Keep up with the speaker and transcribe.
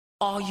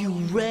Are you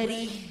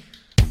ready?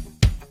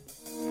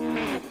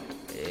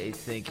 You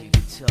think you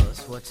can tell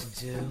us what to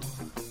do?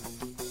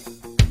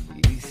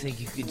 You think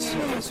you can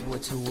tell us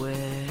what to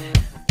wear?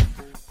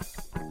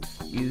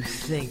 You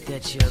think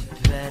that you're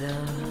better?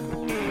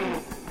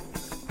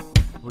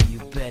 Well, you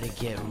better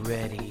get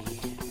ready.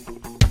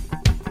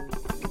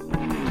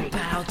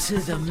 Bow to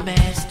the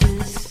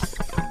masters.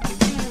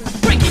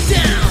 Break it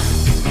down!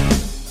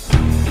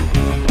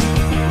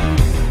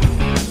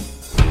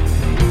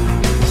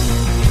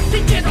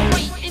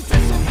 Degenerate into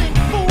something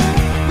fool.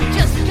 We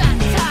just got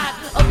tired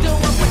of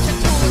doing what you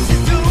told us to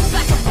do.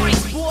 That's a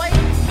prank, boy.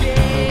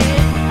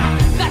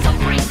 Yeah, that's a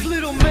prank,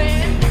 little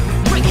man.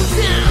 Break it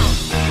down.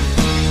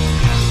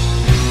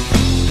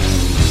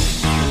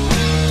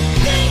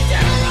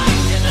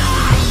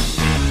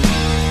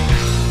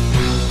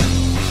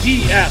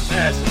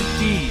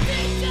 DFSD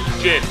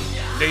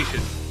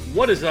Nation,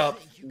 what is up?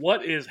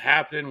 What is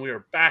happening? We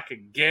are back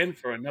again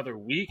for another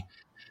week.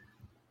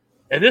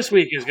 And this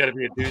week is going to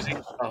be a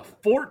doozy. A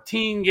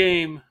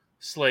 14-game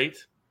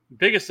slate,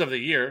 biggest of the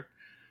year.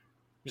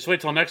 Just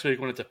wait till next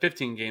week when it's a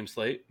 15-game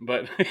slate.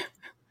 But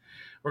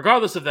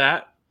regardless of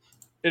that,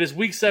 it is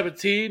week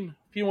 17, a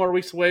few more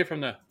weeks away from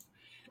the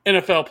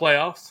NFL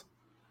playoffs.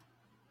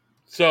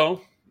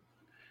 So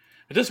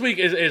this week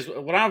is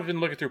what I've been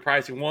looking through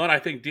pricing. One, I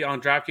think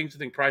on DraftKings, I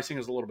think pricing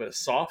is a little bit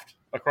soft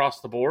across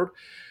the board.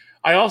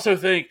 I also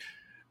think,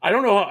 I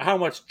don't know how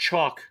much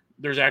chalk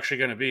there's actually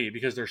going to be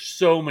because there's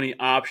so many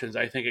options.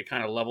 I think it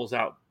kind of levels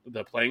out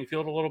the playing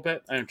field a little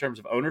bit in terms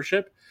of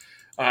ownership.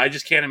 I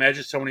just can't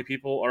imagine so many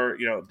people are,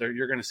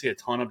 you're going to see a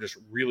ton of just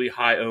really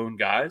high owned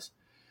guys,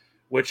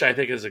 which I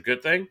think is a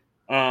good thing.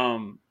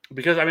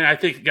 Because I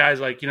think guys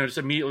like, just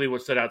immediately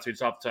what stood out to me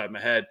just off the top of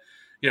my head,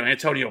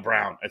 Antonio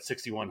Brown at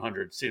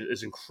 6,100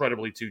 is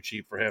incredibly too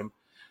cheap for him,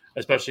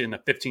 especially in the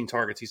 15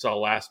 targets he saw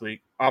last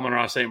week.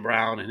 Amon-Ra St.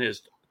 Brown and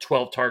his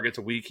 12 targets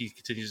a week he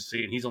continues to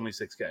see, and he's only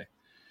 6K.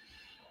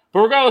 But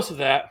regardless of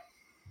that,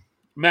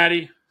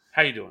 Maddie,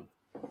 how you doing?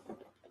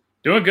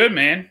 Doing good,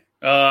 man.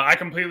 I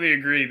completely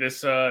agree.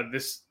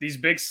 These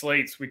big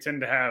slates, we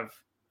tend to have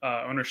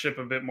ownership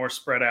a bit more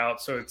spread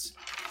out, so it's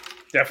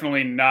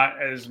definitely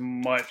not as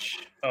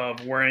much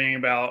of worrying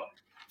about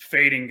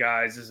fading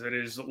guys as it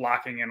is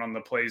locking in on the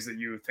plays that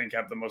you think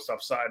have the most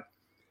upside.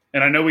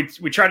 And I know we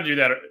try to do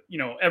that,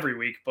 every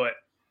week, but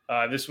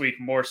this week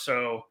more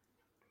so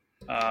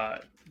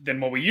than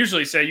what we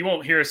usually say. You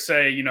won't hear us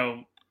say,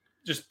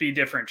 just be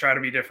different, try to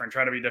be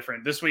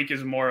different. This week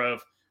is more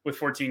of, with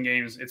 14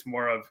 games, it's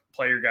more of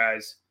player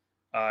guys,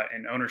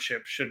 and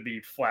ownership should be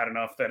flat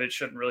enough that it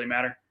shouldn't really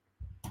matter.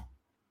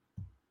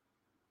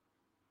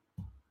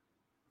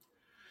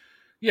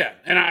 Yeah,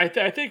 and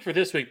I think for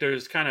this week,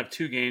 there's kind of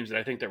two games that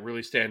I think that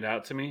really stand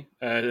out to me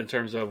in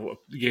terms of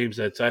games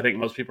that I think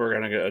most people are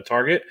going to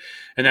target,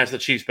 and that's the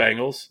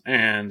Chiefs-Bengals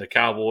and the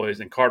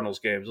Cowboys and Cardinals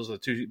games. Those are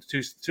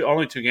the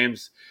only two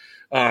games,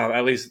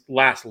 at least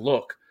last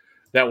look,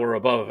 that were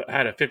above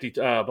a 50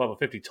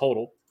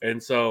 total,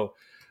 and so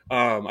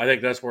I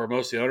think that's where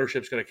most of the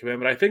ownership is going to come in.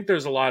 But I think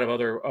there's a lot of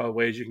other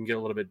ways you can get a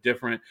little bit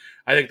different.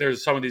 I think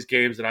there's some of these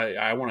games that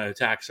I want to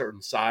attack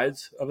certain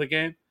sides of the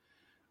game.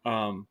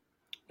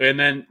 And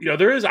then,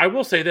 I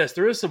will say this,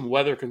 there is some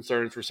weather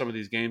concerns for some of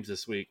these games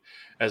this week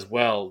as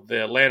well.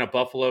 The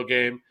Atlanta-Buffalo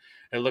game,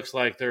 it looks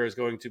like there is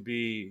going to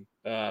be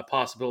a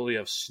possibility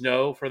of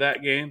snow for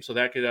that game. So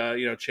that could,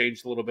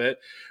 change a little bit.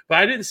 But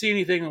I didn't see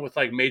anything with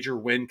like major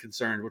wind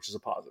concerns, which is a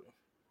positive.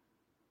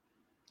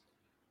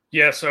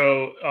 Yeah,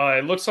 so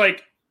it looks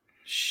like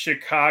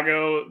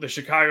the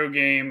Chicago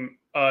game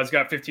has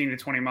got 15 to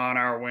 20 mile an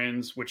hour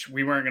winds, which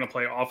we weren't going to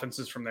play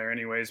offenses from there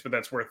anyways, but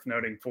that's worth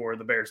noting for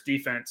the Bears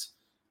defense.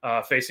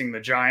 Facing the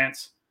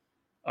Giants.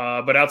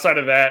 But outside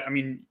of that,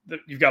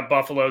 you've got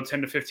Buffalo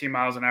 10 to 15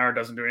 miles an hour,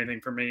 doesn't do anything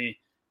for me.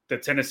 The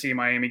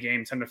Tennessee-Miami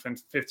game, 10 to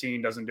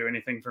 15, doesn't do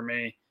anything for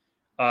me.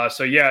 It's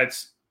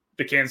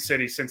the Kansas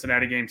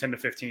City-Cincinnati game, 10 to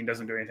 15,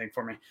 doesn't do anything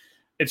for me.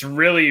 It's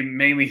really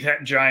mainly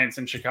that Giants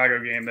and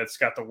Chicago game that's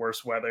got the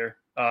worst weather.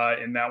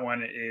 And that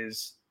one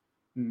is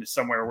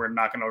somewhere we're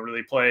not going to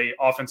really play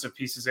offensive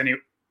pieces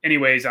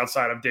anyways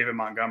outside of David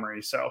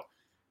Montgomery. So,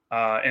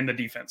 and the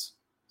defense.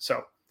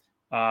 So,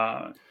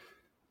 I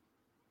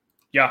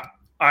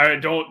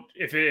don't,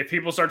 if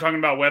people start talking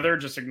about weather,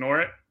 just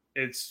ignore it.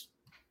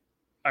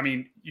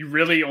 You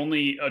really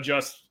only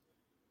adjust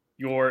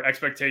your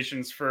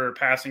expectations for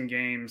passing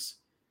games,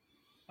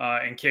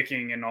 and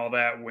kicking and all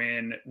that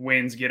when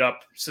winds get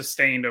up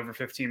sustained over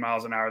 15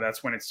 miles an hour.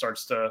 That's when it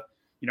starts to,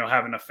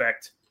 have an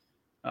effect.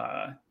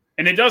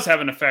 And it does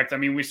have an effect.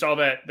 We saw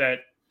that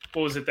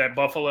what was it, that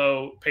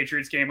Buffalo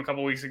Patriots game a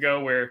couple weeks ago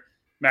where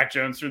Mac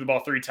Jones threw the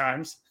ball 3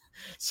 times.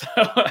 So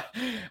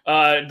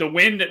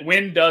the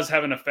wind does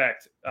have an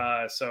effect.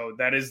 So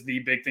that is the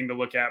big thing to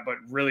look at, but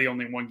really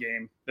only one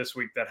game this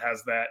week that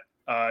has that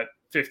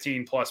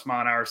 15 plus mile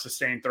an hour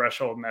sustained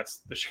threshold. And that's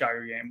the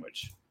Chicago game,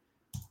 which,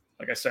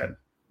 like I said,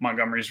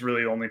 Montgomery's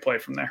really the only play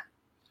from there.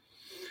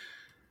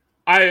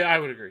 I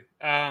would agree.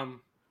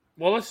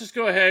 Well, let's just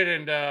go ahead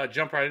and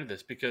jump right into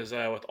this because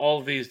with all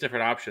of these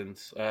different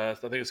options, I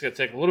think it's going to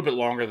take a little bit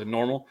longer than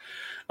normal.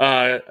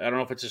 I don't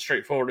know if it's as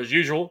straightforward as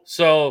usual.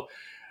 So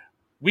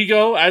we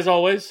go, as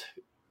always,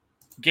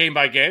 game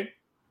by game,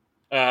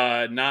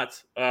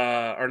 not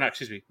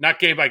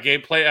game by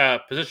game, play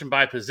position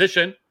by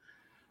position.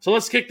 So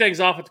let's kick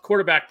things off with the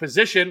quarterback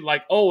position,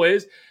 like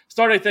always.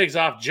 Starting things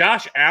off,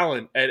 Josh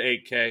Allen at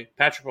 8K,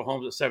 Patrick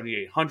Mahomes at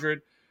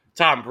 7,800,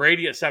 Tom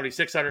Brady at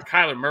 7,600,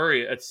 Kyler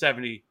Murray at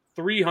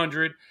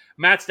 7,300,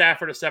 Matt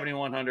Stafford at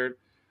 7,100.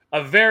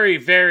 A very,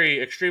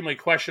 very extremely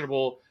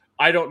questionable,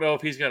 I don't know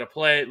if he's going to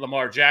play,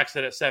 Lamar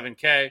Jackson at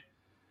 7K,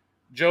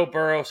 Joe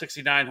Burrow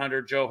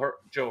 6,900,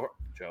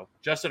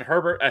 Justin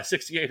Herbert at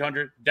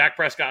 6,800, Dak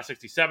Prescott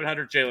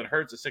 6,700, Jalen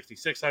Hurts at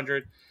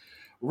 6,600,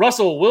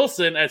 Russell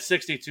Wilson at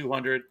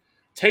 6,200,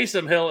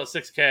 Taysom Hill at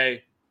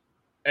 6K,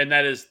 and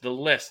that is the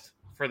list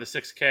for the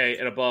 6K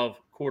and above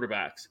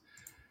quarterbacks.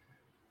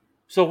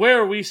 So where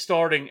are we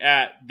starting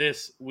at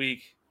this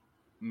week,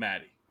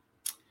 Maddie?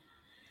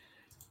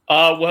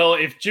 Well,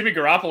 if Jimmy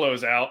Garoppolo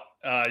is out,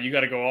 you got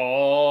to go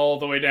all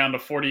the way down to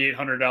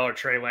 $4,800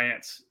 Trey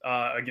Lance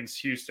against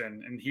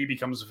Houston, and he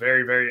becomes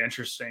very, very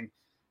interesting.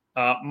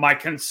 My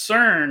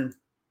concern,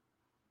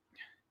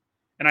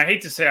 and I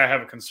hate to say I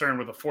have a concern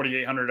with a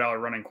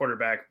 $4,800 running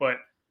quarterback, but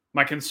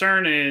my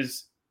concern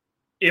is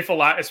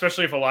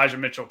especially if Elijah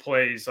Mitchell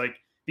plays, like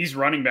these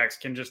running backs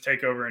can just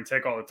take over and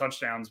take all the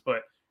touchdowns.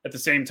 But at the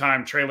same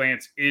time, Trey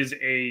Lance is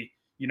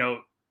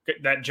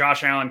that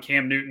Josh Allen,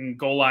 Cam Newton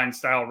goal line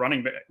style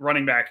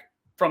running back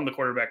from the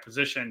quarterback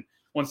position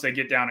once they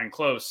get down and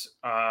close.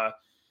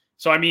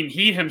 So I mean,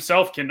 he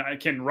himself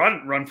can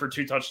run for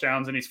 2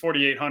 touchdowns, and he's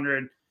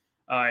 4,800,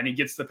 and he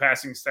gets the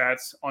passing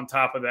stats on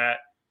top of that.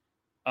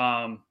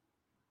 I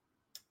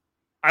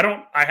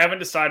haven't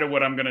decided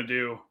what I'm going to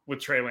do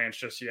with Trey Lance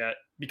just yet,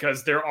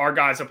 because there are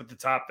guys up at the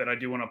top that I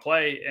do want to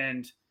play.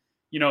 And,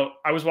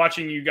 I was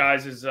watching you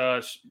guys'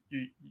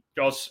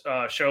 y'all's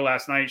show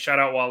last night. Shout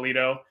out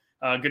Walito.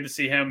 Good to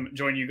see him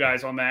join you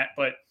guys on that.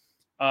 But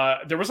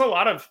there was a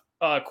lot of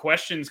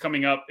questions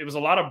coming up. It was a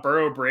lot of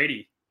Burrow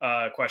Brady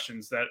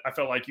questions that I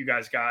felt like you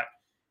guys got.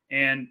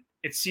 And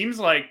it seems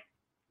like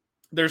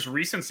there's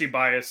recency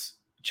bias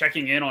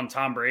checking in on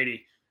Tom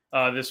Brady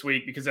this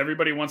week, because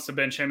everybody wants to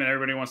bench him and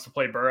everybody wants to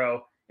play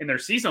Burrow in their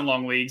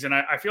season-long leagues. And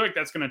I feel like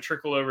that's going to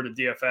trickle over to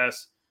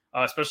DFS,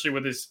 especially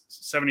with his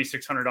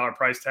 $7,600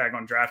 price tag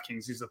on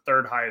DraftKings. He's the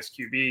 3rd highest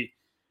QB.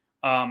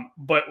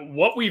 But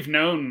what we've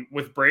known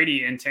with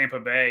Brady in Tampa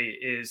Bay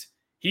is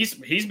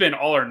he's been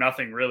all or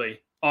nothing really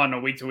on a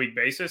week-to-week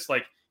basis.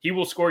 Like, he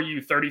will score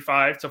you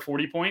 35 to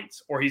 40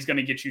 points, or he's going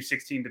to get you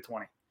 16 to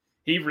 20.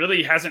 He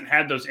really hasn't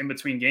had those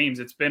in-between games.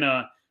 It's been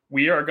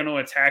we are going to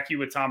attack you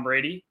with Tom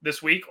Brady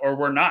this week, or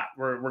we're not.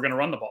 We're going to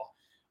run the ball.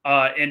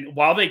 And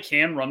while they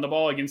can run the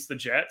ball against the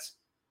Jets,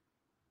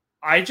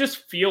 I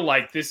just feel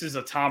like this is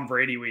a Tom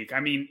Brady week. I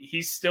mean,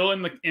 he's still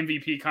in the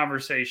MVP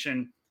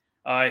conversation.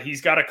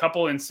 He's got a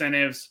couple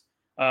incentives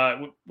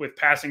with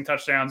passing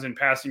touchdowns and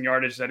passing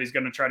yardage that he's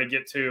going to try to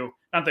get to.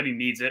 Not that he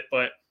needs it,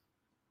 but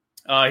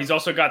he's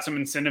also got some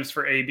incentives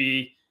for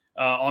AB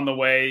on the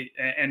way.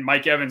 And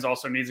Mike Evans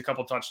also needs a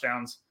couple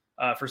touchdowns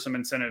for some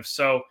incentives.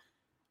 So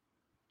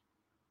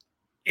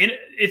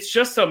it's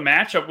just a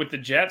matchup with the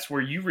Jets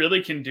where you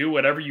really can do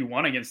whatever you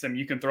want against them.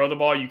 You can throw the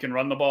ball, you can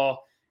run the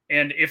ball.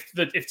 And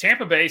if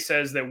Tampa Bay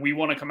says that we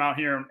want to come out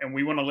here and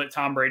we want to let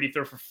Tom Brady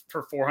throw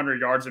for 400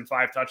 yards and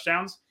 5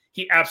 touchdowns,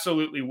 he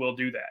absolutely will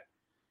do that.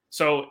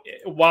 So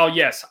while,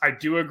 yes, I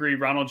do agree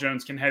Ronald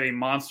Jones can have a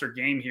monster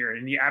game here,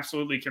 and he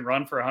absolutely can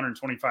run for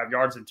 125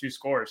 yards and 2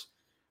 scores,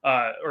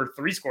 or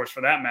 3 scores for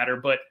that matter.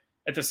 But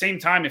at the same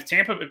time, if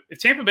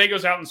Tampa Bay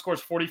goes out and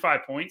scores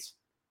 45 points,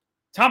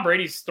 Tom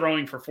Brady's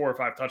throwing for 4 or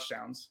 5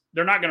 touchdowns.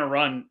 They're not going to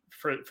run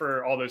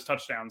for all those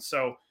touchdowns.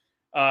 So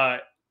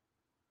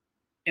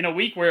in a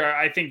week where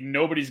I think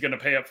nobody's going to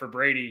pay up for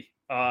Brady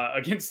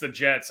against the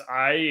Jets,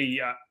 I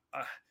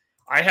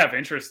have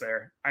interest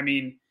there. I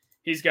mean,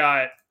 he's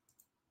got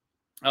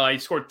he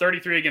scored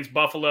 33 against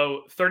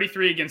Buffalo,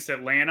 33 against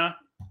Atlanta.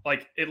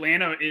 Like,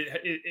 Atlanta,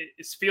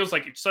 it feels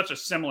like it's such a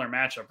similar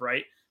matchup,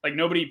 right? Like,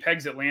 nobody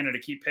pegs Atlanta to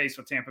keep pace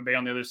with Tampa Bay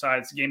on the other side.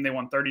 It's a game they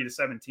won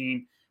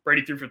 30-17.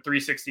 Brady threw for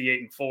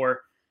 368 and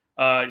 4.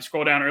 You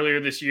scroll down earlier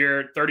this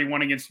year,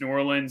 31 against New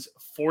Orleans,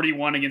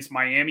 41 against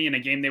Miami in a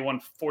game they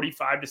won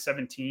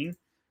 45-17.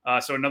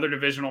 So another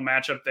divisional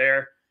matchup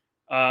there.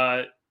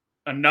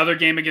 Another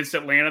game against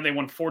Atlanta, they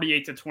won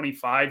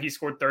 48-25. He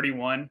scored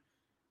 31.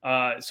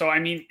 So, I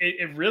mean,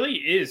 it really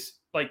is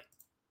like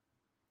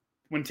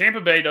when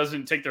Tampa Bay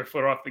doesn't take their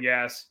foot off the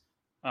gas,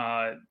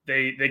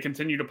 they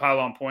continue to pile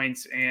on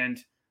points.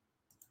 And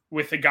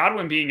with the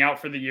Godwin being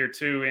out for the year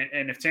too,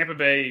 and if Tampa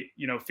Bay,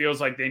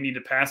 feels like they need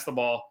to pass the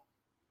ball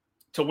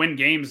to win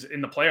games in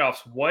the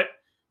playoffs, what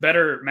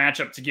better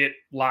matchup to get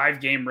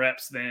live game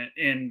reps than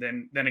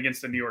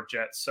against the New York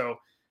Jets? So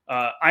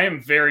I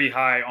am very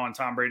high on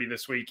Tom Brady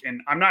this week,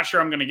 and I'm not sure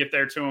I'm going to get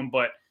there to him,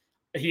 but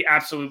he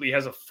absolutely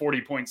has a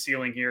 40-point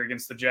ceiling here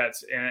against the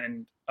Jets.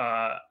 And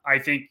I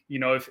think,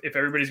 if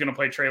everybody's going to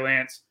play Trey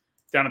Lance,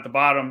 down at the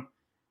bottom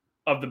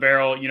of the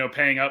barrel,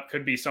 paying up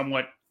could be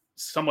somewhat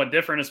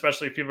different,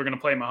 especially if people are going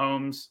to play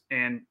Mahomes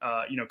and,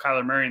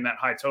 Kyler Murray in that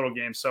high total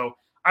game. So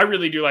I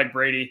really do like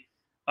Brady.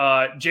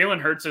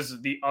 Jalen Hurts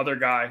is the other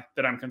guy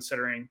that I'm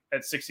considering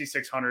at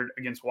 6,600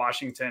 against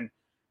Washington.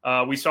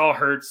 We saw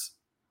Hurts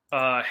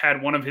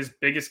had one of his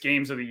biggest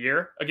games of the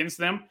year against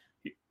them.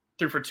 He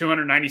threw for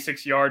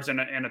 296 yards and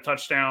a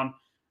touchdown,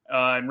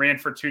 and ran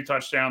for 2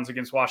 touchdowns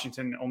against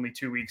Washington only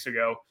 2 weeks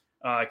ago.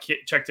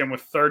 Checked in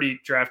with 30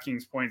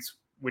 DraftKings points,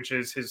 which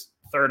is his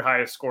 3rd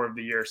highest score of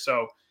the year.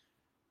 So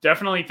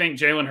definitely think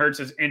Jalen Hurts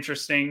is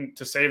interesting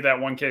to save that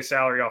 1K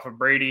salary off of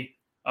Brady.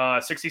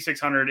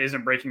 6,600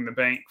 isn't breaking the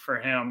bank for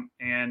him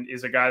and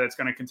is a guy that's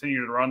going to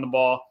continue to run the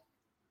ball.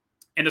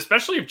 And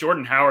especially if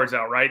Jordan Howard's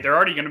out, right? They're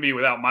already going to be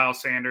without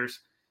Miles Sanders.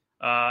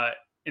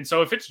 And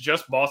so if it's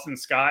just Boston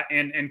Scott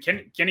and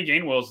Kenny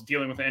Gainwell's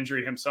dealing with an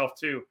injury himself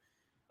too.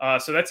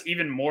 So that's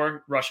even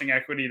more rushing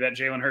equity that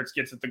Jalen Hurts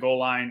gets at the goal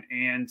line.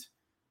 And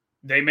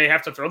they may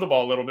have to throw the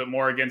ball a little bit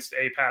more against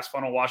a pass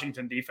funnel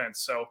Washington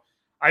defense. So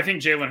I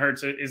think Jalen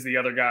Hurts is the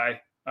other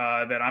guy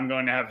that I'm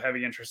going to have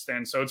heavy interest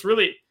in. So it's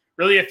really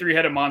a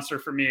 3-headed monster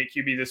for me at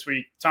QB this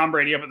week. Tom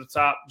Brady up at the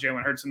top,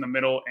 Jalen Hurts in the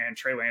middle, and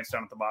Trey Lance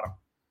down at the bottom.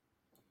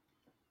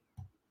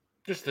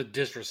 Just the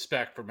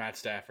disrespect for Matt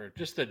Stafford.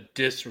 Just the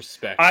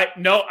disrespect. I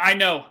know.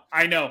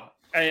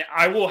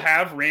 I will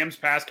have Rams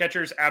pass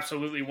catchers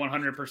absolutely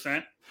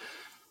 100%.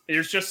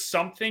 There's just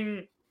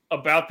something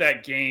about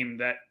that game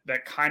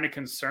that kind of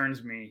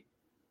concerns me.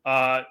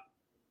 The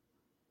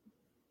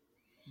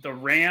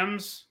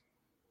Rams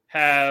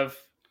have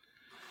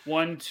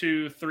 1,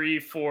 2, 3,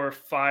 4,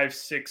 5,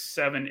 6,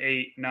 7,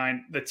 8,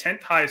 9. The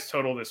 10th highest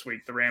total this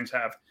week the Rams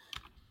have.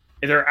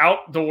 They're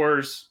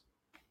outdoors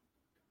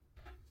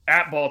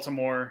at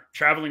Baltimore,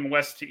 traveling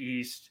west to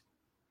east.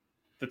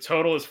 The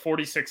total is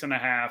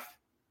 46.5.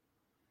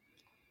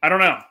 I don't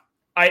know.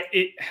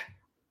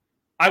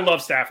 I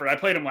love Stafford. I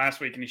played him last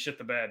week and he shit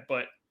the bed,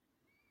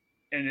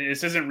 and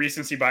this isn't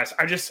recency bias.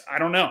 I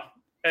don't know.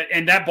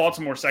 And that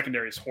Baltimore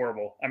secondary is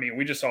horrible. I mean,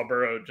 we just saw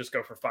Burrow just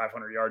go for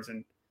 500 yards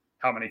and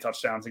how many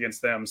touchdowns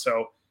against them.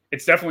 So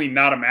it's definitely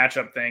not a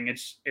matchup thing.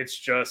 It's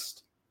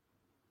just,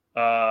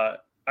 I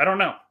don't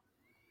know.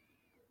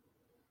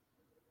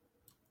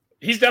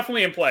 He's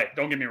definitely in play.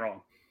 Don't get me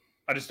wrong.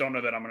 I just don't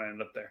know that I'm going to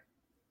end up there.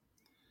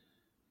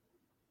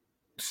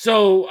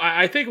 So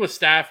I think with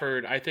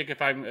Stafford, I think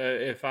if I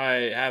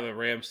have a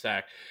Ram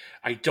stack,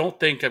 I don't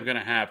think I'm going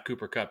to have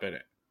Cooper Kupp in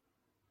it.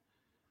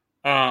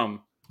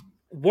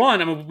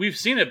 One, I mean, we've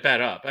seen it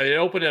bet up. I mean, it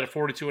opened at a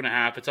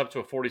 42.5. It's up to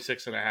a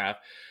 46.5.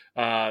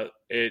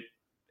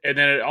 And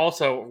then it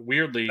also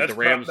weirdly the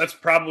Rams. That's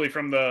probably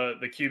from the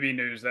QB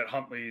news that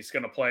Huntley's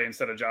going to play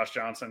instead of Josh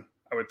Johnson,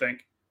 I would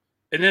think.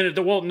 And then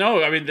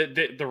no, I mean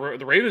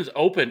the Ravens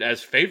opened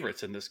as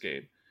favorites in this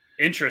game.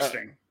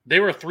 Interesting. They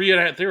were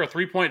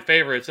 3-point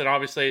favorites, and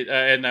obviously,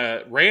 and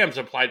the Rams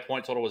implied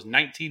point total was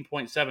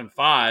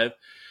 19.75,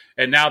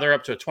 and now they're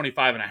up to a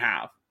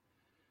 25.5.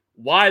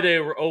 Why they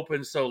were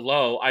open so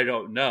low, I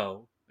don't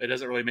know. It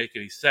doesn't really make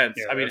any sense.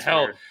 Yeah, I mean,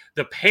 weird.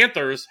 The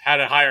Panthers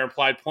had a higher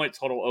implied point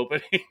total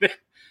opening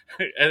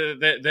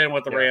than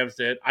what the Rams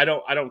did. I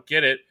don't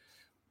get it,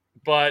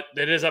 but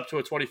it is up to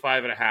a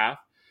 25.5.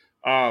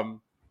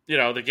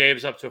 The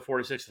game's up to a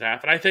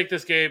 46.5. And I think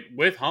this game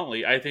with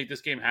Huntley, I think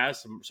this game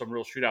has some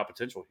real shootout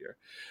potential here.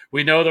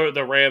 We know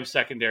the Rams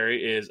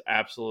secondary is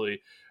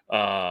absolutely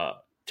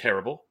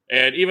terrible.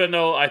 And even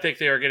though I think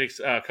they are getting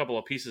a couple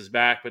of pieces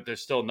back, but they're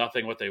still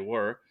nothing what they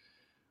were.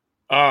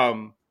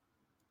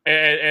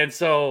 And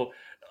so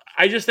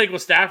I just think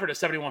with Stafford at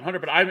 7,100,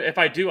 but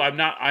I'm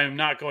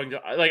not going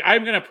to,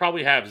 I'm going to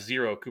probably have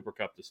 0 Cooper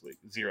Kupp this week.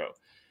 0.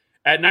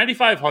 At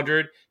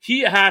 9,500,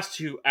 he has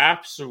to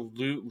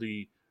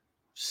absolutely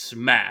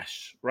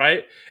smash,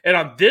 right? And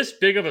on this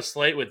big of a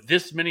slate with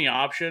this many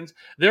options,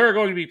 there are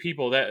going to be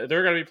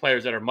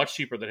players that are much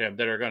cheaper than him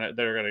that are going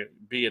to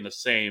be in the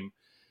same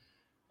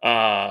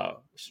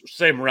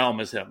realm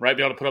as him, right?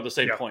 Be able to put up the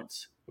same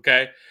points.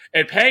 Okay.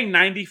 And paying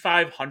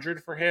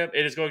 9,500 for him,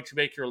 it is going to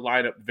make your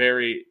lineup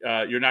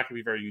you're not going to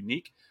be very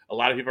unique. A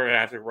lot of people are going to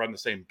have to run the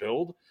same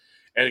build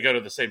and go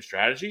to the same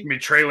strategy. I mean,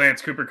 Trey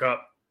Lance, Cooper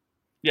Kupp.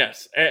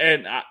 Yes.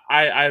 And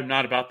I'm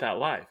not about that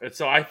life. And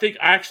so I think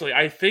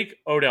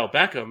Odell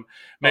Beckham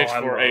makes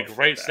for a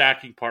great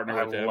stacking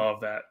partner with him. I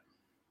love that.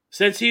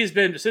 Since he has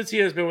been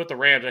with the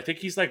Rams, I think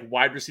he's like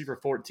wide receiver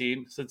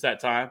 14 since that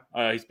time.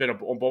 He's been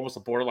almost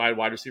a borderline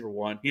wide receiver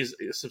 1. He's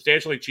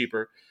substantially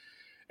cheaper.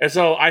 And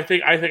so I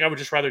think I would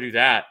just rather do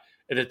that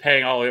and then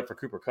paying all the way up for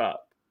Cooper Kupp.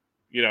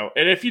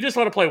 And if you just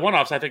want to play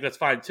one-offs, I think that's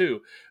fine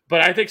too.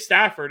 But I think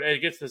Stafford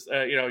against this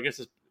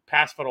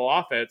pass funnel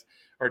offense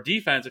or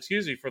defense,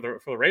 for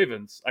the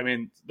Ravens. I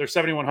mean, they're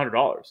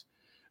 $7,100.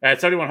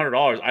 At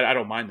 $7,100, I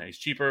don't mind that. He's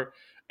cheaper,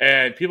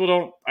 and people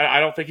don't. I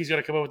don't think he's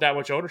going to come up with that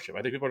much ownership.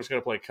 I think people are just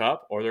going to play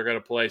Kupp or they're going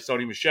to play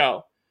Sony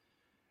Michel.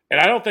 And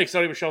I don't think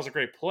Sony Michel's that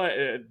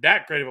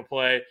great of a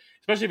play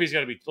especially if he's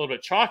going to be a little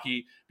bit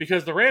chalky,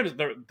 because the Rams,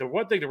 the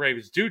one thing the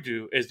Ravens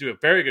do is do a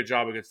very good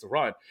job against the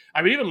run.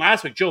 I mean, even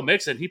last week, Joe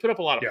Mixon, he put up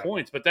a lot of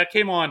points, but that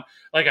came on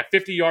like a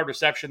 50-yard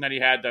reception that he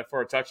had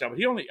for a touchdown.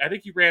 But I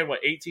think he ran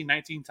 18,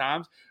 19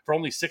 times for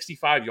only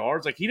 65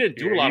 yards. Like he didn't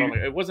do a lot on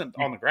it wasn't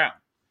on the ground.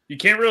 You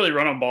can't really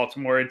run on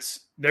Baltimore.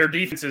 Their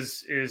defense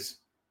is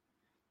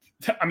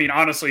I mean,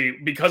 honestly,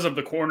 because of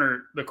the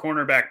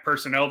cornerback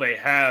personnel they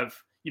have,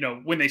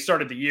 when they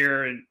started the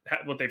year and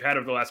what they've had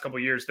over the last couple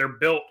of years, they're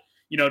built,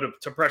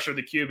 to pressure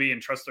the QB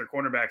and trust their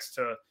cornerbacks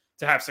to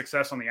have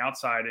success on the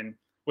outside. And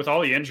with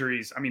all the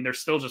injuries, I mean, they're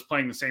still just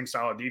playing the same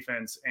style of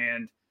defense.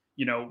 And,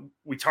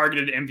 we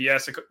targeted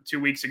MVS 2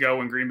 weeks ago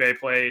when Green Bay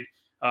played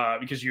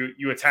because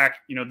you attack,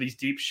 these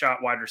deep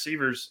shot wide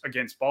receivers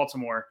against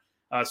Baltimore.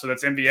 So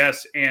that's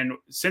MVS. And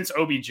since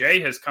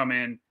OBJ has come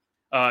in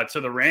to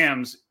the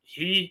Rams,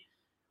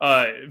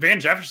 Van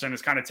Jefferson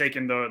has kind of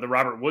taken the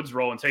Robert Woods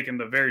role and taken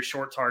the very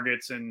short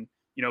targets and,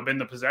 been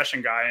the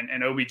possession guy.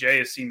 And OBJ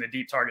has seen the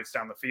deep targets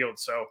down the field.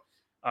 So,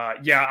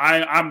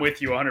 I'm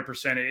with you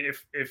 100%.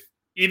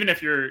 Even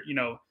if you're,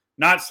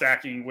 not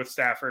stacking with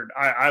Stafford,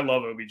 I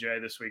love OBJ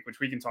this week, which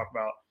we can talk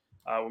about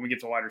when we get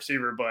to wide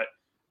receiver. But,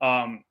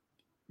 I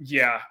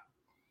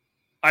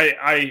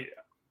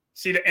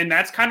see that. And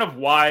that's kind of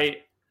why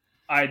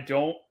I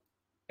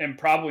am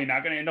probably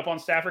not going to end up on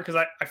Stafford,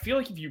 because I feel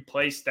like if you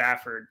play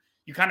Stafford,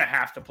 you kind of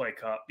have to play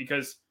Kupp,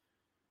 because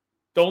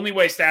the only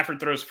way Stafford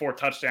throws 4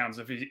 touchdowns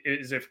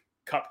is if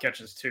Kupp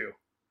catches 2.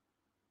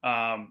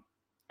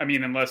 I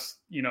mean, unless,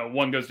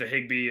 one goes to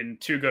Higbee and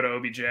 2 go to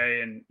OBJ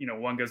and,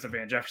 1 goes to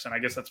Van Jefferson. I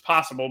guess that's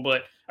possible.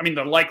 But, I mean,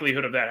 the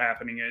likelihood of that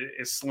happening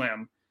is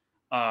slim.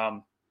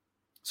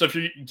 So if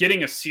you're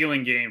getting a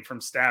ceiling game from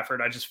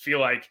Stafford, I just feel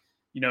like,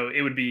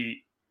 it would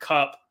be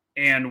Kupp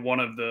and one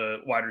of the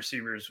wide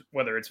receivers,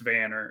 whether it's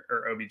Van or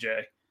OBJ.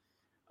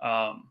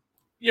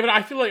 Yeah, but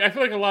I feel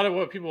like a lot of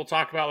what people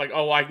talk about, like,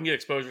 I can get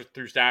exposure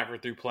through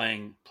Stafford through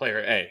playing player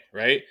A,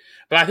 right?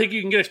 But I think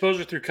you can get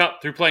exposure through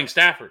Kupp through playing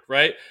Stafford,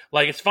 right?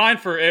 Like, it's fine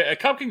for a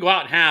Kupp can go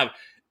out and have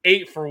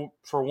 8 for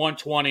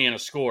 120 and a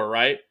score,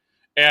 right?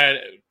 And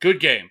good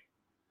game.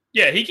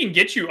 Yeah, he can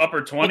get you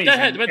upper 20s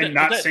and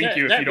not sink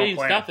you if you don't play him.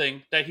 That means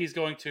nothing that he's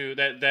going to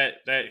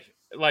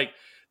like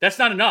that's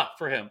not enough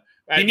for him.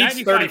 He needs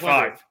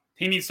 35.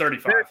 He needs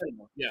 35.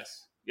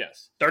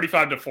 Yes.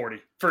 35 to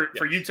 40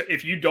 for you to,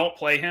 if you don't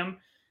play him.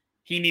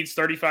 He needs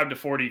 35 to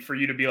 40 for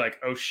you to be like,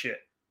 oh shit,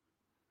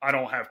 I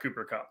don't have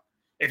Cooper Kupp.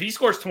 If he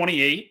scores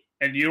 28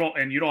 and you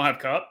don't have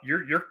Kupp,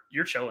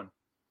 you're chilling.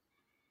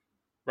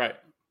 Right.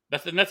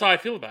 That's how I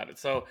feel about it.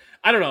 So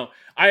I don't know.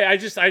 I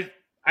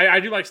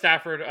do like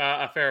Stafford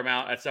a fair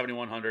amount at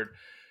 7,100.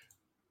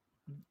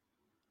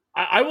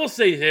 I will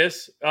say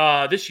this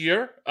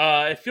year,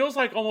 it feels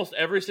like almost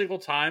every single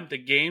time the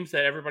games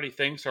that everybody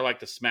thinks are like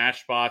the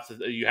smash spots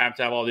that you have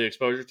to have all the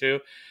exposure to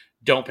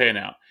don't pan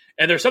out.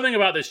 And there's something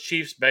about this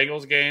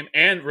Chiefs-Bengals game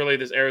and really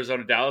this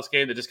Arizona-Dallas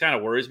game that just kind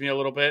of worries me a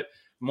little bit,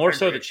 more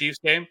so the Chiefs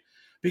game.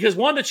 Because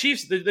one, the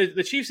Chiefs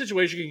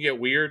situation can get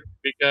weird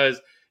because,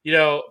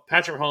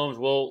 Patrick Mahomes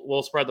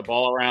will spread the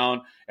ball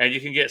around and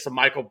you can get some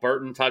Michael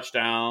Burton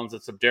touchdowns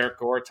and some Derek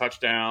Gore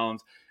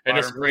touchdowns. And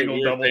Byron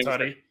Pringle double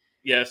tutty.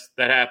 Yes,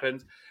 that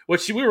happens.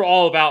 Which we were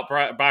all about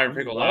Byron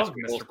Pringle last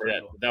week.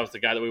 That was the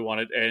guy that we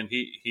wanted, and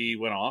he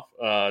went off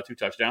 2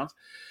 touchdowns.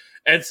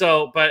 And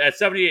so, but at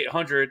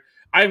 7,800,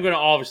 I'm going to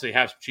obviously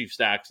have some Chiefs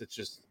stacks. It's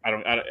just I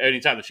don't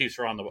anytime the Chiefs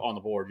are on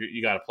the board,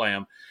 you got to play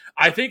them.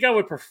 I think I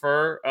would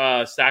prefer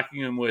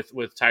stacking them with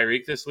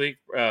Tyreek this week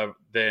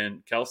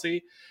than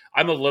Kelsey.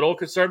 I'm a little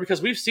concerned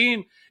because we've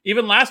seen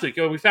even last week.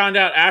 We found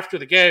out after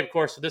the game. Of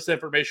course, this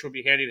information would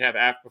be handy to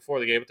have before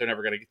the game, but they're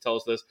never going to tell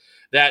us this.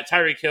 That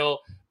Tyreek Hill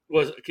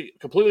was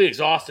completely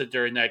exhausted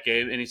during that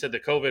game, and he said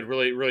that COVID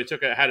really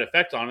had an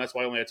effect on him. That's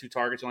why he only had 2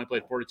 targets, only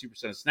played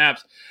 42% of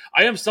snaps.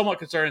 I am somewhat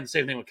concerned. The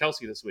same thing with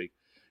Kelsey this week,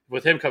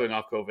 with him coming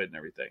off COVID and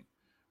everything,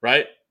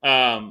 right?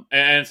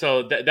 And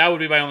so that would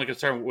be my only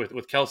concern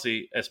with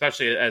Kelsey,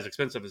 especially as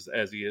expensive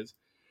as he is.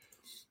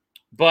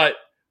 But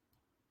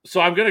so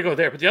I'm going to go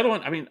there. But the other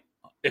one, I mean,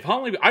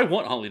 I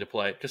want Huntley to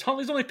play because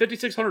Huntley's only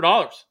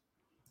 $5,600.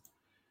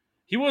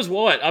 He was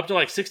up to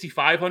like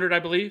 $6,500, I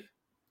believe.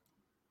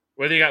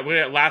 When he got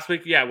last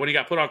week, when he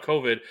got put on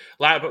COVID.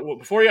 But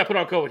before he got put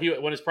on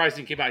COVID, when his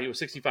pricing came out, he was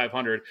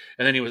 $6,500,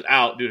 and then he was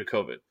out due to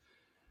COVID.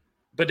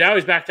 But now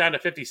he's back down to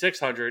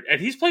 $5,600, and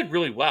he's played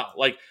really well.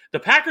 Like, the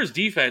Packers'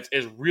 defense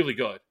is really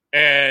good,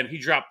 and he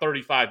dropped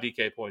 35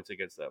 DK points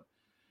against them.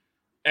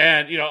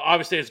 And,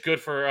 obviously it's good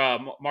for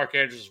Mark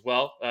Andrews as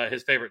well,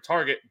 his favorite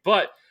target.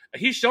 But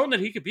he's shown that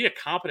he could be a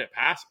competent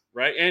passer,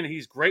 right? And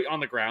he's great on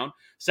the ground.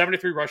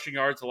 73 rushing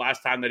yards the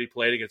last time that he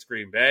played against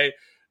Green Bay.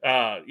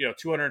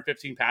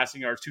 215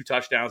 passing yards, 2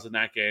 touchdowns in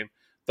that game,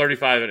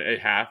 35 and a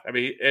half. I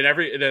mean,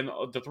 then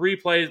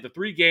the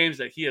 3 games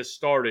that he has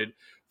started,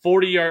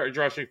 40 yards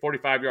rushing,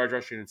 45 yards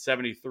rushing, and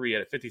 73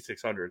 at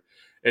 5,600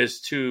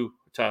 is too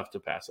tough to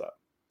pass up.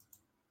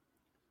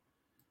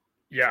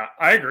 Yeah,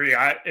 I agree.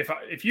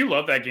 If you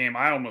love that game,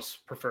 I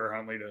almost prefer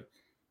Huntley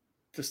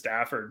to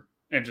Stafford.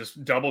 and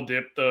just double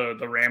dip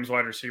the Rams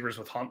wide receivers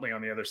with Huntley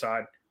on the other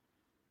side.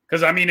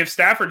 Because, I mean, if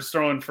Stafford's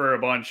throwing for a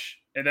bunch,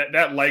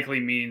 that likely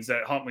means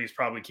that Huntley's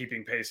probably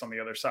keeping pace on the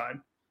other side.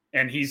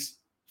 And he's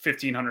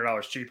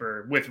 $1,500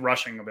 cheaper with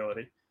rushing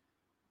ability.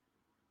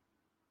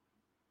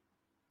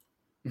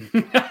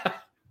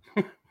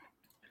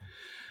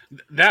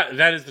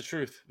 That is the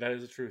truth. That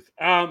is the truth.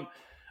 I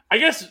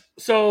guess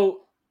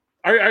so.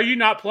 Are you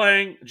not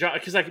playing?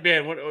 Because like,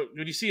 man, when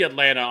you see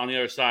Atlanta on the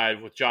other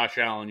side with Josh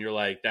Allen, you're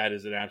like, that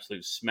is an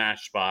absolute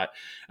smash spot.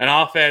 An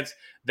offense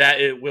that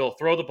it will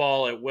throw the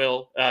ball. It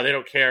will. They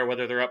don't care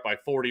whether they're up by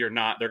 40 or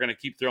not. They're going to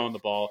keep throwing the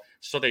ball.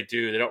 So they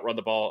do. They don't run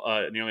the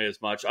ball nearly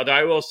as much. Although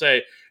I will say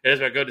it has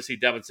been good to see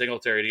Devin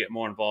Singletary to get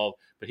more involved.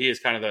 But he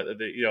is kind of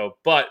the.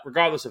 But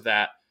regardless of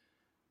that,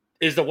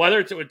 is the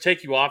weather would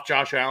take you off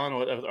Josh Allen,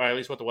 or at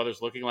least what the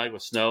weather's looking like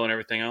with snow and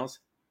everything else?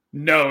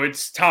 No,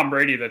 it's Tom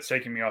Brady that's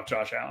taking me off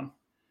Josh Allen.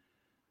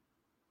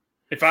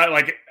 If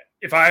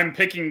I'm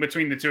picking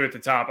between the two at the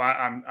top,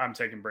 I'm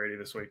taking Brady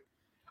this week.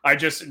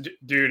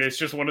 Dude, it's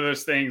just one of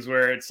those things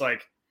where it's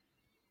like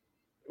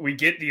we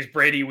get these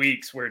Brady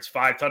weeks where it's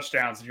 5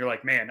 touchdowns, and you're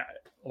like, man,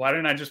 why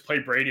didn't I just play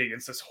Brady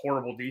against this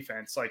horrible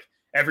defense? Like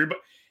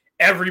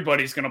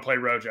everybody's going to play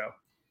Rojo,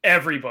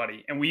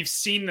 everybody, and we've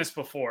seen this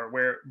before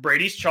where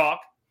Brady's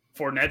chalk,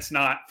 Fournette's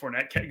not.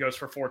 Fournette goes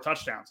for 4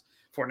 touchdowns.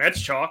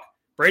 Fournette's chalk.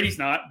 Brady's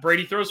not.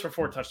 Brady throws for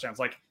 4 touchdowns.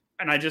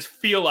 And I just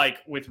feel like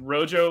with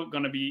Rojo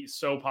going to be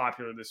so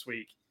popular this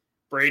week,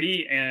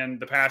 Brady and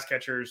the pass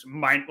catchers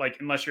might,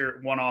 unless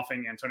you're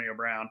one-offing Antonio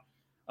Brown,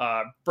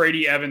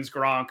 Brady, Evans,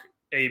 Gronk,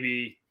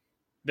 AB,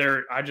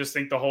 I just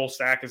think the whole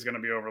stack is going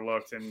to be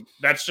overlooked. And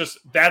that's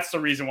the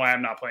reason why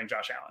I'm not playing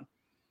Josh Allen.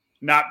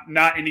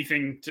 Not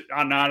anything,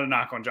 not a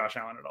knock on Josh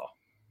Allen at all.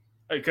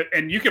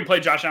 And you can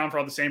play Josh Allen for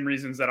all the same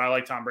reasons that I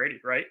like Tom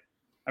Brady, right?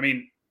 I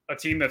mean, a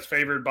team that's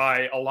favored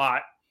by a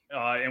lot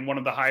and one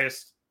of the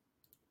highest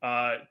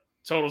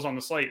totals on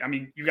the slate. I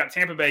mean, you got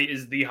Tampa Bay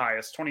is the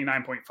highest,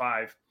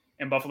 29.5,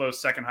 and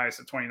Buffalo's second highest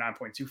at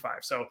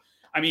 29.25. So,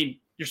 I mean,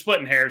 you're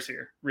splitting hairs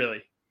here,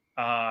 really.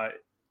 Yeah,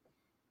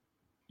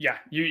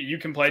 you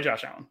can play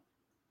Josh Allen.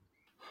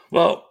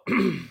 Well,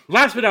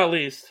 last but not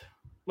least,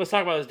 let's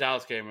talk about this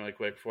Dallas game really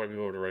quick before we move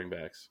over to running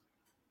backs.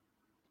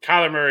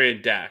 Kyler Murray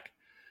and Dak.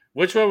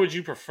 Which one would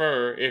you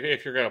prefer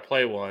if you're going to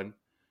play one?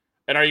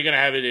 And are you going to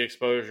have any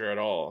exposure at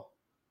all?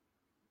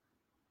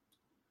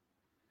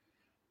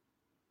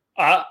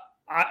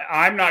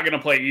 I'm not going to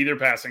play either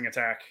passing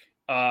attack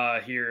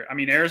here. I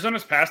mean,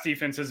 Arizona's pass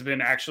defense has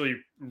been actually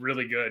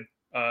really good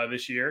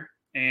this year,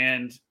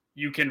 and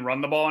you can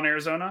run the ball in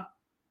Arizona.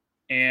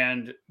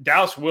 And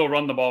Dallas will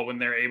run the ball when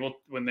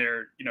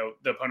the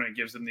opponent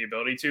gives them the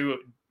ability to.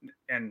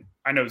 And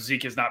I know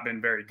Zeke has not been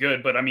very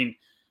good, but I mean,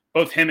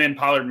 both him and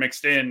Pollard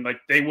mixed in,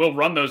 they will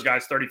run those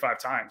guys 35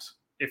 times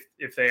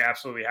if they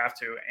absolutely have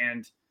to.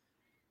 And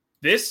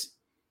this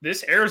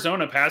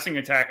Arizona passing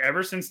attack,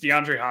 ever since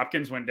DeAndre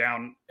Hopkins went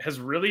down, has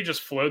really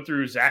just flowed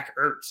through Zach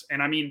Ertz.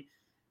 And I mean,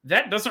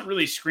 that doesn't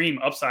really scream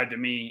upside to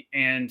me.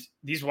 And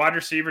these wide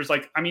receivers,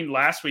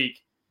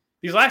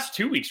 these last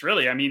 2 weeks,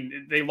 really, I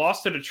mean, they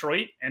lost to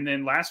Detroit, and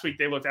then last week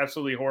they looked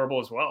absolutely horrible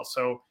as well.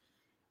 So,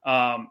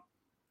 I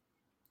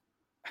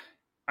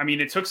mean,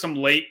 it took some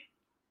late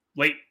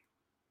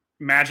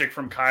magic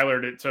from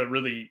Kyler to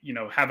really,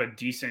 have a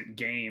decent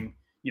game,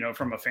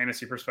 from a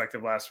fantasy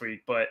perspective last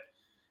week. But,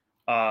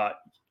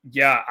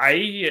 yeah,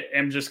 I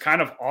am just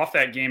kind of off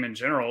that game in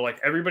general.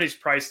 Everybody's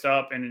priced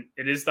up, and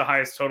it is the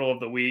highest total of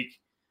the week.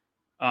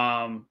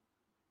 But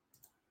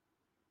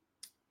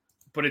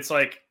it's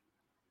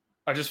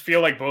I just feel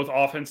like both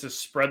offenses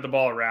spread the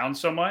ball around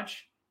so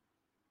much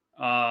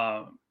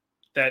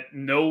that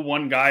no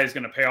one guy is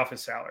going to pay off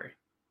his salary.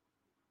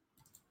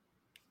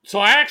 So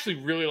I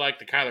actually really like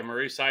the Kyler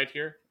Murray side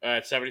here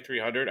at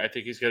 7,300. I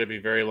think he's going to be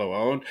very low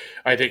owned.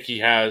 I think he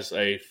has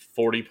a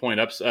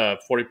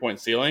 40-point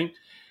ceiling.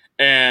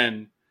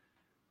 And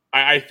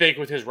I think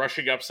with his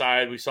rushing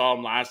upside, we saw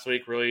him last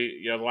week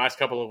really, the last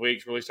couple of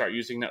weeks really start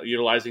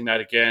utilizing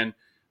that again,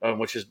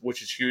 which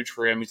is huge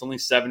for him. He's only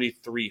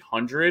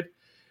 7,300.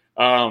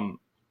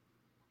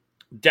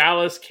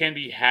 Dallas can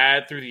be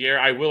had through the air.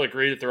 I will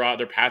agree that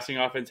their passing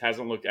offense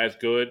hasn't looked as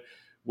good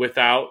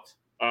without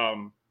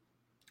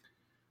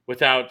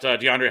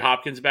DeAndre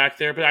Hopkins back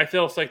there, but I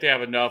feel like they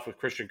have enough with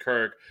Christian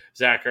Kirk,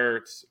 Zach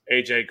Ertz,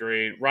 AJ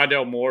Green.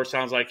 Rondale Moore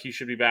sounds like he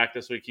should be back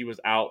this week. He was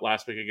out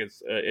last week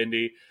against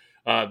Indy.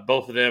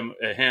 Both of them,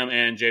 him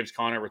and James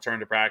Conner, returned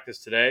to practice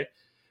today.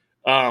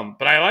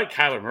 But I like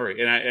Kyler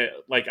Murray, and I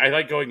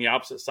like going the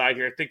opposite side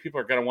here. I think people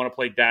are going to want to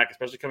play Dak,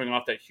 especially coming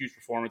off that huge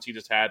performance he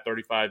just had,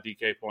 35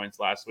 DK points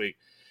last week.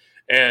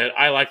 And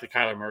I like the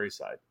Kyler Murray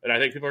side, and I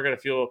think people are going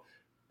to feel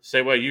the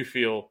same way you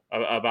feel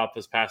about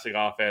this passing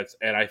offense.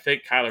 And I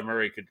think Kyler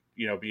Murray could,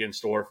 be in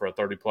store for a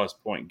 30-plus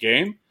point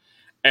game,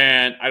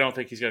 and I don't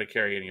think he's going to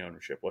carry any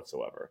ownership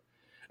whatsoever.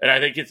 And I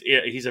think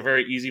he's a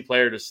very easy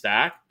player to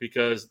stack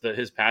because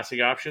his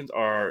passing options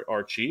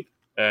are cheap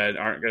and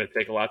aren't going to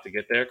take a lot to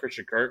get there.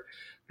 Christian Kirk,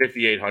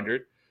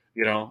 5,800.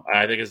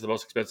 I think is the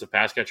most expensive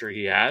pass catcher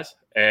he has,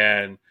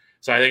 and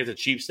So I think it's a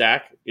cheap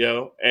stack,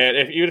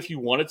 and even if you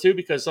wanted to,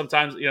 because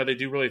sometimes, they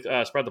do really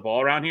spread the ball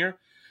around here.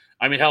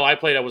 I mean, hell, I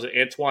played,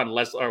 Antoine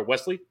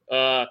Wesley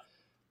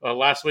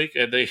last week,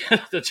 and the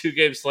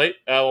 2-game slate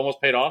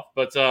almost paid off.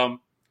 But,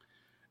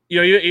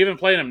 even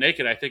playing him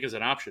naked, I think, is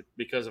an option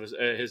because of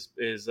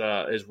his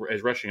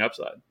rushing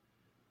upside.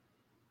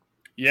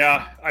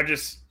 Yeah,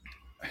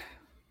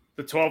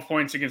 the 12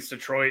 points against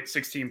Detroit,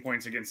 16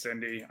 points against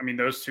Indy. I mean,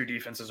 those two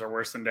defenses are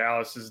worse than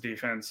Dallas's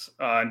defense.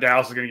 And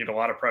Dallas is going to get a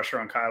lot of pressure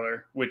on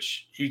Kyler,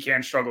 which he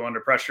can struggle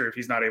under pressure if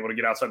he's not able to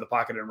get outside the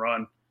pocket and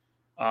run,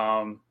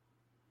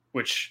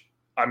 which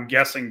I'm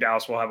guessing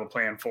Dallas will have a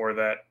plan for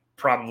that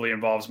probably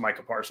involves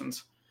Micah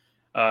Parsons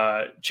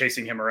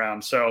chasing him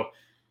around. So,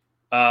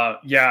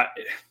 yeah,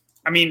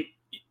 I mean,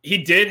 he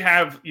did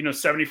have,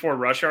 74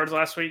 rush yards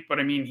last week, but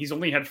I mean, he's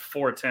only had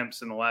 4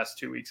 attempts in the last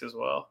 2 weeks as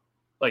well.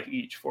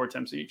 4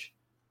 attempts each.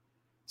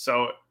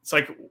 So it's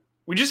like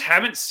we just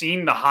haven't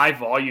seen the high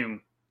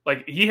volume.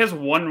 Like he has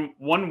one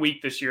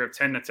week this year of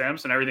 10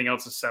 attempts, and everything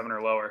else is 7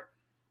 or lower.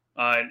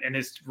 And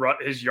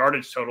his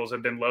yardage totals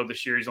have been low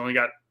this year. He's only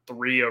got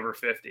 3 over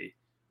 50,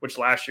 which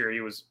last year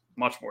he was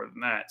much more than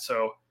that.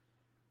 So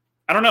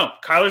I don't know.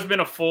 Kyler's been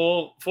a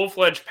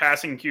full-fledged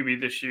passing QB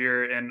this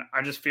year, and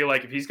I just feel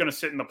like if he's going to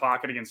sit in the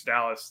pocket against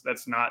Dallas,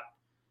 that's not.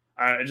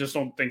 I just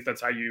don't think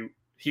that's how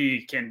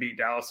he can beat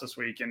Dallas this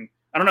week. And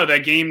I don't know, that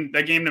game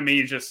to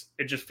me just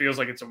feels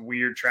like it's a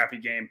weird, trappy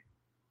game.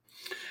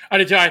 I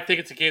do too. I think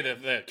it's a game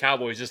that the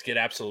Cowboys just get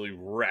absolutely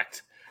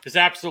wrecked. Just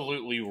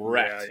absolutely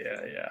wrecked.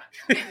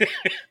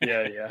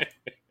 Yeah.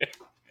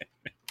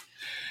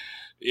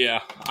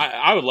 Yeah,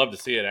 I would love to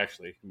see it,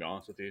 actually, to be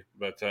honest with you.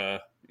 But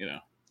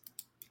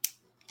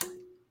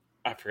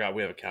I forgot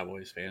we have a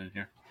Cowboys fan in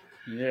here.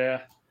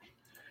 Yeah.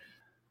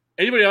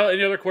 Anybody else?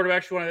 Any other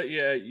quarterbacks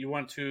you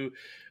want to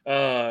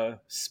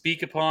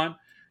speak upon?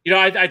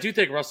 I do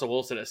think Russell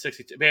Wilson at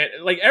 62. Man,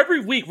 like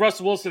every week,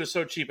 Russell Wilson is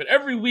so cheap. And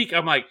every week,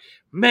 I'm like,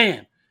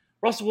 man,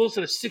 Russell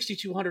Wilson is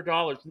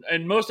 $6,200.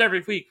 And most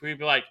every week, we'd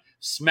be like,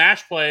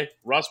 smash play,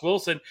 Russ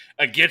Wilson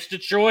against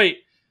Detroit.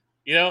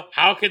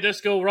 How could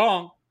this go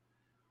wrong?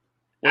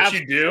 What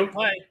you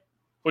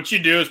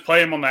do is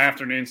play him on the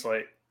afternoon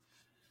slate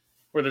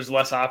where there's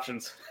less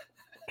options.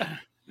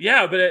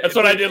 Yeah, but that's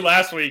what I did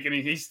last week, and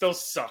he still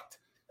sucked.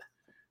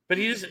 But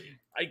I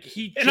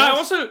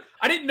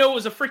didn't know it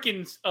was a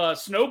freaking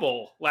snow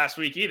bowl last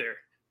week either.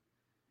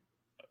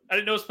 I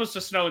didn't know it was supposed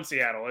to snow in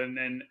Seattle,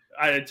 and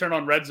I turned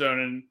on Red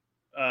Zone,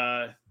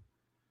 and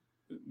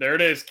there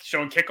it is,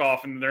 showing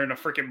kickoff, and they're in a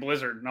freaking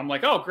blizzard. And I'm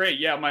like, oh, great,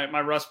 yeah,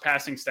 my Russ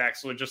passing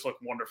stacks would just look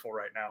wonderful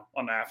right now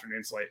on the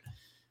afternoon slate.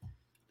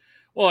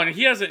 Well, and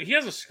he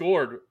hasn't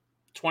scored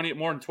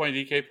more than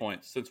 20 DK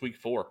points since week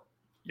 4.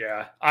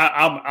 Yeah,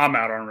 I'm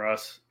out on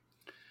Russ.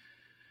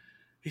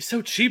 He's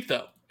so cheap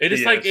though.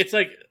 It's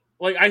like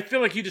I feel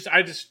like I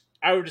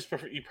would just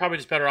prefer, you're probably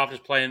just better off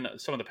just playing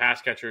some of the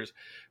pass catchers,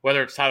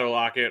 whether it's Tyler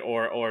Lockett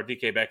or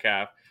DK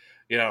Metcalf,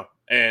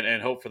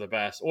 and hope for the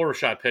best, or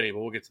Rashad Penny. But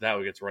we'll get to that when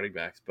we get to running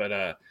backs.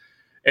 But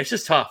it's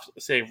just tough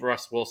saying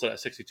Russ Wilson at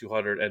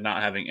 6,200 and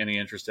not having any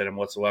interest in him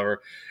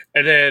whatsoever.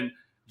 And then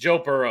Joe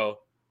Burrow,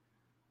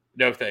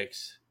 no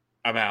thanks.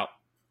 I'm out.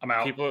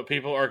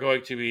 People are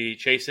going to be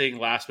chasing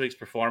last week's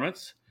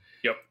performance.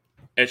 Yep.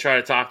 And try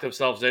to talk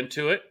themselves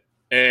into it.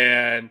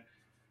 And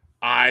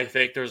I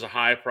think there's a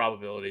high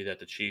probability that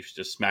the Chiefs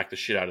just smack the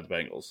shit out of the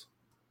Bengals.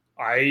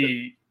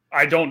 I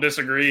don't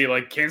disagree.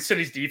 Like Kansas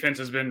City's defense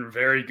has been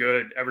very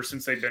good ever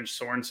since they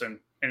benched Sorensen.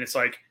 And it's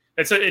like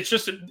it's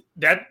just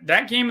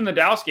that game and the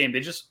Dallas game,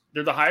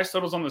 they're the highest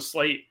totals on the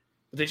slate,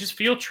 but they just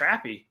feel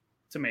trappy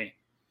to me.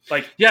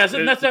 Like that's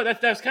kind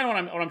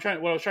of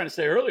what I was trying to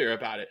say earlier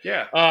about it.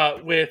 Yeah.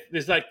 With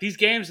there's like these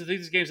games that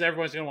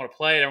everyone's going to want to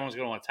play, and everyone's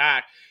going to want to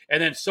attack, and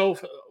then so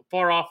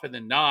far often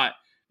than not,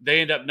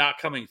 they end up not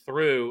coming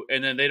through,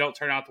 and then they don't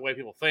turn out the way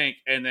people think,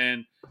 and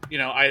then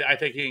I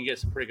think he can get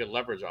some pretty good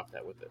leverage off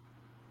that with it.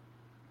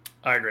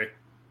 I agree.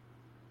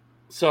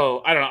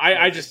 So I don't know.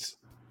 I just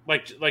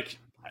like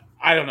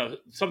I don't know,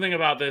 something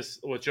about this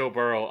with Joe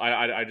Burrow.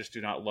 I just do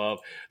not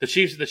love the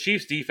Chiefs. The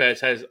Chiefs defense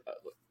has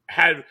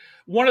had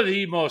one of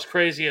the most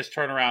craziest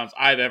turnarounds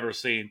I've ever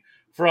seen,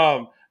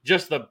 from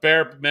just the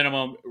bare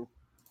minimum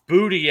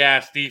booty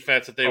ass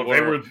defense that they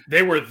were.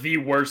 They were the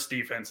worst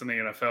defense in the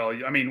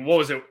NFL. I mean, what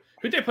was it?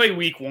 Who'd they play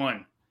week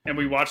 1? And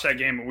we watched that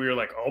game and we were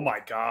like, oh my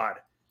God.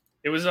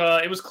 It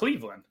was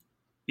Cleveland.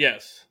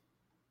 Yes.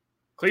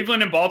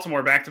 Cleveland and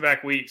Baltimore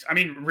back-to-back weeks. I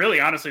mean,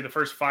 really, honestly, the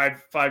first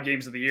five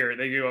games of the year,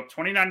 they go up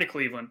 29 to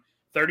Cleveland,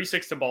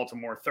 36 to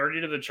Baltimore, 30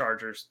 to the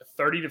Chargers,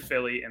 30 to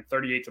Philly, and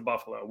 38 to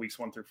Buffalo, weeks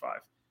 1 through 5.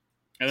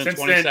 And then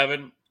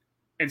 27.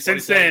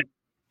 Since then,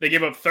 they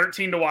give up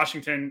 13 to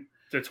Washington,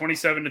 to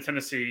 27 to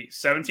Tennessee,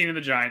 17 to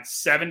the Giants,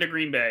 7 to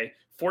Green Bay,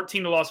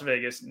 14 to Las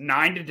Vegas,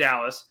 9 to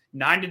Dallas,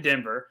 9 to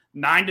Denver,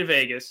 9 to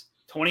Vegas,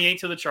 28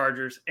 to the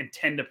Chargers, and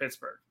 10 to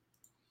Pittsburgh.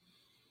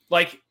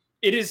 Like,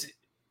 it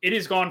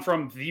has gone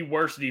from the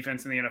worst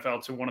defense in the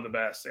NFL to one of the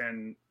best.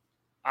 And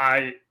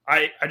I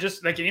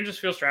just, that game just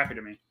feels trappy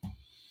to me.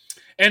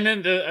 And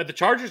then the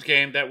Chargers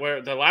game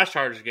the last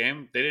Chargers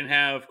game, they didn't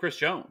have Chris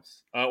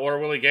Jones or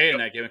Willie Gay in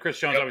that game. And Chris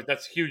Jones,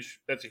 that's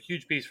huge. That's a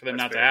huge piece for them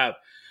not to have.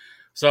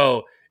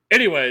 So,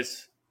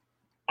 anyways,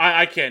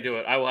 I can't do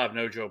it. I will have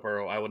no Joe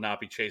Burrow. I will not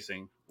be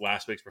chasing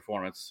last week's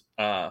performance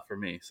for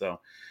me. So,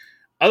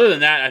 other than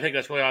that, I think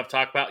that's really all I've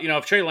talked about.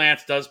 If Trey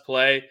Lance does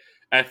play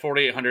at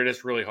 4,800,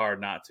 it's really hard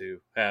not to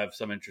have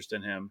some interest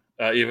in him,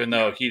 even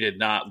though he did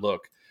not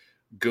look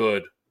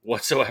good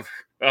whatsoever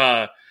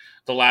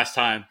the last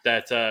time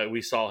that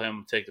we saw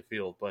him take the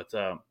field. But,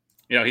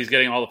 he's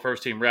getting all the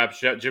first-team reps.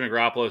 Jimmy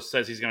Garoppolo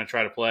says he's going to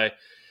try to play.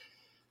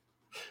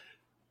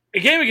 A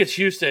game against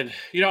Houston,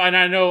 and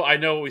I know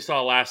what we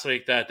saw last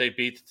week that they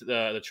beat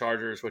the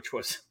Chargers, which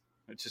was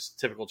just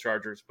typical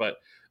Chargers. But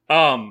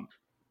I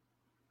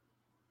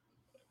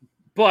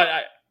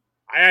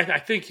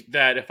think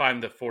that if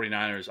I'm the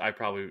 49ers, I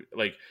probably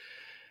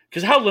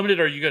because how limited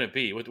are you going to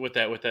be with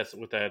the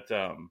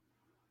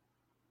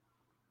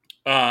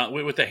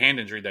hand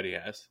injury that he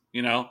has?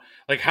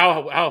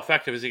 How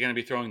effective is he going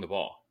to be throwing the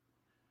ball?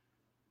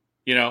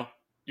 Yeah,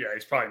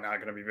 he's probably not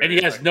going to be very and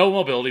he has no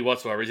mobility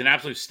whatsoever. He's an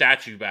absolute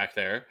statue back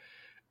there.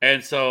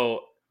 And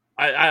so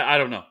I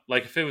don't know.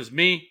 If it was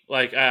me,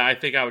 I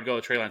think I would go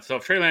with Trey Lance. So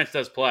if Trey Lance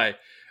does play,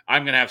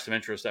 I'm going to have some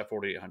interest at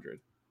 4,800.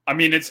 I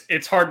mean,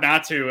 it's hard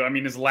not to. I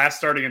mean, his last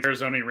start against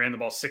Arizona, he ran the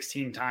ball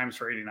 16 times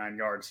for 89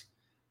 yards.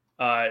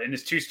 In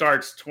his 2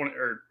 starts,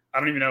 I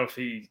don't even know if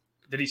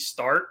did he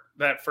start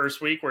that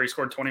first week where he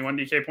scored 21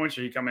 DK points,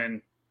 or he come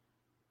in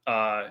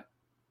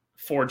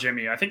for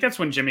Jimmy? I think that's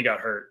when Jimmy got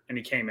hurt and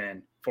he came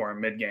in for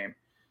him mid-game.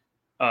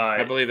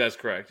 I believe that's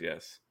correct,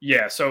 yes.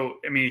 Yeah, so,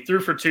 I mean, he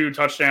threw for 2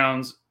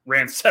 touchdowns,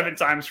 ran 7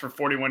 times for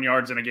 41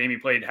 yards in a game he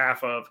played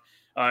half of,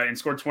 and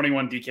scored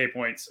 21 DK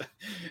points,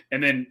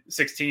 and then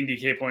 16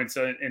 DK points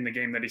in the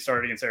game that he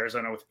started against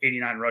Arizona with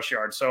 89 rush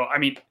yards. So, I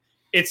mean,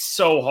 it's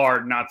so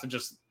hard not to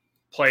just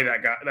play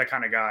that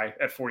kind of guy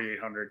at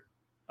 4,800.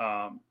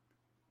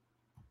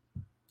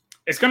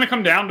 It's going to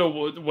come down to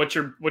what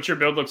your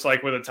build looks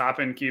like with a top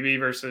end QB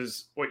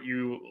versus what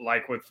you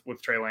like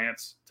with Trey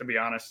Lance, to be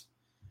honest.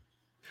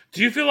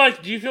 Do you feel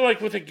like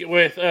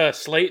with a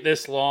slate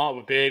this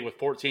long, big, with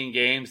 14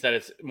 games, that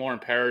it's more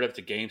imperative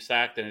to game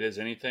stack than it is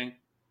anything?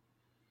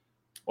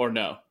 Or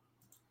no?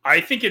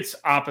 I think it's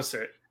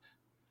opposite.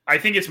 I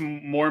think it's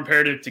more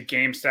imperative to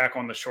game stack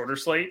on the shorter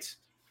slates,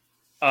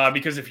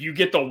 because if you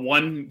get the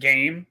one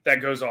game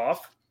that goes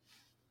off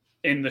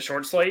in the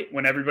short slate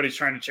when everybody's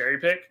trying to cherry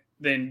pick,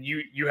 then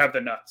you have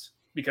the nuts,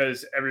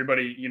 because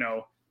everybody,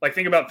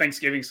 think about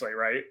Thanksgiving slate,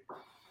 right?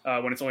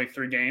 When it's only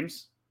 3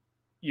 games,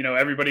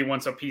 everybody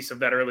wants a piece of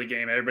that early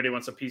game. Everybody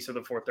wants a piece of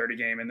the 4:30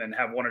 game, and then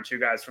have 1 or 2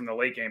 guys from the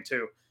late game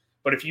too.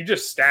 But if you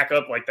just stack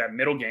up that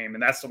middle game,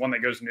 and that's the one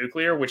that goes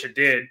nuclear, which it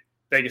did,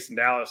 Vegas and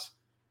Dallas,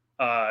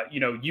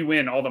 you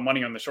win all the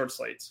money on the short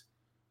slates.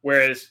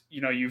 Whereas,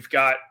 you've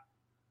got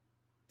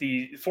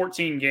the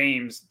 14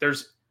 games,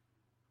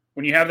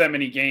 when you have that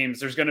many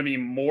games, there's going to be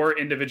more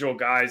individual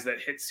guys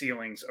that hit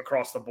ceilings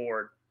across the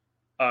board.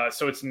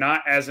 So it's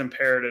not as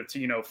imperative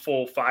to,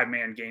 full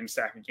 5-man game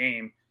stack a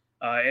game.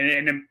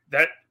 And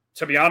that,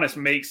 to be honest,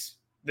 makes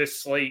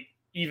this slate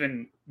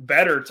even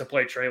better to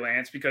play Trey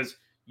Lance, because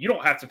you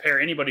don't have to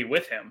pair anybody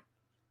with him.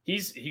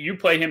 You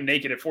play him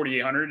naked at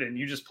 4,800, and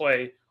you just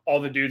play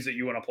all the dudes that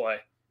you want to play,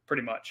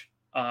 pretty much.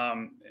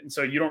 And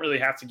so you don't really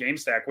have to game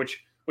stack,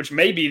 which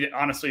may be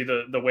honestly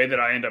the way that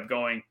I end up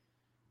going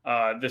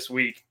this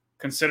week,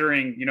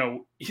 considering,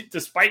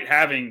 despite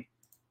having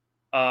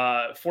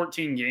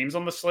 14 games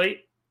on the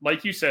slate,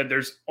 like you said,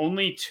 there's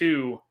only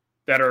 2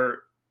 that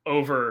are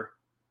over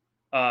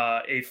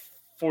a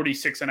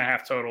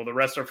 46.5 total. The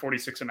rest are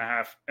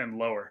 46.5 and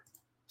lower.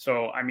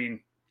 So, I mean,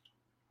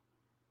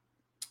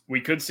 we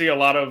could see a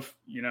lot of,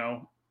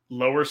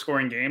 lower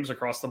scoring games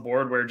across the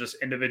board where just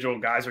individual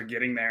guys are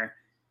getting there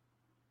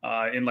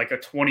in a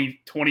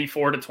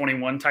 24 to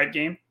 21 type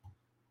game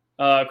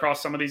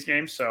across some of these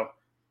games. So,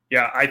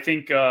 yeah, I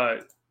think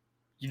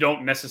you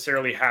don't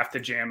necessarily have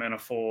to jam in a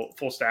full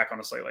stack on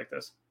a slate like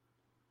this.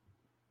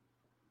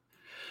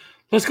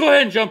 Let's go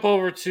ahead and jump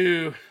over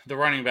to the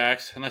running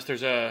backs, unless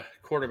there's a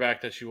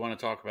quarterback that you want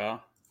to talk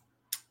about.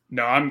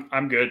 No,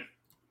 I'm good.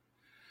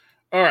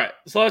 All right,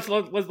 so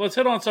let's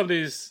hit on some of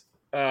these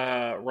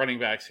running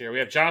backs here. We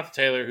have Jonathan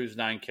Taylor, who's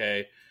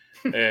 9K,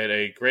 and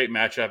a great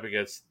matchup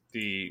against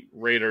the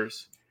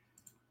Raiders.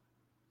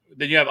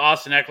 Then you have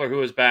Austin Eckler,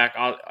 who is back,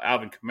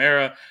 Alvin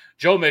Kamara,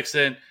 Joe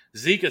Mixon,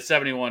 Zeke at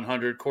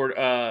 7,100,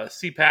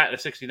 CPAT at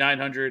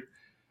 6,900,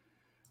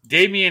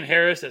 Damian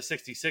Harris at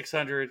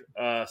 6,600,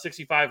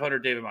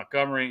 6,500, David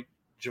Montgomery,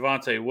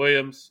 Javonte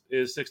Williams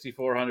is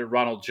 6,400,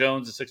 Ronald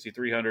Jones is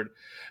 6,300,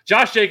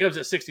 Josh Jacobs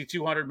at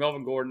 6,200,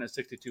 Melvin Gordon at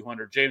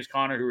 6,200, James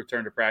Conner, who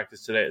returned to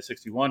practice today, at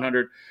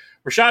 6,100,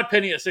 Rashad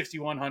Penny at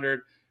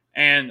 6,100,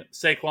 and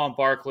Saquon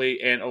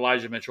Barkley and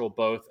Elijah Mitchell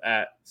both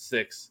at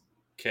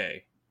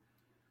 6K.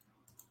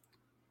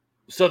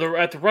 So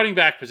at the running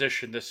back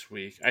position this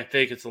week, I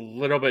think it's a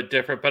little bit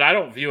different, but I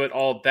don't view it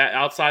all that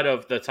outside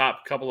of the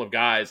top couple of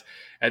guys,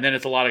 and then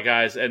it's a lot of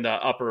guys in the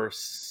upper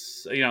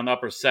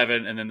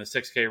 7 and then the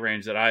 6K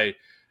range that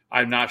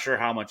I'm not sure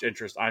how much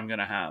interest I'm going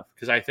to have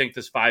because I think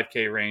this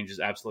 5K range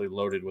is absolutely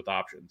loaded with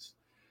options.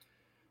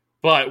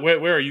 But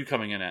where are you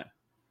coming in at?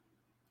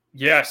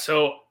 Yeah,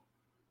 so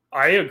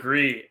I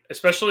agree.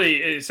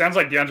 Especially, it sounds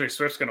like DeAndre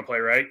Swift's going to play,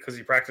 right? Because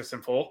he practiced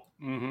in full.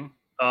 Mm-hmm.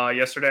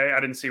 Yesterday. I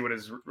didn't see what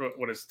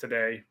his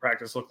today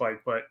practice looked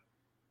like, but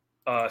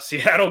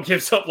Seattle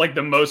gives up like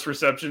the most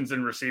receptions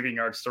and receiving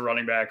yards to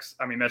running backs.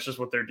 I mean, that's just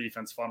what their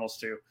defense funnels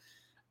to.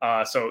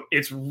 So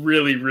it's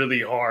really,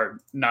 really hard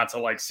not to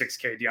like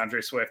 6K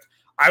DeAndre Swift.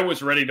 I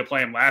was ready to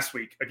play him last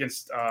week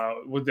against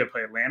would they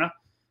play Atlanta?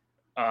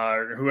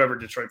 Or whoever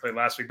Detroit played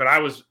last week, but I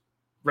was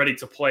ready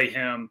to play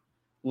him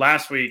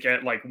last week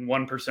at like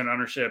 1%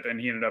 ownership, and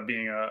he ended up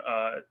being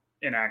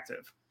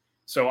inactive.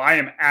 So I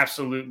am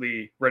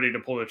absolutely ready to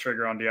pull the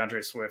trigger on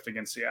DeAndre Swift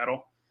against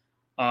Seattle,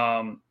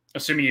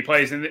 assuming he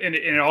plays. And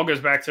it all goes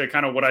back to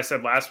kind of what I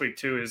said last week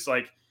too, is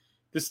like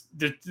this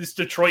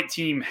Detroit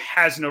team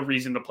has no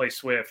reason to play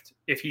Swift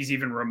if he's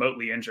even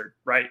remotely injured,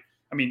 right?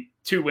 I mean,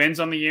 2 wins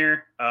on the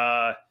year.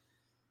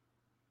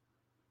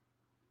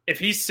 If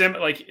he's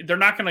they're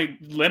not going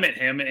to limit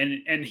him,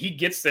 and he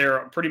gets there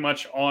pretty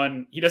much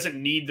on. He doesn't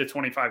need the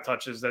 25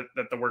 touches that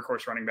the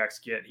workhorse running backs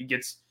get.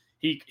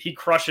 He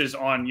crushes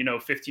on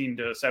 15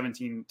 to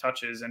 17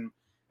 touches, and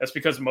that's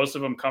because most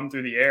of them come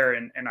through the air,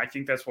 and I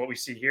think that's what we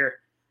see here.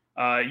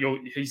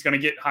 He's going to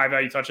get high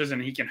value touches,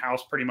 and he can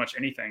house pretty much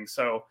anything.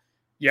 So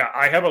yeah,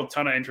 I have a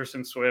ton of interest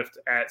in Swift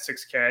at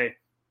 6K,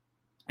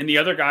 and the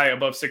other guy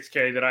above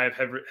 6K that I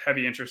have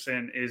heavy interest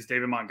in is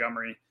David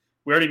Montgomery.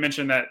 We already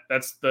mentioned that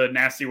that's the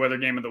nasty weather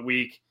game of the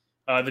week.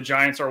 The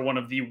Giants are one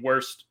of the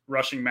worst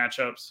rushing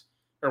matchups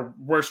or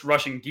worst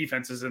rushing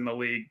defenses in the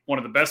league, one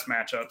of the best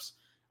matchups.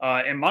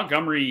 And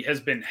Montgomery has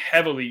been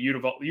heavily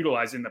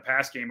utilized in the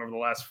pass game over the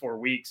last 4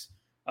 weeks,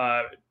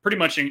 pretty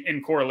much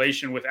in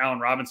correlation with Allen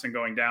Robinson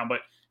going down. But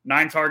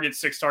 9 targets,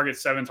 6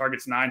 targets, 7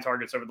 targets, 9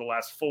 targets over the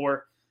last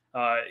 4.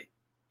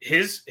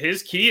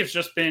 His key has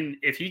just been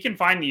if he can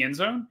find the end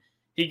zone,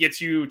 he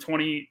gets you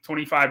 20,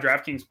 25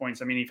 DraftKings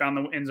points. I mean, he found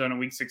the end zone in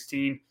week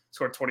 16,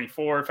 scored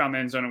 24, found the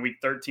end zone in week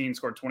 13,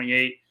 scored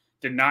 28,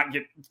 did not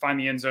find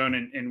the end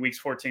zone in weeks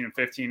 14 and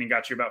 15 and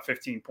got you about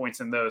 15 points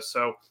in those.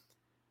 So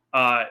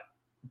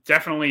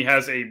definitely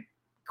has a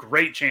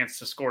great chance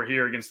to score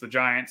here against the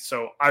Giants.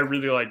 So I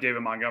really like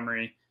David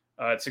Montgomery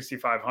at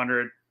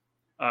 6,500.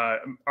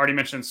 Already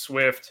mentioned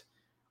Swift.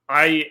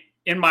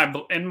 In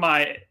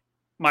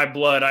my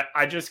blood,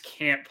 I just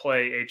can't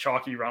play a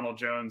chalky Ronald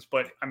Jones,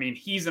 but I mean,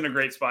 he's in a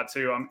great spot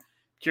too. I'm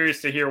curious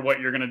to hear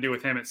what you're going to do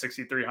with him at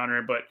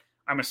 6,300, but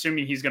I'm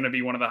assuming he's going to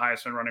be one of the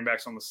highest running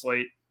backs on the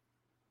slate.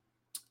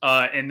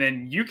 And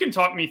then you can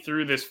talk me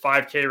through this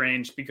 5K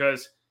range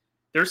because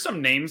there's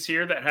some names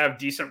here that have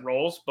decent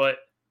roles, but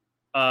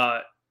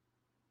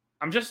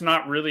I'm just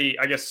not really,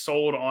 I guess,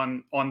 sold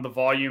on the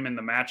volume and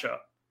the matchup.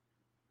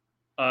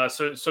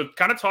 So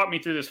kind of talk me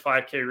through this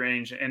 5K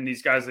range and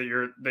these guys that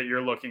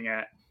you're looking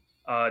at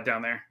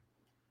down there.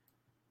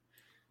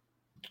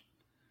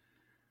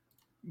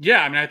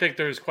 Yeah, I mean, I think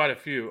there's quite a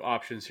few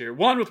options here.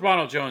 One with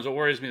Ronald Jones, what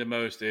worries me the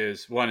most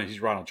is he's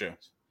Ronald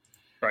Jones.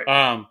 Right.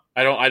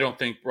 I don't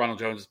think Ronald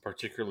Jones is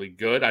particularly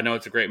good. I know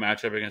it's a great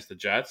matchup against the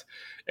Jets,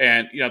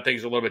 and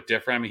things are a little bit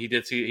different. I mean, he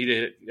did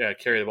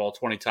carry the ball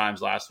 20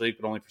 times last week,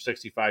 but only for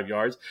 65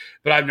 yards.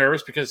 But I'm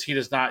nervous because he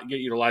does not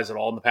get utilized at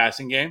all in the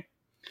passing game.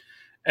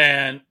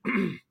 And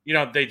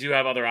they do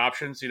have other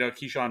options.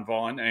 Keyshawn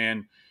Vaughn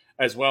and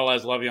as well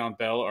as Le'Veon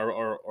Bell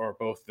are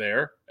both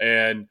there.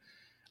 And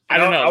I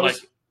don't know.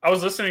 I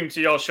was listening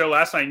to y'all's show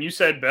last night, and you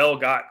said Bell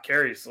got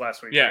carries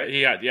last week. Yeah, right?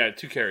 he had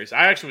 2 carries.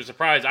 I actually was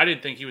surprised. I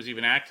didn't think he was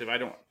even active. I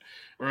don't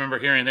remember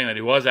hearing anything that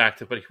he was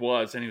active, but he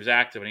was, and he was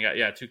active, and he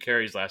got 2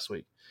 carries last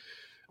week.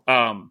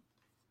 And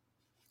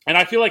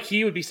I feel like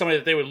he would be somebody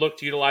that they would look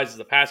to utilize as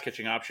a pass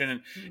catching option.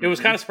 And it was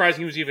kind of surprising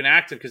he was even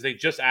active because he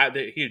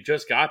had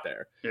just got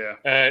there. Yeah,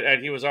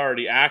 and he was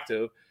already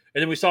active.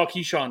 And then we saw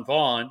Keyshawn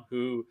Vaughn,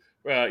 who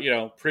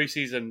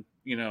preseason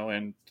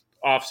and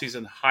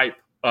offseason hype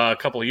a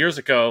couple of years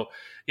ago.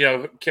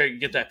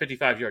 Get that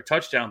 55-yard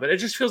touchdown. But it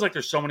just feels like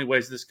there's so many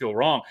ways this could go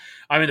wrong.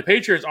 I mean, the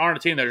Patriots aren't a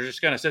team that are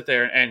just going to sit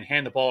there and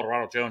hand the ball to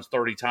Ronald Jones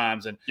 30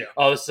 times. And,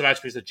 this is a match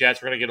against the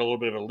Jets. We're going to get a little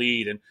bit of a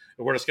lead, and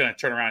we're just going to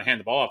turn around and hand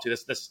the ball off to you.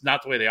 That's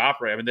not the way they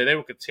operate. I mean, they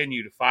will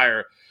continue to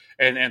fire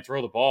and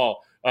throw the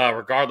ball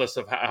regardless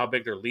of how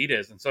big their lead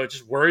is. And so it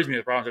just worries me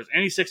with Ronald Jones.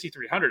 And he's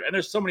 6,300. And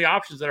there's so many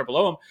options that are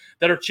below him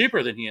that are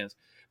cheaper than he is,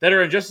 that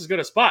are in just as good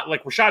a spot.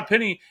 Like Rashad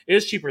Penny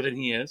is cheaper than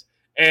he is.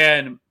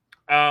 And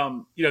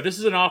this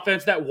is an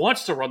offense that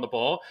wants to run the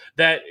ball,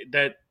 that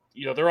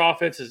their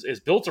offense is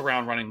built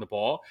around running the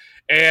ball.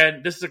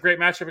 And this is a great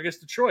matchup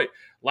against Detroit.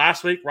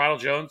 Last week,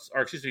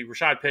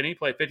 Rashad Penny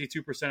played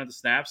 52% of the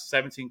snaps,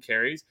 17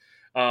 carries.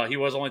 He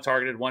was only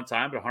targeted one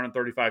time, but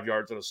 135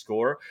 yards and a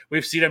score.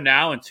 We've seen him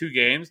now in 2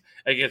 games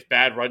against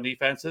bad run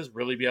defenses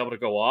really be able to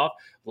go off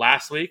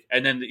last week.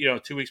 And then,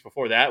 2 weeks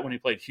before that when he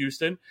played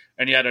Houston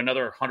and he had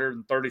another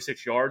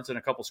 136 yards and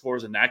a couple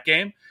scores in that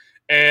game.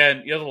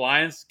 And, the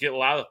Lions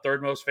allow the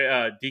 3rd most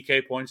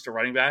DK points to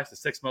running backs, the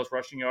 6th most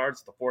rushing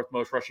yards, the 4th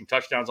most rushing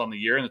touchdowns on the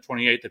year, and the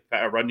 28th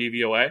run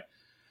DVOA.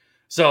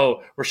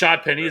 So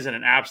Rashad Penny is in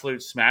an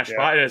absolute smash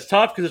spot. And it's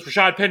tough because it's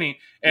Rashad Penny.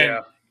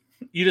 And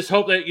you just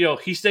hope that,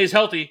 he stays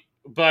healthy.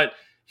 But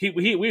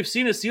we've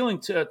seen his ceiling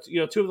to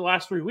 2 of the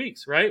last 3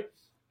 weeks, right?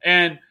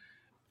 And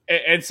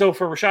so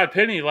for Rashad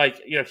Penny,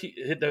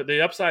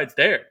 the upside's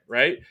there,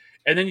 right?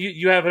 And then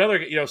you have another,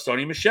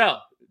 Sony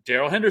Michel.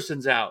 Darrell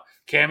Henderson's out.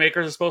 Cam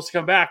Akers is supposed to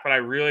come back, but I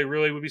really,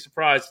 really would be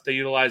surprised if they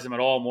utilize him at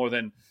all more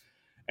than,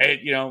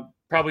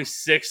 probably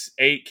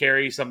 6-8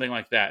 carries, something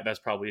like that. That's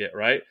probably it,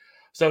 right?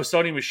 So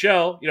Sony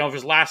Michel, of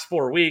his last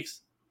 4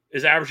 weeks,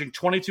 is averaging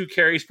 22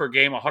 carries per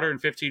game,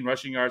 115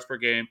 rushing yards per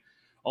game,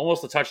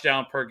 almost a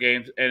touchdown per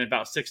game, and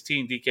about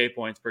 16 DK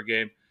points per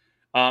game.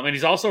 And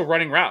he's also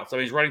running routes. I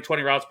mean, he's running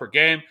 20 routes per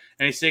game,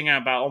 and he's seeing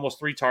about almost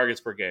 3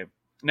 targets per game.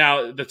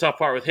 Now, the tough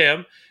part with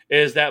him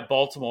is that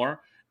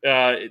Baltimore,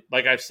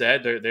 like I've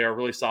said, they are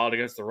really solid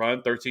against the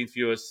run. 13th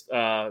fewest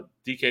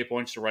DK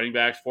points to running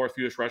backs, 4th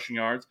fewest rushing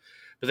yards.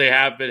 But they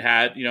have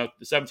had the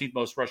 17th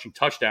most rushing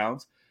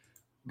touchdowns.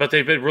 But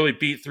they've been really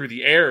beat through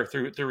the air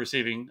through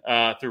receiving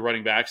through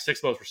running backs.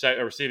 6th most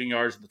receiving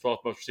yards and the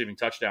 12th most receiving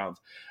touchdowns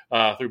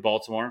through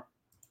Baltimore.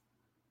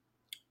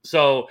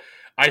 So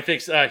I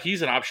think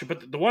he's an option.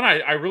 But the one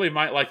I really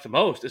might like the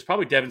most is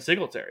probably Devin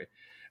Singletary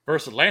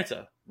versus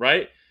Atlanta,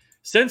 right?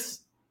 Since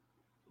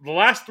the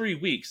last 3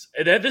 weeks,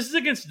 and this is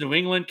against New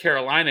England,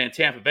 Carolina, and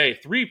Tampa Bay,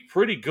 3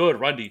 pretty good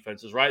run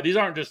defenses, right? These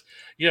aren't just,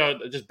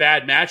 just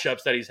bad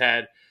matchups that he's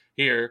had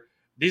here.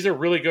 These are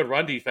really good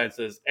run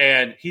defenses,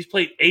 and he's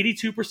played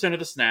 82% of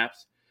the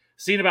snaps,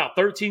 seen about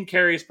 13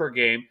 carries per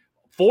game,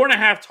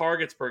 4.5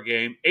 targets per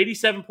game,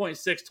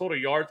 87.6 total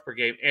yards per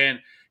game, and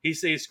he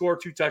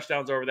scored 2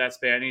 touchdowns over that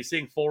span, and he's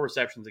seeing 4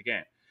 receptions a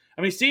game.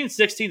 I mean, he's seeing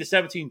 16 to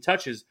 17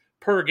 touches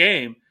per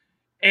game,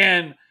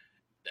 and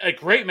a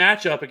great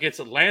matchup against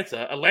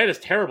Atlanta. Atlanta's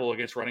terrible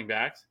against running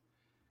backs,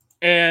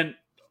 and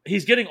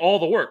he's getting all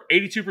the work,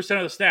 82%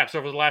 of the snaps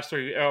over the last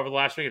 3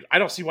 games. I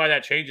don't see why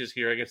that changes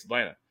here against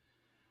Atlanta,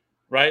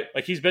 right?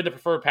 Like, he's been the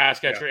preferred pass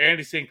catcher, and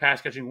he's seeing pass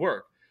catching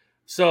work.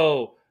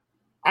 So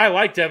I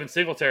like Devin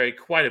Singletary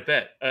quite a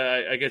bit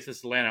against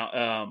this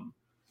Atlanta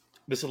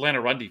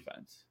run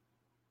defense.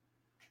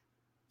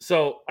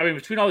 So, I mean,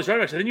 between all these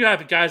running backs, and then you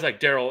have guys like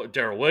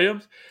Darrell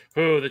Williams,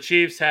 who the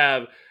Chiefs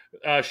have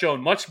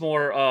shown much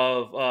more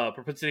of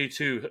propensity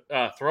to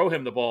throw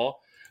him the ball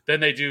than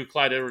they do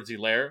Clyde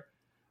Edwards-Helaire.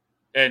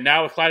 And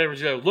now with Clyde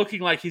Edwards-Helaire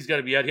looking like he's going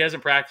to be out, he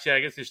hasn't practiced yet. I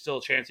guess there's still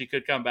a chance he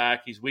could come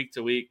back. He's week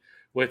to week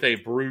with a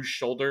bruised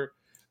shoulder.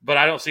 But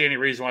I don't see any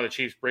reason why the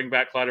Chiefs bring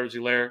back Clyde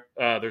Edwards-Helaire.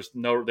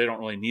 They don't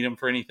really need him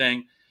for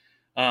anything.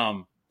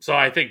 So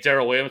I think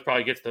Darrell Williams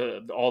probably gets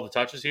all the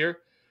touches here,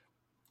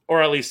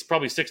 or at least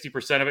probably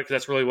 60% of it, because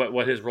that's really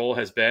what his role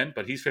has been.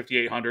 But he's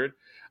 5,800,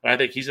 and I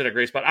think he's in a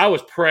great spot. I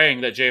was praying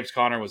that James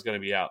Conner was going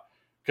to be out,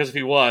 because if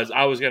he was,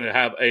 I was going to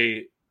have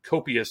a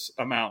copious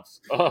amount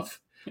of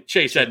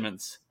Chase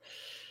Edmonds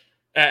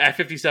at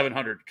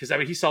 5,700, because I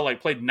mean, he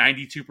played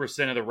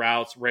 92% of the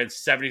routes, ran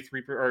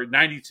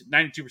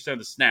 92% of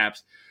the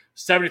snaps,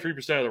 73%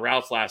 of the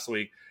routes last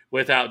week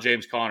without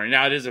James Conner.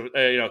 Now it is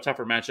a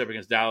tougher matchup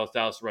against Dallas.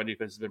 Dallas' run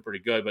defense has been pretty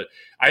good, but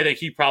I think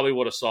he probably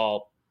would have saw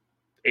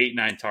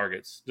 8-9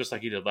 targets just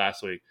like he did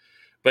last week.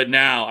 But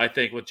now I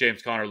think with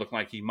James Conner looking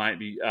like he might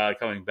be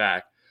coming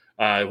back,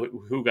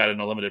 who got in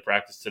a limited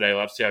practice today.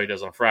 We'll have to see how he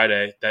does on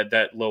Friday.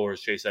 That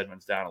lowers Chase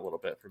Edmonds down a little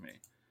bit for me.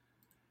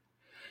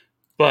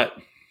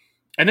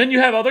 And then you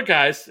have other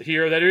guys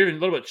here that are even a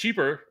little bit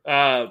cheaper.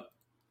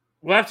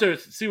 We'll have to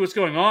see what's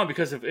going on,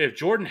 because if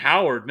Jordan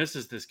Howard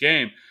misses this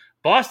game,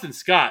 Boston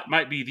Scott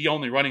might be the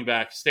only running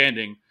back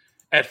standing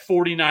at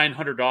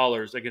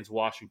 $4,900 against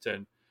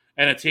Washington,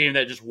 and a team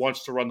that just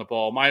wants to run the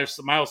ball.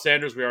 Miles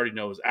Sanders, we already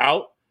know, is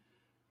out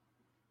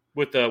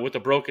with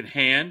the broken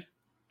hand.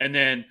 And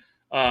then,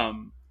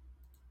 Kenny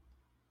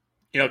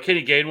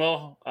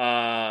Gainwell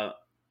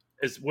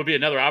would be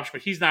another option,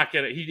 but he's not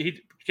going to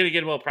 – Kenny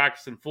Gainwell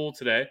practiced in full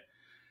today.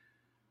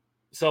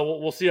 So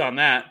we'll see on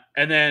that.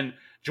 And then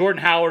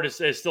Jordan Howard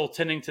is still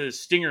tending to the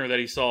stinger that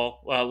he saw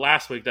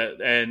last week,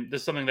 and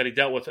this is something that he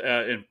dealt with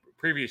in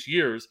previous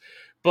years.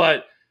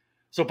 But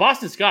so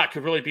Boston Scott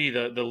could really be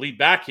the lead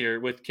back here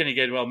with Kenny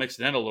Gainwell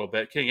mixing in a little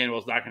bit. Kenny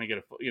Gainwell's not going to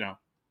get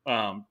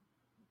a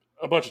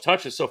bunch of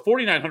touches. So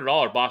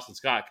 $4,900 Boston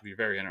Scott could be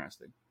very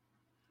interesting.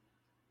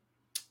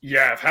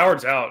 Yeah, if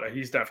Howard's out,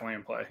 he's definitely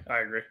in play. I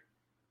agree.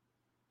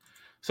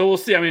 So we'll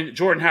see. I mean,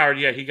 Jordan Howard,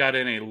 he got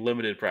in a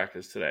limited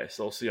practice today,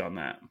 so we'll see on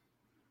that.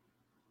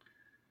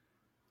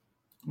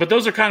 But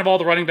those are kind of all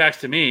the running backs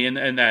to me in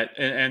that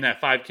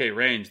 5K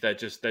range that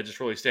just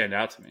really stand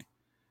out to me.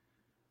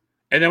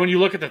 And then when you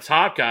look at the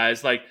top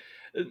guys, like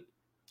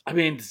I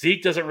mean,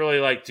 Zeke doesn't really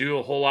like do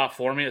a whole lot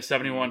for me at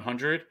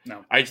 7,100.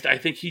 No. I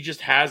think he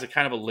just has a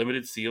kind of a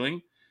limited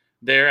ceiling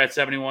there at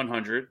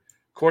 7,100.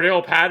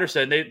 Cordell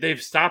Patterson,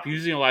 they've stopped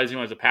utilizing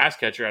him as a pass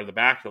catcher out of the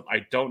backfield.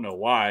 I don't know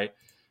why.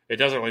 It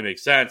doesn't really make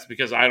sense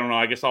because I don't know.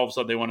 I guess all of a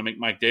sudden they want to make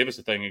Mike Davis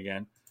a thing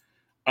again.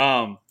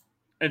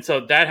 And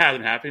so that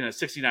hasn't happened. At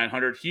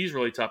 6,900, he's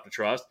really tough to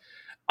trust.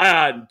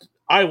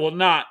 I will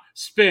not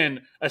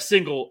spend a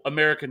single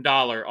American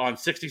dollar on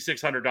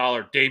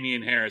 $6,600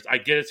 Damian Harris. I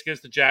get it's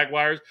against the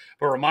Jaguars,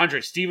 but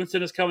Ramondre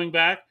Stevenson is coming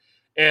back,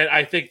 and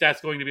I think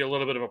that's going to be a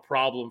little bit of a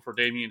problem for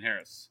Damian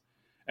Harris.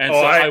 And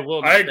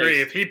I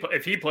agree.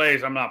 If he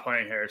plays, I'm not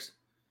playing Harris.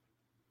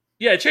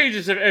 Yeah, it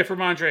changes if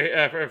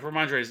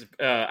Ramondre's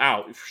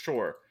out for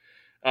sure,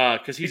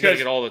 because he's going to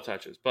get all the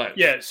touches. But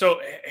yeah, so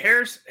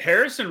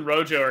Harris and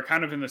Rojo are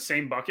kind of in the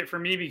same bucket for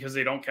me because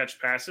they don't catch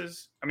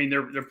passes. I mean,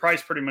 they're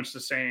priced pretty much the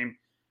same.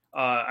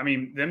 I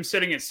mean, them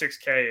sitting at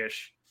 6K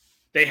ish,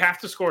 they have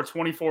to score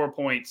 24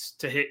 points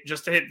to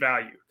hit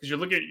value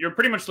because you're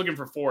pretty much looking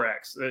for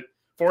 4x. That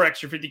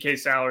 4x your 50K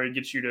salary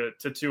gets you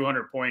to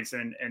 200 points,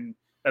 and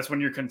that's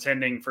when you're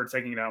contending for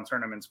taking down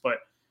tournaments. But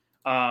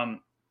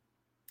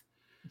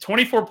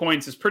 24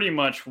 points is pretty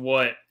much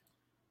what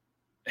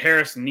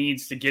Harris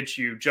needs to get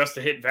you just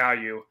to hit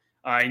value.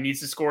 He needs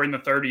to score in the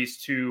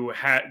 30s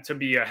to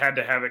be a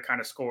had-to-have-it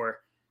kind of score.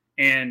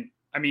 And,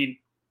 I mean,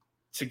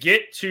 to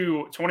get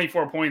to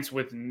 24 points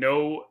with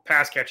no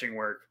pass-catching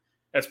work,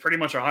 that's pretty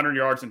much 100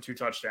 yards and 2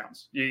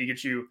 touchdowns. You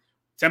get you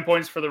 10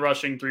 points for the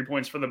rushing, 3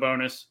 points for the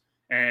bonus,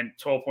 and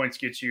 12 points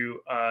gets you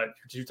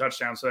 2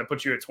 touchdowns. So that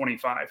puts you at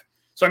 25.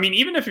 So, I mean,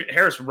 even if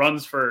Harris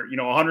runs for,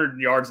 100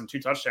 yards and 2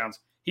 touchdowns,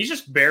 he's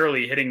just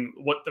barely hitting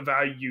what the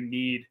value you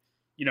need,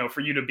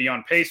 for you to be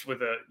on pace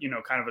with a,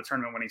 kind of a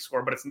tournament winning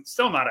score, but it's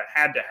still not a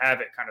had to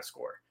have it kind of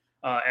score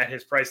at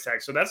his price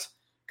tag. So that's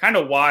kind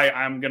of why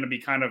I'm going to be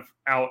kind of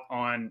out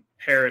on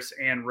Harris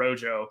and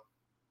Rojo.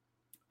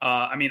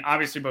 I mean,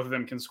 obviously both of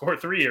them can score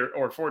 3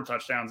 or 4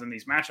 touchdowns in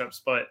these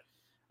matchups, but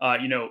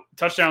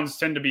touchdowns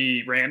tend to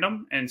be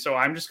random. And so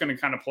I'm just going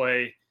to kind of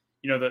play,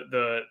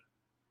 the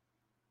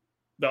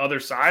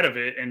other side of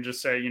it and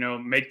just say,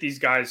 make these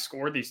guys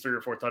score these 3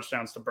 or 4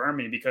 touchdowns to burn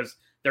me because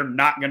they're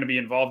not going to be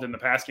involved in the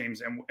pass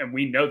games. And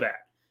we know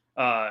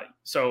that.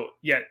 So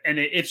yeah. And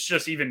it's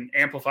just even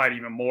amplified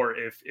even more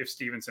if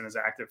Stevenson is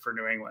active for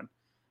New England.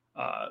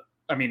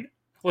 I mean,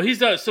 well, he's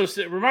done. So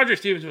Ramondre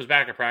Stevenson was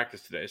back at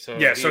practice today. So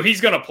yeah, so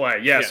he's going to play.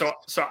 Yeah. Yes.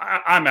 So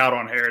I'm out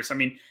on Harris. I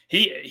mean,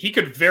 he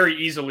could very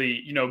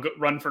easily,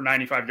 run for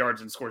 95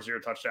 yards and score 0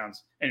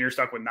 touchdowns and you're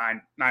stuck with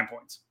nine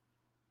points.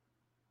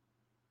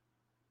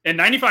 And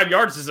 95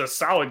 yards is a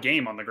solid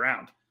game on the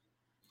ground.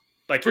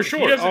 Like for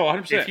sure.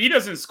 100%. If he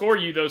doesn't score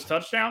you those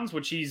touchdowns,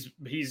 which he's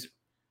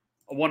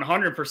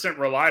 100%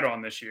 relied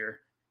on this year.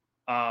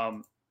 I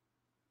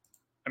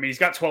mean, he's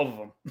got 12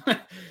 of them.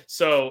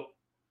 So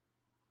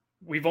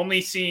we've only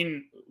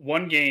seen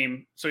one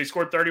game. So he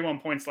scored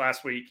 31 points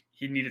last week.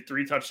 He needed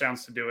 3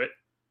 touchdowns to do it.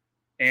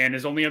 And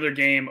his only other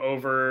game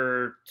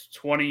over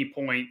 20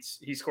 points,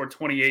 he scored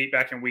 28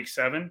 back in week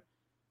 7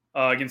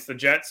 against the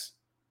Jets.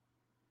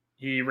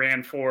 He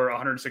ran for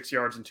 106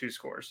 yards and 2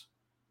 scores.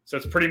 So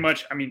it's pretty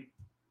much, I mean,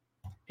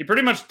 he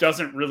pretty much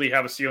doesn't really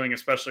have a ceiling,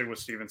 especially with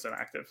Stevenson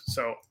active.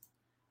 So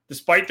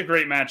despite the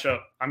great matchup,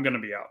 I'm going to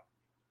be out.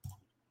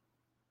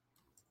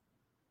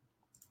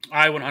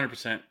 I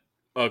 100%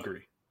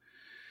 agree.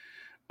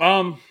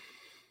 Other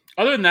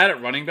than that,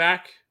 at running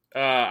back,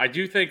 I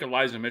do think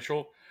Elijah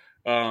Mitchell,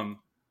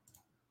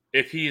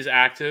 if he's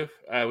active,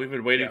 we've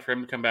been waiting for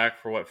him to come back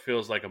for what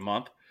feels like a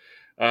month.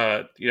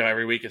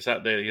 Every week it's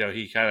not that,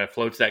 he kind of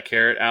floats that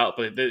carrot out,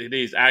 but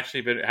he's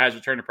actually has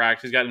returned to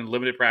practice. He's gotten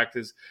limited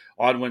practice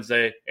on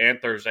Wednesday and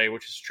Thursday,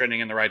 which is trending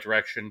in the right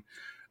direction.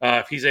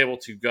 If he's able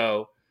to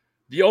go,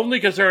 the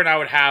only concern I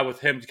would have with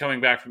him coming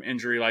back from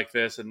injury like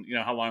this and,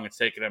 how long it's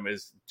taken him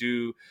is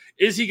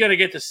he going to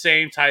get the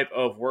same type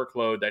of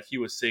workload that he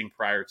was seeing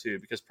prior to?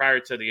 Because prior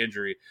to the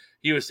injury,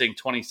 he was seeing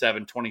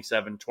 27,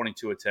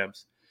 22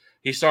 attempts.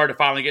 He started to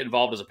finally get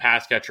involved as a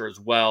pass catcher as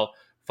well.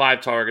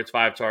 5 targets,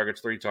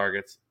 3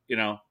 targets,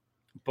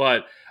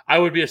 but I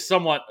would be there's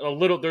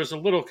a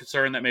little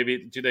concern that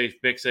maybe do they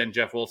mix in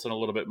Jeff Wilson a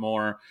little bit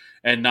more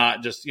and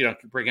not just,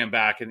 bring him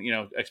back and,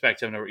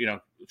 expect him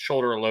to,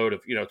 shoulder a load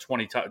of,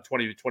 20,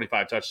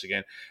 25 touches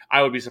again.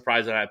 I would be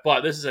surprised at that,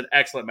 but this is an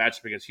excellent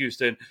matchup against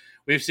Houston.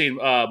 We've seen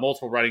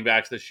multiple running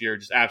backs this year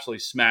just absolutely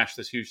smash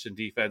this Houston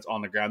defense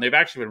on the ground. They've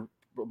actually been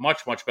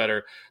much, much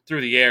better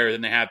through the air than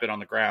they have been on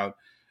the ground.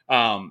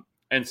 And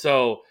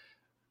so,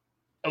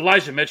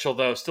 Elijah Mitchell,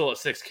 though, still at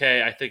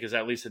 6K, I think is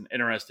at least an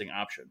interesting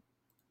option.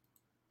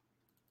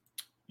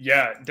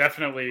 Yeah,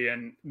 definitely.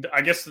 And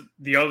I guess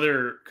the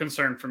other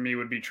concern for me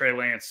would be Trey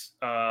Lance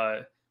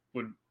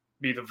would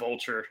be the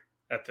vulture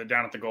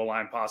down at the goal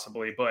line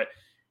possibly. But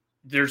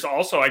there's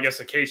also, I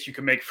guess, a case you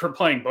can make for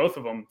playing both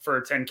of them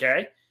for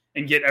 10K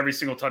and get every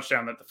single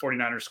touchdown that the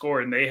 49ers score.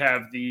 And they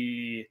have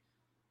the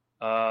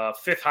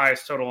 5th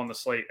highest total on the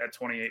slate at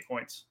 28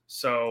 points.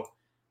 So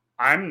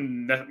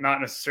I'm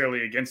not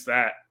necessarily against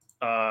that.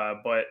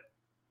 But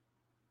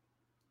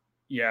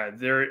Yeah,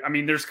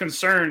 there's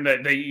concern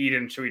that they eat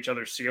into each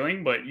other's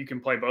ceiling, but you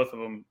can play both of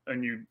them,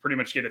 and you pretty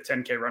much get a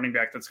 10K running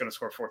back that's going to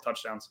score 4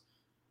 touchdowns.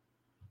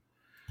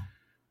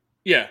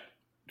 Yeah.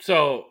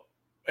 So,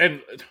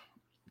 and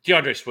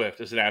DeAndre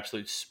Swift is an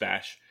absolute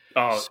smash.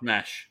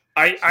 Smash.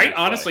 I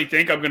honestly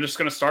think I'm just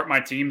going to start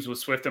my teams with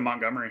Swift and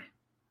Montgomery.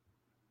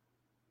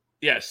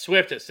 Yeah,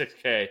 Swift at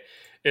 6K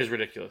is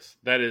ridiculous.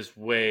 That is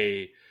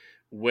way,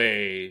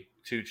 way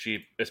too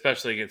cheap,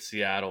 especially against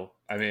Seattle.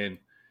 I mean,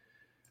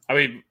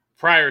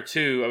 prior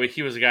to,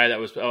 he was a guy that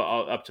was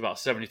up to about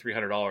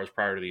 $7,300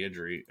 prior to the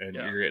injury, and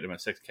you're getting him at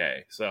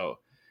 6K. So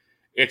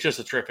it's just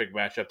a terrific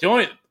matchup.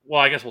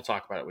 I guess we'll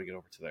talk about it when we get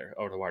over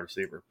to wide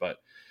receiver. But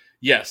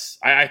yes,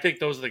 I think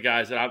those are the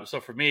guys that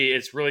so for me,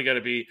 it's really going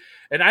to be,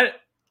 and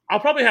I'll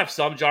probably have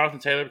some Jonathan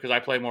Taylor because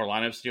I play more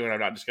lineups too, and I'm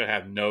not just going to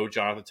have no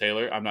Jonathan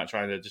Taylor. I'm not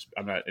I'm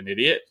not an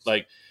idiot.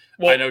 I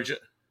know.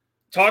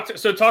 Talk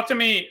to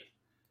me,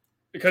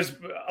 because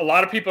a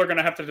lot of people are going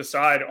to have to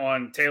decide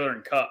on Taylor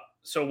and Kupp.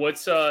 So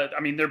what's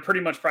they're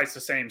pretty much priced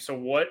the same.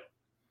 So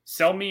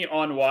sell me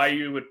on why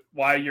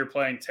you're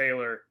playing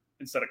Taylor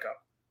instead of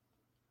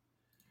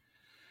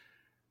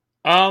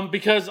Kupp.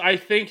 Because I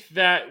think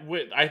that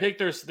with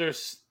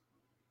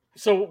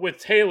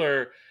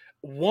Taylor,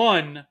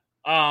 one,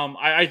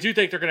 I do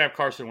think they're going to have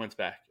Carson Wentz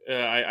back.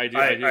 I do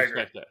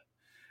expect that.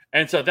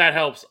 And so that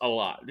helps a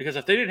lot, because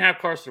if they didn't have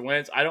Carson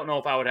Wentz, I don't know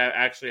if I would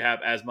actually have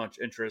as much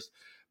interest,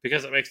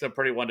 because it makes them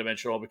pretty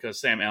one-dimensional,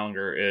 because Sam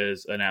Ehlinger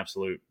is an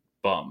absolute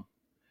bum.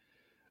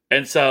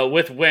 And so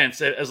with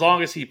Wentz, as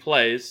long as he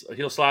plays,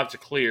 he'll still have to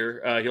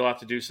clear. He'll have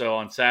to do so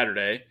on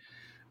Saturday.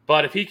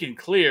 But if he can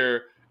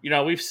clear,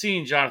 we've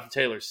seen Jonathan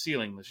Taylor's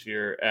ceiling this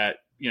year at,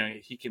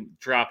 he can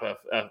drop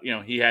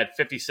he had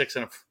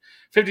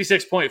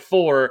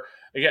 56.4,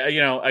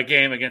 a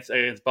game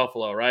against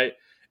Buffalo, right?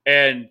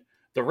 And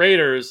the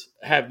Raiders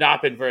have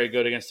not been very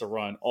good against the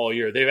run all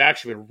year. They've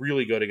actually been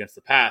really good against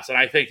the pass. And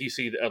I think you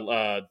see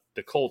the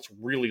Colts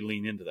really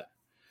lean into that.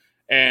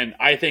 And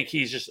I think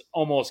he's just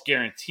almost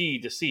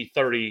guaranteed to see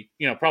 30,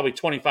 probably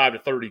 25 to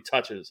 30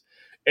 touches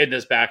in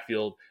this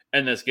backfield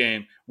in this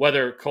game,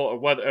 whether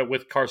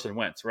with Carson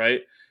Wentz,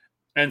 right?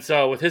 And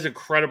so with his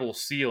incredible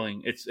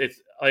ceiling, it's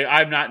like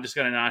I'm not just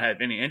going to not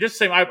have any. And just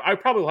saying, I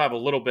probably will have a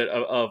little bit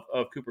of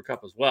Cooper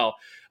Kupp as well.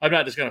 I'm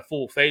not just going to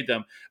full fade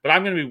them, but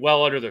I'm going to be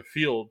well under their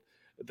field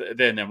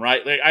than them,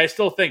 right? Like, I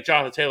still think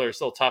Jonathan Taylor is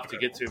still tough to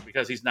get to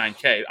because he's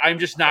 9K. I'm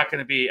just not going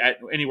to be at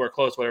anywhere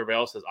close to what everybody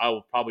else is. I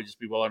will probably just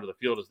be well under the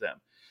field as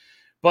them.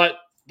 But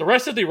the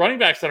rest of the running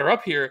backs that are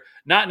up here,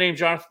 not named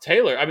Jonathan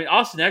Taylor.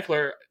 Austin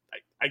Eckler,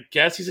 I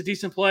guess he's a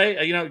decent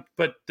play,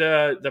 but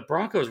the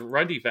Broncos'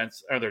 run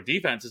defense, or their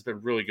defense, has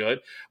been really good.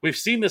 We've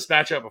seen this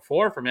matchup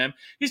before from him.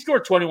 He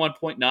scored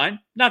 21.9.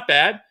 Not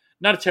bad.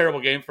 Not a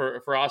terrible game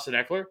for Austin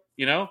Eckler,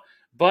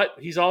 but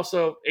he's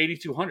also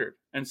 8,200.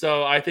 And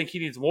so I think he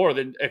needs more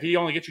than, if he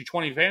only gets you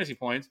 20 fantasy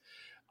points,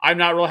 I'm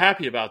not real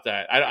happy about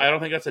that. I don't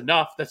think that's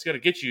enough. That's going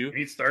to get you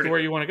to where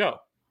you want to go.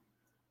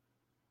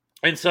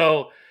 And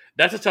so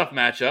that's a tough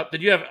matchup.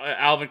 Then you have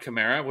Alvin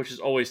Kamara, which is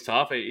always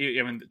tough.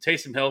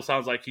 Taysom Hill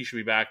sounds like he should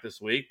be back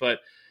this week, but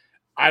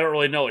I don't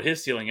really know what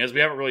his ceiling is. We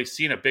haven't really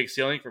seen a big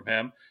ceiling from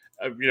him.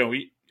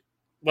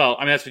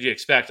 That's what you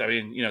expect.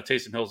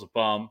 Taysom Hill's a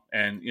bum,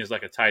 and he's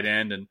like a tight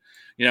end. And,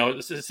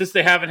 since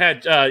they haven't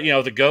had,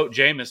 the GOAT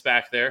Jameis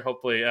back there,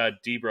 hopefully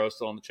D-Bro's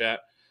still in the chat.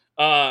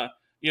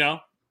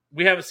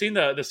 We haven't seen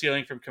the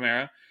ceiling from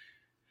Kamara.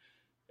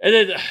 And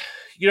then,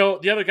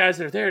 the other guys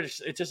that are there,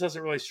 it just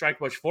doesn't really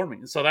strike much for me.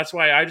 And so that's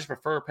why I just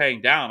prefer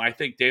paying down. I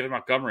think David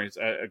Montgomery is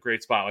a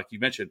great spot, like you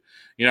mentioned.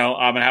 I'm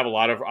going to have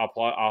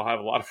I'll have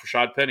a lot of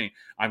Rashad Penny.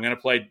 I'm going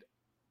to play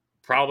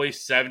probably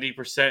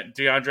 70%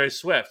 DeAndre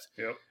Swift.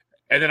 Yep.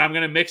 And then I'm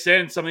going to mix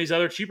in some of these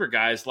other cheaper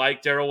guys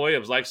like Darrell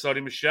Williams, like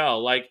Sony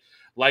Michel, like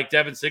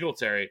Devin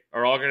Singletary,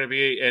 are all going to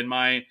be in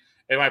my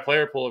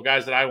player pool of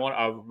guys that I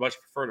would much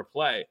prefer to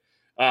play.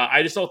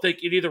 I just don't think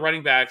any of the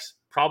running backs,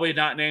 probably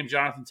not named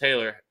Jonathan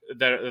Taylor,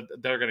 that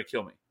are going to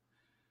kill me,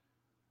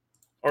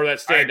 or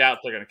that stand out.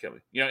 They're going to kill me.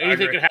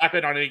 Anything could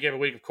happen on any given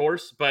week, of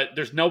course, but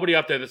there's nobody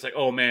up there that's like,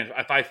 oh man,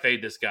 if I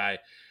fade this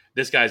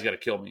guy's going to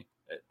kill me.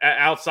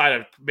 Outside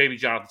of maybe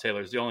Jonathan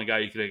Taylor is the only guy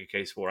you can make a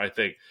case for. I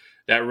think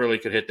that really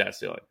could hit that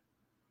ceiling.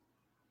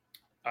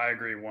 I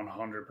agree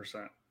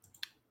 100%.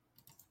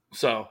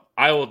 So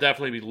I will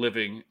definitely be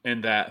living in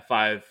that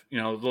the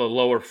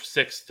lower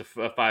 6 to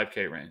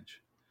 5K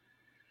range.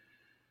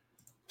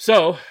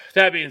 So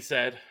that being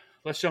said,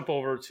 let's jump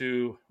over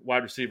to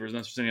wide receivers,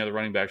 unless there's any other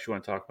running backs you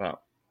want to talk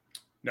about.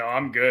 No,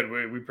 I'm good.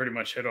 We pretty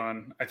much hit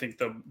on, I think,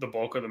 the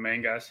bulk of the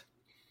main guys.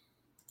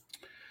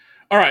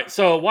 All right,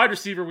 so wide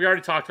receiver, we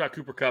already talked about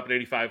Cooper Kupp at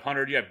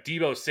 8,500. You have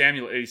Deebo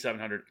Samuel at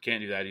 8,700.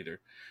 Can't do that either.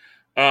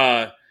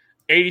 $8,300.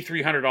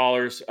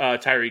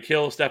 Tyreek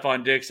Hill,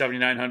 Stephon Diggs,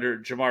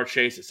 7,900. Jamar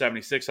Chase at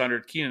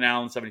 7,600. Keenan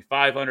Allen,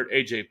 7,500.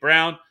 AJ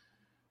Brown,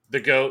 the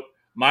GOAT,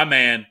 my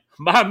man,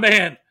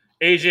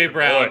 AJ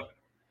Brown. Boy.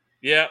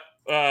 Yep.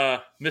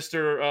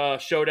 Mr.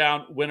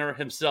 Showdown winner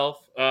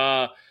himself.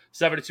 $7,200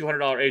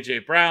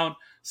 AJ Brown.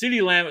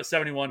 CeeDee Lamb at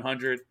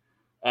 7,100.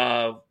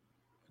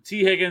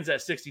 T. Higgins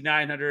at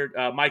 6,900.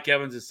 Mike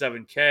Evans is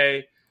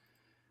 7K.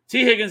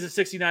 T. Higgins is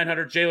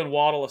 6,900. Jalen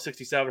Waddle is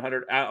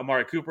 6,700.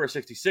 Amari Cooper is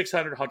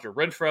 6,600. Hunter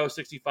Renfrow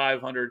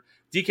 6,500.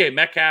 DK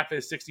Metcalf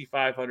is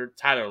 6,500.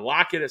 Tyler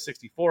Lockett at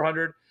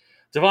 6,400.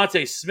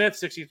 Devontae Smith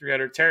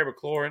 6,300. Terry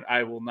McLaurin,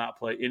 I will not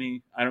play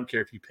any. I don't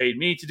care if you paid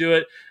me to do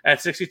it,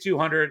 at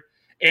 6,200.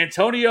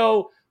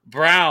 Antonio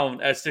Brown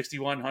at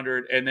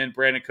 6,100. And then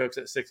Brandon Cooks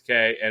at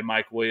 6K and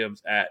Mike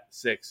Williams at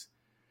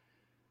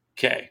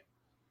 6K.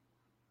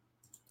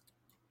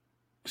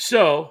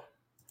 So,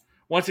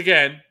 once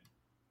again,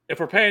 if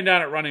we're paying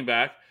down at running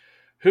back,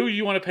 who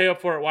you want to pay up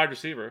for at wide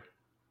receiver?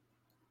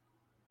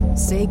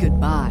 Say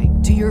goodbye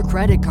to your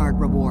credit card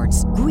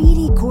rewards.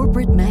 Greedy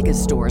corporate mega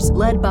stores,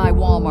 led by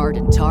Walmart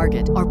and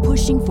Target, are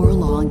pushing for a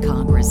law in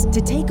Congress to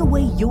take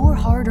away your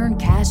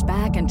hard-earned cash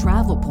back and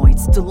travel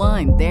points to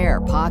line their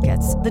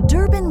pockets. The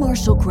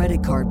Durbin-Marshall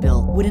credit card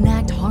bill would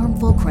enact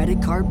harmful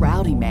credit card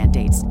routing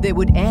mandates that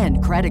would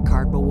end credit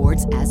card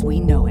rewards as we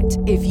know it.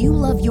 If you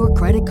love your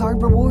credit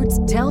card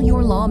rewards, tell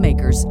your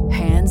lawmakers,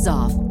 hands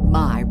off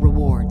my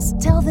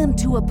rewards. Tell them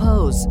to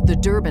oppose the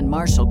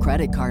Durbin-Marshall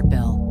credit card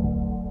bill.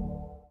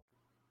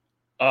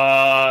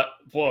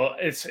 Well,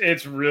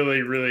 it's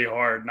really, really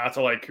hard not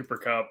to like Cooper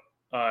Kupp.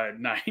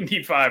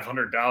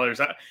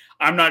 $9,500.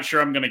 I'm not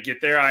sure I'm going to get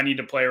there. I need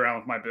to play around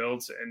with my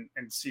builds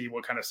and see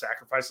what kind of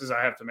sacrifices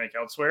I have to make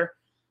elsewhere.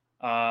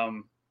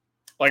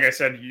 Like I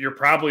said, you're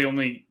probably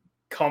only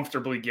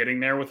comfortably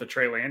getting there with a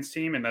Trey Lance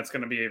team, and that's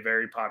going to be a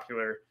very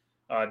popular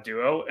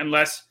duo.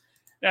 Unless,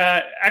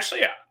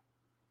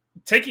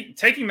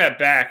 taking that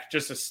back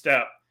just a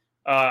step,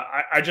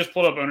 I just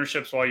pulled up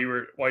ownerships while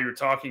you were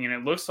talking, and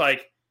it looks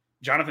like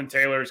Jonathan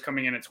Taylor is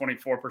coming in at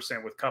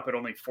 24% with Kupp at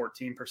only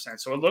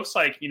 14%. So it looks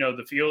like,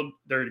 the field,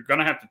 they're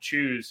going to have to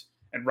choose.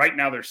 And right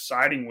now they're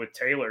siding with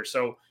Taylor.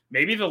 So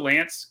maybe the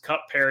Lance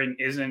Kupp pairing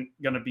isn't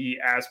going to be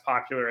as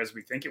popular as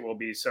we think it will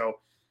be. So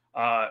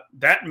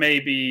that may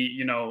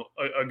be,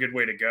 a good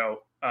way to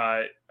go.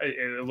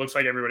 It looks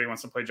like everybody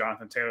wants to play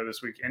Jonathan Taylor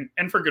this week, and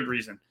for good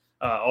reason.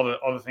 All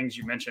the things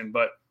you mentioned.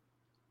 But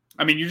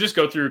I mean, you just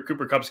go through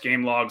Cooper Kupp's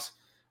game logs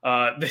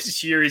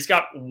this year. He's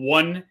got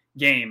one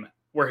game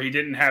where he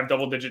didn't have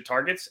double-digit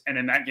targets, and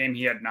in that game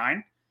he had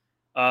 9.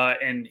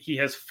 And he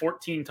has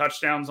 14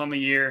 touchdowns on the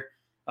year.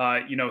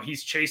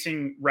 He's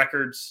chasing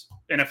records,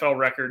 NFL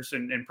records,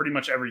 in pretty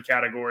much every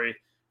category.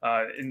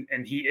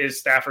 And he is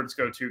Stafford's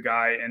go-to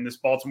guy. And this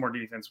Baltimore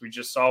defense, we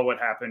just saw what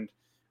happened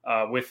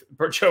with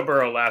Joe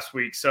Burrow last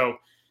week. So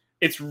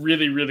it's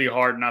really, really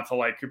hard not to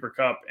like Cooper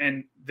Kupp.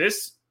 And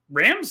this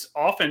Rams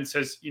offense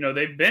has,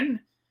 they've been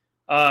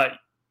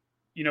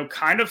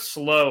kind of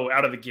slow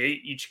out of the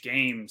gate each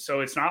game.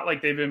 So it's not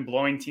like they've been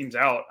blowing teams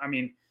out. I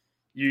mean,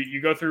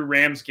 you go through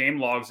Rams game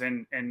logs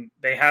and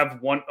they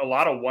have a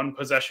lot of one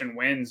possession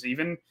wins,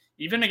 even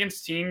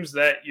against teams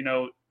that,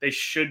 they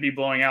should be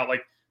blowing out,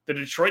 like the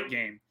Detroit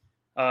game.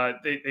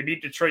 They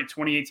beat Detroit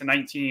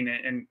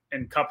 28-19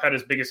 and Kupp had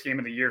his biggest game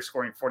of the year,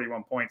 scoring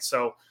 41 points.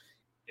 So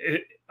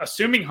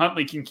assuming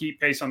Huntley can keep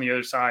pace on the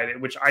other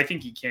side, which I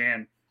think he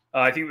can,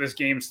 I think this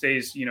game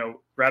stays,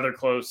 rather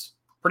close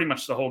pretty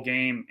much the whole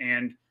game.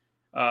 And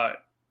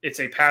it's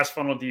a pass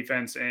funnel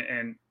defense.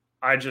 And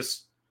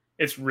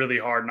it's really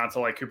hard not to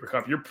like Cooper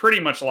Kupp. You're pretty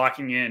much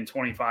locking in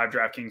 25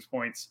 DraftKings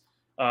points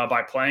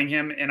by playing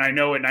him. And I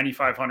know at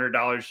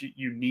 $9,500,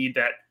 you need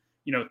that,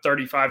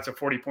 35 to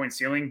 40 point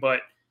ceiling,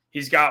 but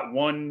he's got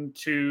 1,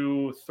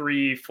 2,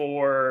 3,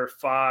 4,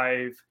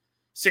 5,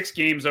 6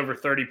 games over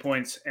 30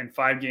 points and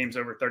 5 games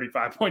over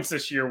 35 points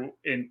this year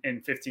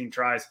in 15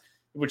 tries,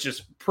 which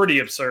is pretty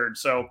absurd.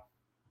 So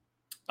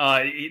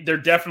there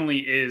definitely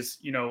is,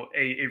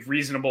 a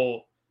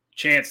reasonable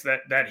chance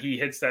that he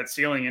hits that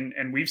ceiling.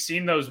 And we've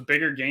seen those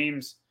bigger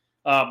games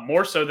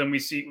more so than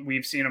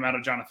we've seen them out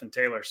of Jonathan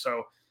Taylor.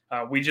 So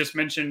we just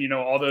mentioned,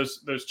 all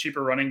those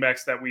cheaper running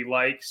backs that we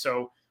like.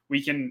 So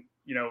we can,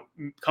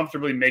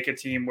 comfortably make a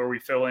team where we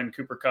fill in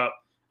Cooper Kupp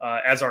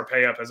as our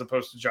pay up as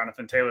opposed to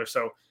Jonathan Taylor.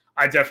 So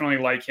I definitely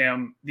like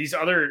him. These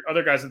other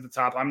guys at the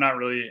top, I'm not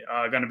really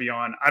going to be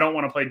on. I don't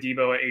want to play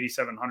Debo at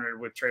 8,700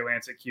 with Trey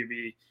Lance at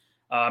QB.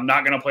 I'm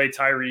not going to play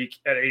Tyreek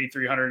at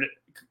 8,300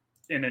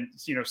 in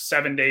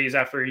 7 days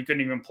after he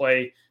couldn't even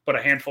play but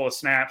a handful of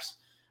snaps.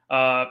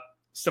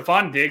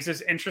 Stephon Diggs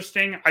is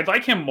interesting. I'd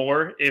like him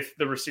more if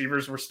the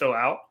receivers were still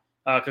out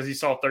because he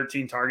saw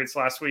 13 targets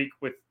last week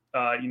with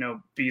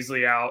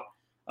Beasley out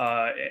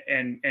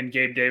and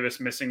Gabe Davis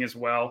missing as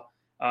well.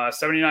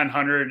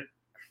 7,900.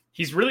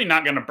 He's really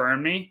not going to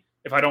burn me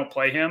if I don't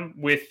play him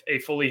with a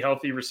fully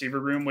healthy receiver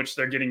room, which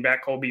they're getting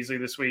back Cole Beasley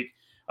this week.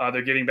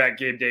 They're getting back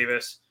Gabe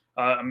Davis.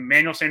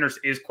 Emmanuel Sanders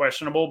is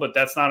questionable, but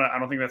I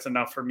don't think that's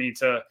enough for me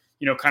to,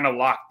 kind of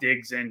lock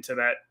Diggs into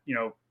that,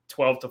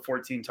 12 to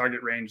 14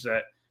 target range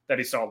that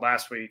he saw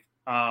last week.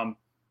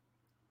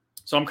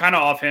 So I'm kind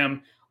of off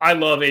him. I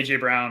love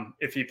AJ Brown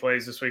if he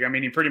plays this week. I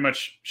mean, he pretty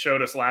much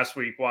showed us last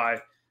week why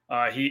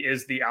he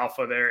is the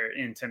alpha there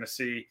in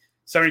Tennessee.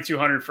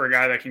 7,200 for a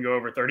guy that can go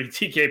over 30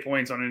 TK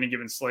points on any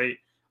given slate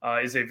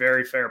is a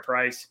very fair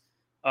price.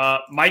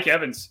 Mike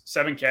Evans,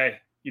 7K.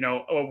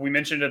 we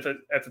mentioned at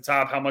the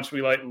top how much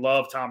we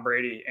love Tom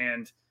Brady,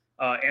 and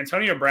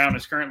Antonio Brown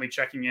is currently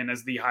checking in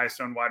as the highest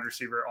owned wide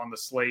receiver on the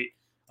slate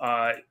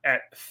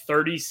at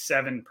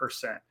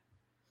 37%.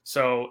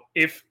 So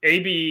if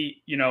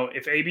AB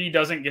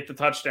doesn't get the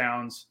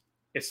touchdowns,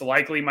 it's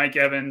likely Mike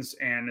Evans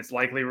and it's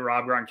likely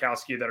Rob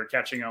Gronkowski that are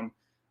catching him.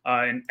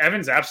 And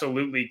Evans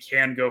absolutely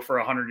can go for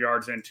 100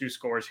 yards and 2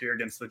 scores here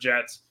against the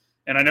Jets.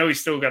 And I know he's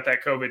still got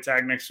that COVID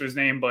tag next to his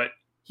name, but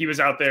he was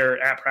out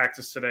there at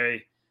practice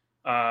today.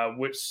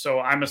 So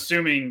I'm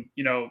assuming,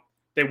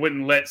 they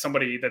wouldn't let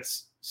somebody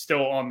that's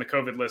still on the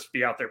COVID list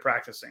be out there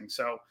practicing.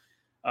 So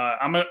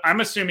I'm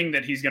assuming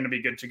that he's going to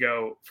be good to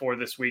go for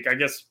this week. I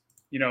guess,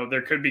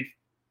 there could be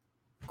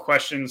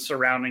questions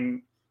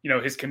surrounding,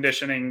 his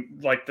conditioning,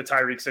 like the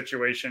Tyreek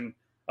situation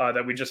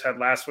that we just had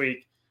last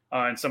week,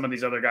 and some of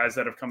these other guys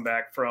that have come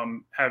back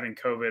from having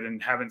COVID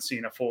and haven't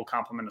seen a full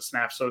complement of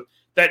snaps. So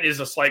that is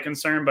a slight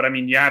concern, but I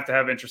mean, you have to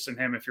have interest in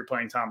him if you're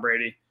playing Tom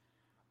Brady.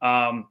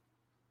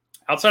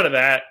 Outside of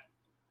that,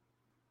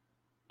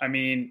 I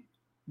mean,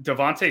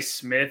 Devontae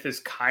Smith is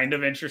kind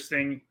of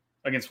interesting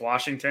against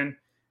Washington.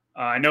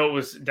 I know it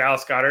was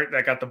Dallas Goedert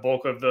that got the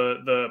bulk of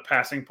the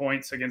passing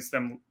points against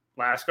them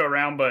last go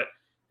around, but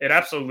it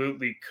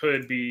absolutely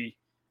could be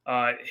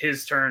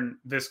his turn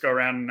this go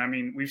around. And I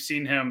mean, we've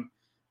seen him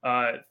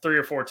 3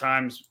 or 4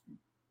 times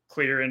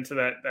clear into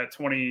that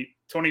 20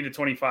 to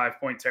 25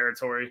 point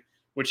territory,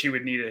 which he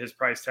would need at his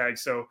price tag.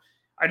 So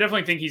I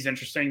definitely think he's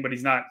interesting, but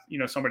he's not,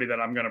 somebody that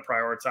I'm going to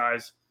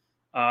prioritize.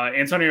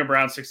 Antonio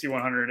Brown,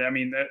 6,100. I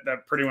mean,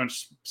 that pretty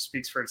much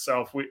speaks for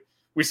itself.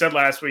 We said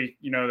last week,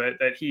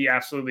 that he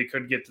absolutely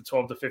could get to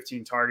 12 to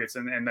 15 targets,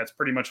 and that's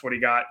pretty much what he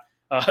got,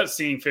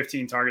 seeing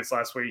 15 targets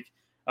last week.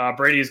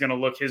 Brady is going to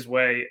look his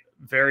way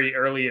very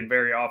early and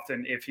very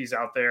often if he's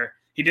out there.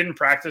 He didn't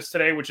practice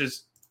today, which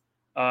is,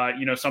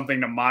 something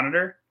to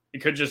monitor.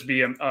 It could just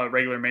be a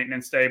regular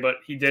maintenance day, but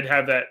he did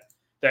have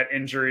that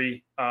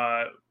injury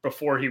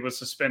before he was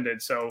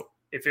suspended. So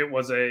if it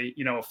was a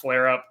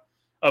flare up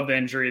of the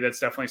injury, that's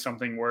definitely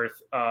something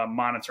worth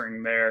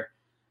monitoring there.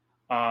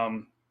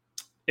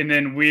 And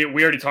then we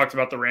already talked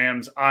about the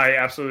Rams. I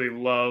absolutely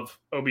love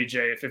OBJ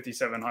at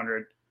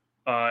 5,700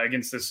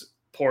 against this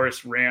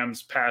porous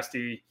Rams pass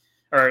D,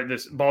 or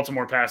this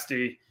Baltimore pass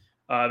D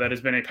that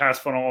has been a pass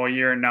funnel all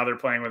year, and now they're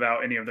playing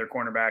without any of their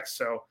cornerbacks.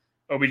 So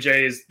OBJ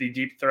is the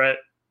deep threat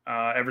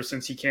ever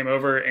since he came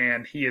over,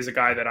 and he is a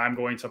guy that I'm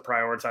going to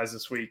prioritize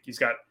this week. He's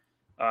got,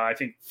 I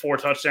think, 4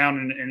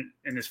 touchdowns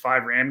in his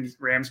 5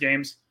 Rams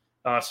games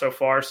so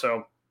far.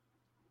 So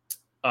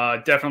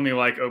definitely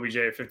like OBJ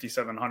at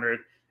 5,700.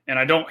 And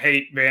I don't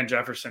hate Van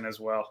Jefferson as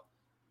well.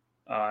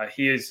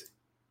 He has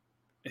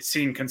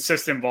seen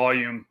consistent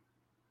volume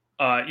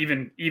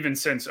even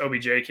since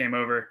OBJ came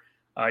over.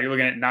 You're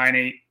looking at 9,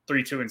 8,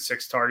 3, 2, and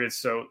 6 targets.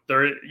 So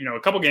there are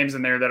a couple games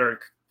in there that are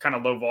kind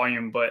of low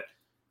volume, but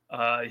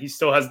he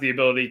still has the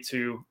ability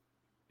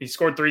he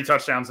scored 3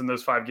 touchdowns in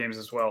those 5 games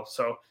as well.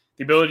 So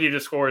the ability to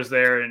score is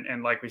there.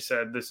 And like we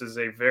said, this is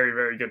a very,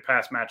 very good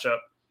pass matchup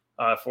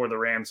for the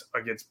Rams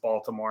against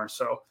Baltimore.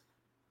 So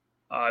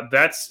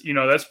that's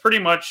pretty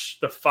much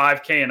the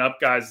 5K and up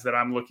guys that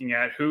I'm looking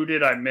at. Who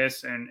did I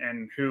miss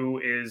and who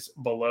is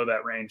below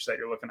that range that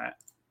you're looking at?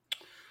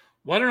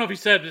 Well, I don't know if he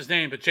said his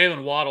name, but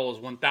Jalen Waddle is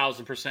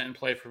 1,000% in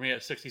play for me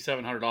at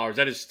 $6,700.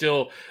 That is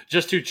still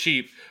just too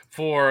cheap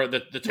for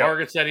the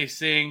targets that he's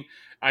seeing.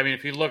 I mean,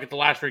 if you look at the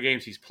last 3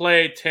 games he's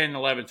played, 10,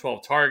 11,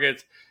 12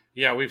 targets.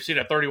 Yeah, we've seen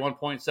a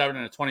 31.7 and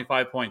a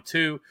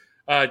 25.2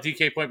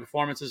 DK point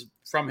performances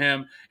from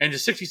him. And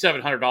just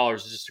 $6,700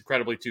 is just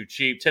incredibly too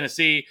cheap.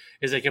 Tennessee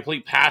is a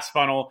complete pass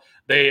funnel.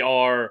 They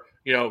are,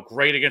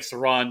 great against the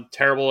run,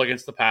 terrible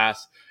against the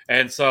pass.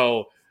 And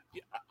so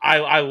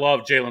I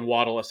love Jalen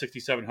Waddle at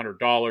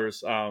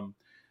 $6,700.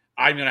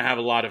 I'm going to have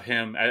a lot of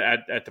him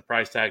at the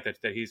price tag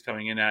that he's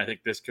coming in at. I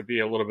think this could be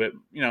a little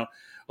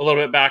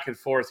bit back and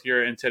forth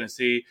here in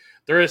Tennessee.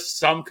 There is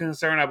some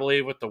concern, I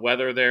believe, with the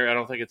weather there. I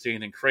don't think it's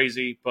anything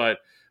crazy, but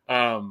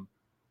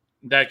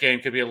that game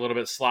could be a little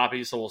bit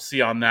sloppy, so we'll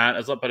see on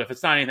that. But if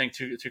it's not anything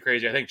too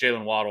crazy, I think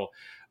Jalen Waddle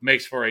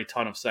makes for a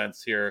ton of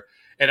sense here.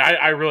 And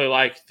I really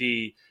like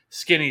the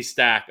skinny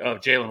stack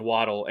of Jalen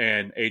Waddle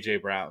and A.J.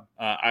 Brown.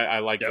 I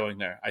like going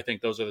there. I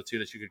think those are the 2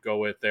 that you could go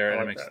with there,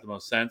 and it makes the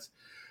most sense.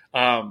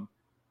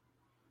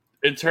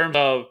 In terms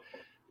of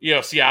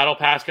Seattle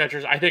pass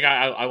catchers, I think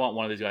I want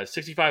one of these guys,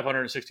 6,500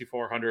 and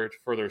 6,400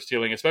 for their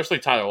ceiling, especially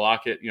Tyler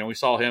Lockett. We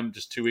saw him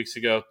just 2 weeks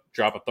ago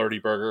drop a 30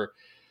 burger.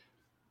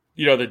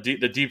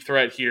 The deep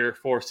threat here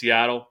for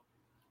Seattle.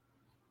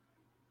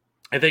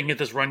 I think get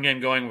this run game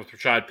going with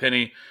Rashad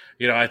Penny.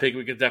 I think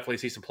we could definitely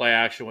see some play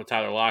action with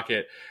Tyler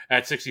Lockett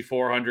at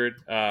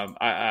 6,400.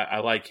 I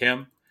like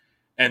him.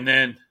 And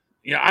then,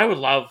 I would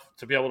love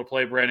to be able to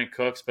play Brandon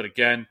Cooks, but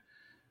again,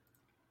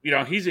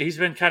 he's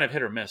been kind of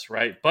hit or miss,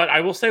 right? But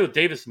I will say with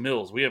Davis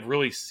Mills, we have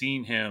really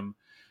seen him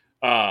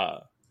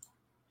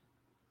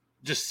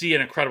just see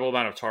an incredible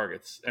amount of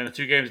targets. And the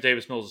 2 games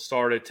Davis Mills has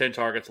started, 10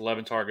 targets,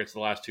 11 targets in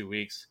the last 2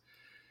 weeks.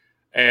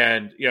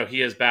 And,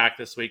 he is back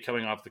this week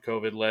coming off the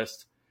COVID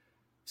list.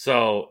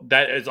 So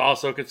that is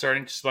also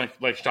concerning, just like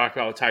you talked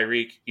about with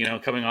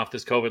Tyreek, coming off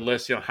this COVID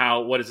list,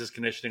 what is his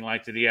conditioning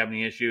like? Did he have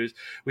any issues?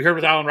 We heard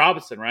with Allen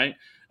Robinson, right?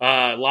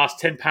 Lost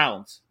 10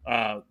 pounds,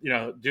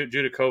 due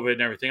to COVID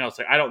and everything else.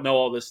 Like, I don't know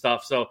all this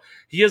stuff. So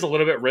he is a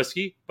little bit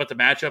risky, but the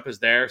matchup is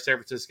there. San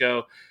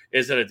Francisco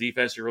isn't a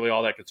defense you're really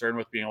all that concerned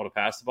with being able to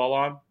pass the ball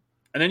on.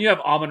 And then you have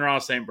Amon-Ra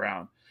St.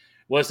 Brown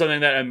was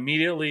something that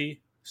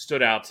immediately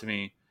stood out to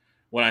me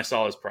when I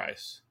saw his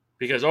price.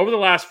 Because over the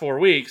last 4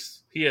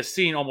 weeks, he has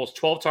seen almost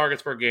 12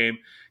 targets per game.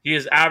 He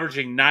is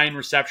averaging 9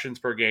 receptions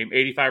per game,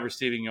 85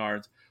 receiving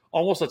yards,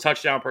 almost a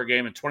touchdown per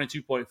game, and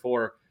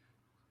 22.4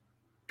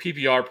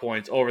 PPR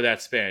points over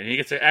that span. He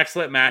gets an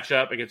excellent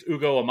matchup against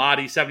Ugo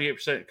Amadi,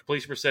 78%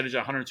 completion percentage,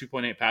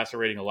 102.8 passer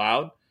rating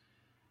allowed.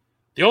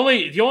 The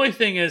only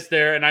thing is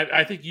there, and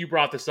I think you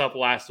brought this up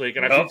last week,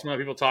 and I've seen some other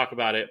people talk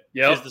about it,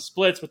 is the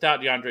splits without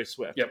DeAndre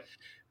Swift. Yep.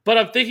 But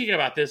I'm thinking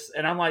about this,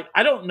 and I'm like,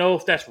 I don't know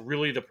if that's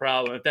really the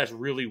problem, if that's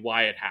really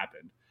why it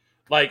happened.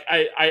 Like,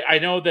 I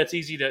know that's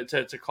easy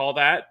to call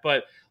that,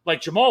 but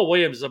like Jamal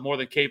Williams is a more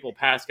than capable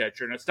pass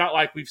catcher, and it's not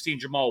like we've seen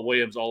Jamal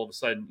Williams all of a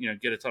sudden,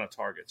 get a ton of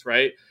targets,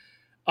 right?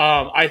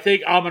 I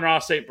think Amon-Ra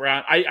St.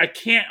 Brown, I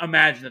can't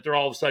imagine that they're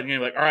all of a sudden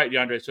going to be like, all right,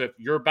 DeAndre Swift,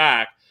 you're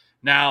back.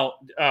 Now,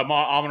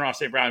 Amon-Ra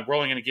St. Brown, we're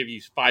only going to give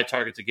you 5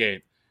 targets a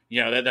game.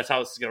 That's how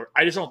this is going to work.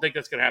 I just don't think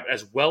that's going to happen.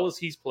 As well as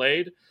he's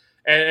played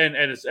and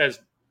as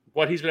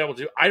what he's been able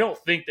to do, I don't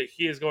think that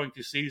he is going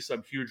to see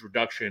some huge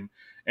reduction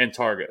in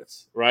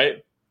targets,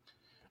 right?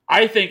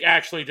 I think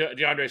actually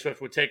DeAndre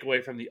Swift would take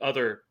away from the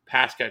other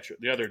pass catcher,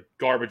 the other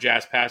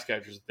garbage-ass pass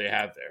catchers that they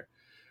have there,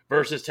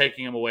 versus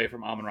taking him away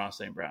from Amon-Ra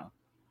St. Brown.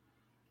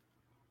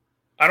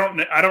 I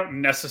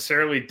don't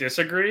necessarily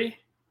disagree.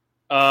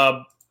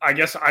 I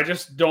guess I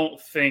just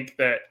don't think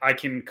that I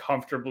can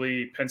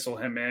comfortably pencil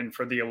him in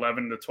for the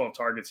 11 to 12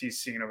 targets he's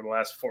seen over the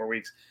last 4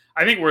 weeks.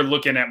 I think we're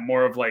looking at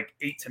more of like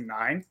 8 to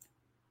 9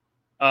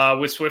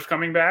 with Swift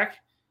coming back.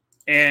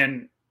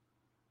 And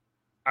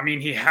I mean,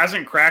 he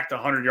hasn't cracked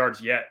 100 yards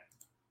yet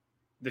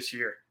this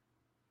year.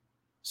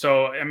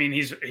 So, I mean,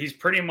 he's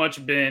pretty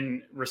much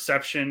been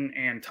reception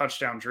and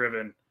touchdown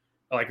driven.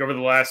 Like over the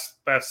last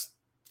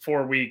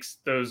 4 weeks,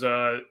 those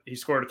he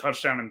scored a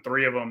touchdown in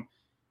 3 of them.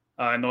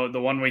 And the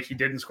 1 week he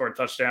didn't score a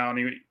touchdown,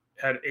 he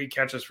had 8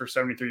 catches for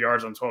 73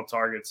 yards on 12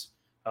 targets,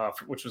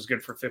 which was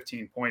good for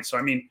 15 points. So,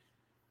 I mean,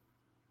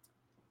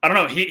 I don't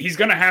know. He's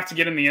going to have to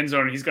get in the end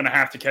zone. And he's going to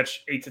have to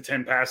catch 8 to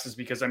 10 passes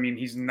because, I mean,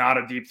 he's not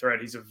a deep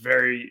threat. He's a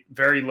very,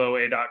 very low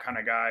ADOT kind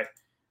of guy.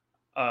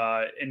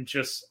 And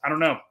just, I don't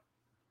know.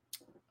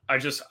 I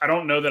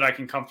don't know that I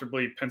can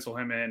comfortably pencil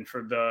him in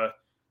for the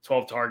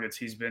 12 targets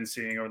he's been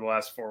seeing over the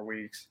last 4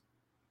 weeks.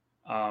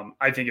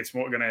 I think it's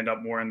going to end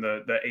up more in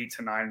the 8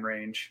 to 9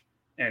 range.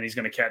 And he's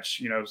going to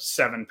catch,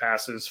 7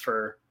 passes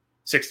for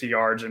 60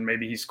 yards, and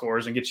maybe he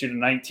scores and gets you to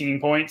 19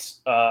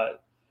 points. I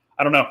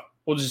don't know.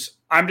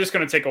 I'm just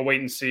going to take a wait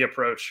and see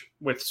approach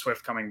with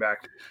Swift coming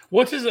back.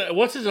 What's his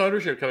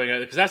ownership coming at?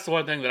 Because that's the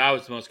one thing that I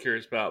was the most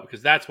curious about.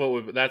 Because that's what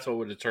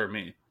would deter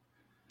me.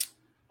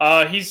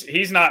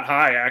 He's not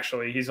high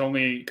actually. He's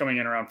only coming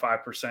in around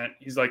 5%.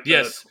 He's like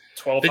the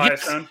 12th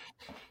highest owned.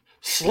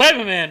 Slam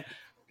him in,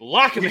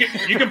 lock him in.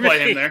 You can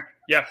play him there.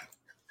 Yeah.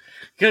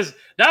 Because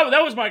that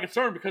was my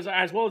concern, because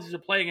as well as he's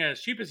playing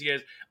as cheap as he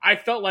is, I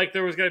felt like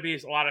there was going to be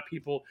a lot of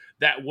people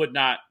that would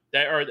not,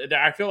 that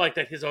I feel like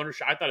that his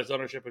ownership, I thought his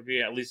ownership would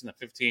be at least in the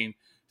 15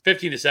 to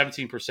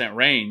 17%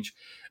 range,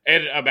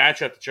 and a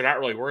matchup that you're not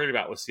really worried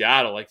about with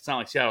Seattle. Like, it's not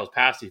like Seattle's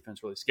pass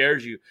defense really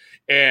scares you.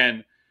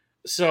 And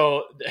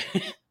so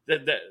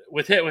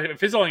with him,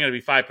 if it's only going to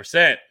be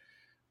 5%,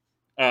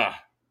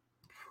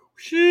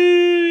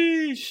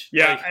 sheesh.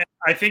 Yeah, like,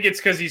 I think it's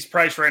because he's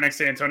priced right next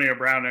to Antonio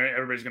Brown.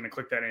 Everybody's going to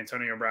click that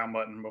Antonio Brown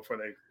button before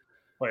they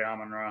play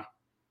Amon-Ra.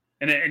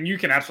 And you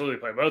can absolutely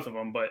play both of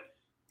them, but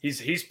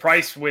he's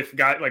priced with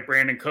guys like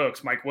Brandon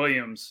Cooks, Mike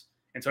Williams,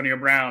 Antonio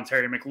Brown,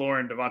 Terry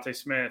McLaurin, Devontae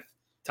Smith,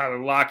 Tyler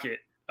Lockett,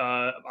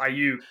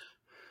 Ayuk.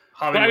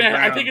 But I mean,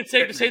 I think it's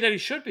safe to say that he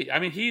should be. I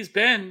mean, he's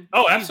been.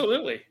 Oh,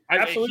 absolutely.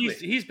 Absolutely.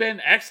 He's been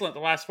excellent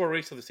the last 4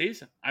 weeks of the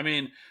season. I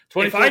mean,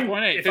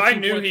 24.8,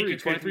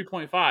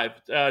 15.3,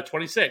 23.5,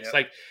 26. Yep.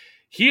 Like,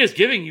 he is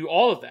giving you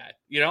all of that,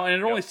 and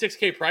an only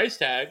 $6K price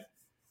tag,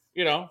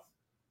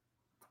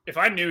 If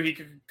I knew he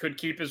could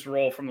keep his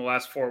role from the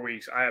last 4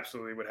 weeks, I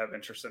absolutely would have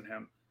interest in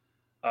him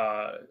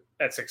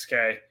at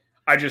 $6K.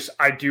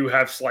 I do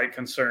have slight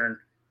concern.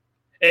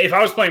 If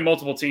I was playing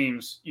multiple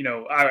teams,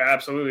 I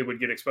absolutely would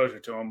get exposure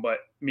to him. But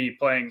me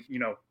playing,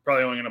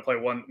 probably only going to play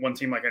one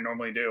team like I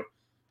normally do.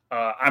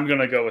 I'm going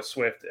to go with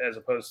Swift as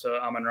opposed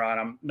to Amon-Ra.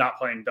 I'm not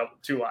playing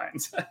 2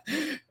 lines.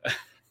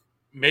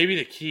 Maybe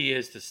the key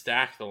is to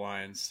stack the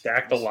lines.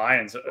 Stack the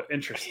lines.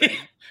 Interesting.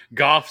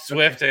 Goff,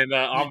 Swift, and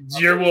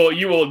you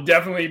will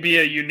definitely be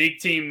a unique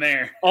team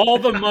there. all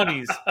the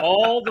monies.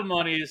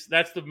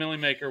 That's the Millie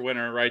Maker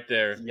winner right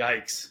there.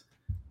 Yikes.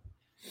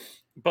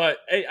 But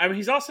I mean,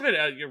 he's also been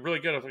really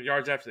good at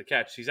yards after the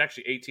catch. He's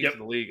actually 18th in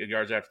the league in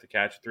yards after the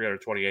catch,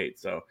 328.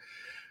 So,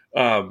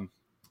 I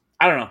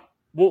don't know.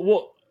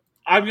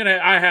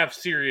 I have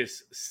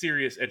serious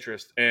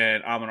interest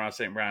in Amon-Ra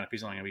St. Brown if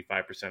he's only going to be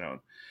 5% owned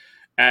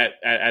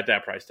at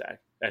that price tag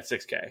at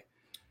 $6K.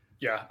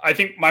 Yeah, I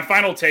think my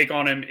final take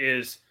on him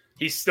is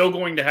he's still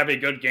going to have a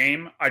good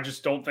game. I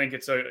just don't think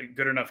it's a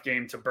good enough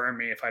game to burn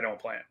me if I don't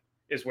play him.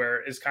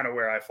 Is kind of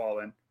where I fall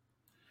in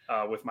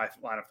with my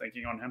line of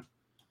thinking on him.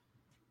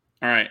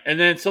 All right, and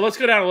then so let's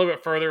go down a little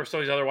bit further with some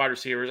of these other wide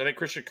receivers. I think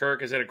Christian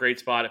Kirk is at a great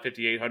spot at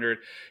 5,800.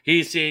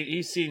 He's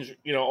seen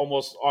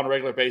almost on a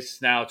regular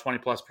basis now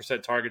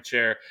 20+% target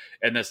share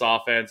in this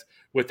offense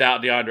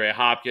without DeAndre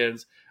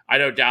Hopkins. I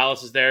know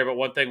Dallas is there, but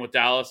one thing with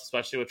Dallas,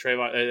 especially with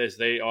Trayvon, is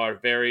they are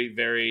very,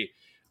 very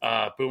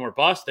boom or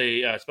bust.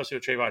 They especially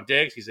with Trayvon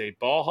Diggs, he's a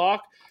ball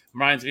hawk.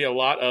 Reminds me a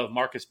lot of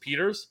Marcus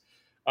Peters,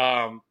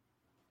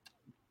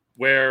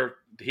 where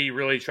he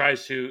really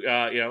tries to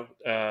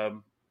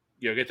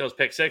get those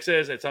pick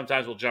sixes, and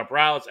sometimes will jump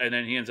routes, and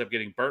then he ends up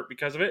getting burnt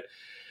because of it.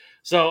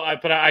 So,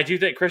 but I do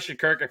think Christian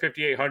Kirk at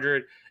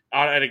 5,800.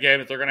 And again,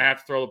 if they're going to have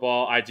to throw the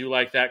ball, I do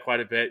like that quite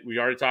a bit. We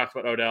already talked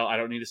about Odell. I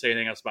don't need to say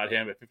anything else about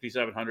him. At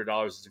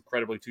 $5,700 is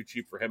incredibly too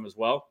cheap for him as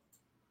well.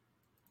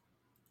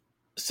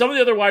 Some of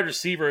the other wide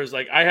receivers,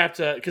 like I have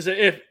to, because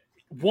if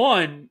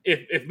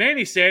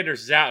Manny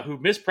Sanders is out, who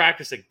missed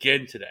practice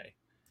again today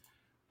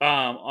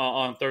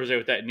on Thursday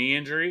with that knee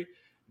injury,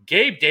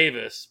 Gabe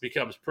Davis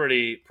becomes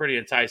pretty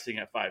enticing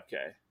at 5K.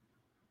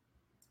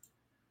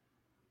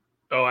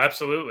 Oh,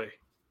 absolutely.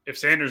 If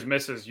Sanders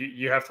misses,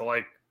 you have to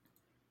like.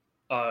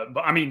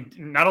 But I mean,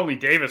 not only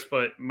Davis,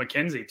 but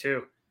McKenzie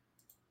too.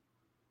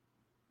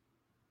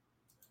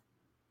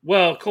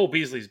 Well, Cole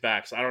Beasley's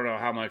back, so I don't know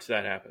how much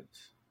that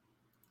happens.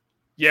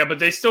 Yeah, but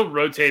they still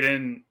rotate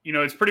in.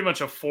 It's pretty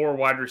much a 4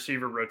 wide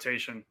receiver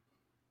rotation.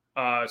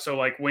 So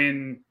like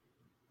when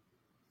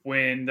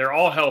they're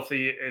all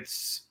healthy,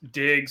 it's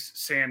Diggs,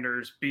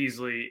 Sanders,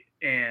 Beasley,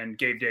 and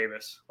Gabe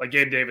Davis. Like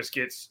Gabe Davis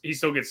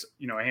still gets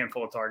a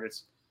handful of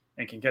targets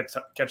and can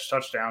catch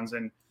touchdowns,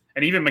 and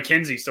even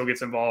McKenzie still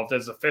gets involved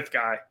as a 5th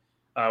guy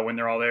when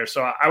they're all there.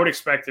 So I would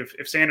expect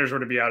if Sanders were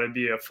to be out, it'd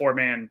be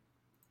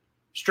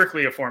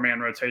strictly a 4-man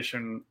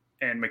rotation,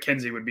 and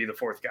McKenzie would be the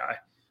 4th guy.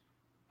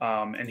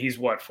 And he's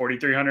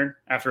 4,300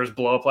 after his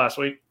blow up last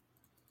week.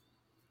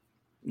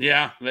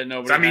 Yeah, that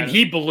nobody.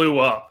 He blew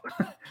up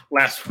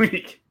last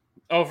week.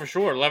 Oh, for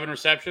sure. 11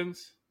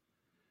 receptions.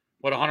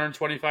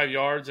 125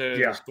 yards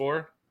and a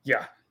score?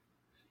 Yeah.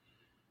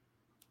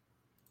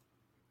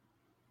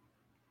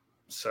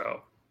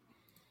 So.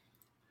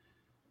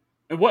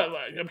 And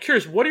I'm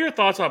curious, what are your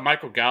thoughts on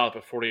Michael Gallup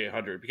at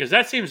 4,800? Because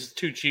that seems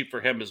too cheap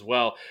for him as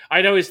well.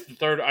 I know he's the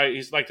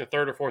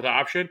third or fourth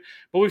option,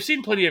 but we've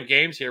seen plenty of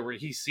games here where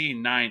he's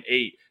seen 9,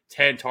 8,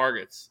 10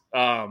 targets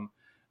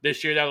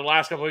this year. Now, the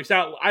last couple of weeks,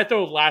 now I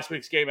throw last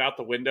week's game out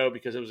the window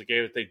because it was a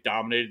game that they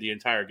dominated the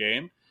entire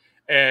game,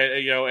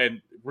 and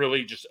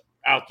really just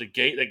out the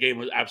gate, that game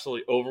was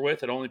absolutely over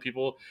with, and only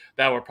people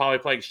that were probably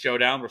playing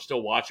Showdown were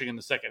still watching in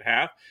the second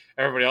half.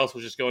 Everybody else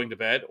was just going to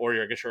bed, or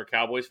I guess you're a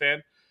Cowboys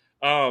fan.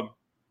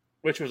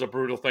 Which was a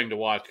brutal thing to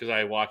watch because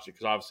I watched it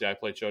because obviously I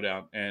played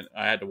Showdown and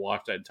I had to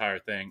watch that entire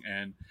thing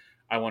and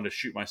I wanted to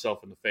shoot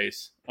myself in the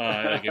face.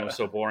 That game was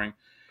so boring.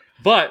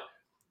 But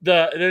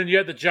then you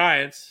had the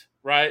Giants,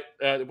 right?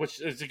 Which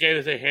is a game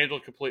that they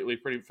handled completely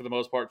for the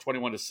most part,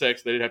 21-6.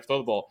 They didn't have to throw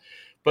the ball.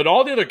 But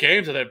all the other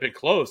games that have been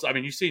close, I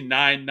mean, you see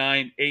 9,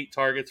 9, 8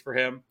 targets for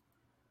him.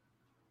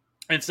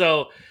 And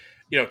so,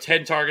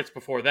 10 targets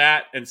before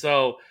that. And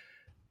so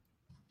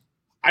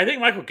I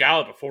think Michael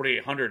Gallup at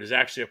 4,800 is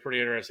actually a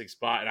pretty interesting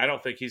spot, and I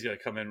don't think he's going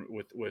to come in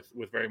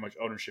with very much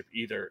ownership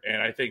either.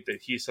 And I think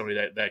that he's somebody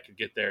that could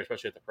get there,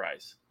 especially at the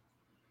price.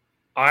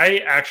 I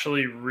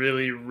actually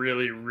really,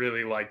 really,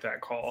 really like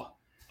that call.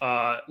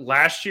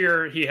 Last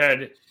year, he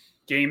had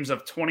games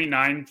of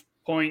 29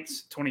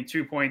 points,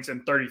 22 points,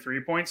 and 33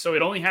 points. So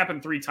it only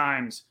happened 3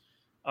 times.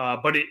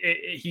 But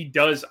he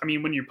does. I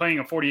mean, when you're playing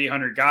a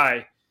 4,800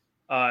 guy,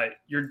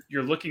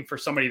 you're looking for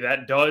somebody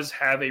that does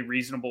have a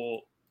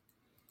reasonable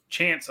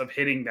chance of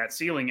hitting that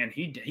ceiling, and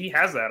he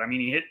has that. I mean,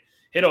 he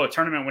hit a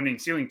tournament winning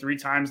ceiling 3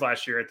 times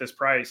last year at this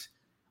price,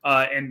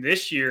 and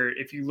this year,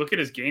 if you look at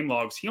his game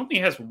logs, he only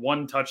has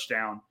 1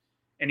 touchdown,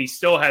 and he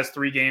still has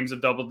 3 games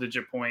of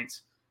double-digit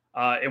points.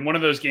 In one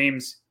of those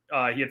games,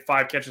 he had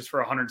 5 catches for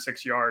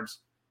 106 yards,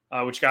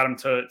 which got him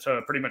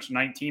to pretty much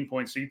 19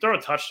 points. So you throw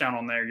a touchdown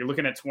on there, you're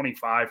looking at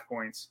 25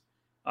 points,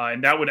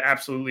 and that would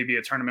absolutely be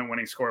a tournament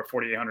winning score of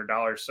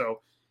 $4,800. So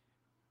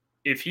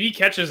if he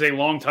catches a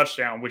long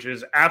touchdown, which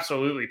is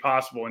absolutely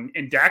possible,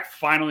 and Dak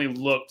finally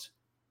looked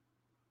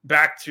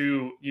back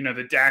to,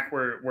 the Dak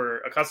we're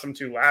accustomed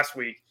to last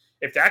week.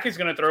 If Dak is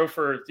going to throw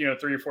for, 3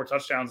 or 4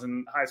 touchdowns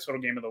in the highest total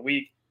game of the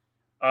week,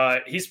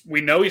 we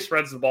know he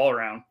spreads the ball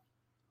around,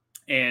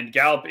 and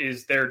Gallup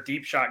is their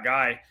deep shot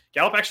guy.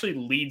 Gallup actually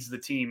leads the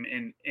team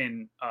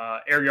in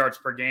air yards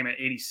per game at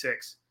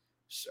 86,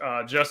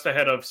 just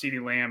ahead of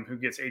CeeDee Lamb, who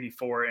gets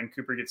 84, and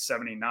Cooper gets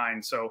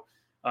 79. So,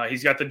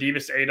 he's got the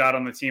deepest ADOT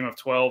on the team of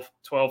 12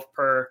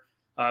 per,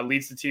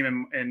 leads the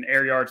team in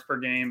air yards per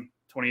game,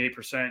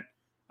 28%.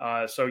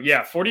 So,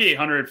 yeah,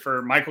 4,800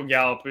 for Michael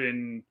Gallup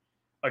in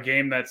a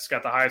game that's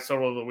got the highest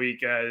total of the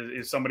week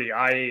is somebody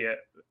I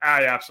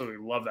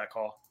absolutely love that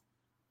call.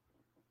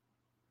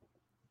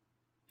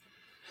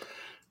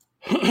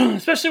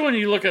 Especially when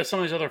you look at some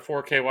of these other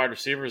 4K wide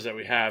receivers that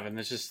we have, and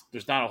there's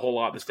not a whole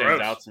lot that stands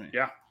out to me.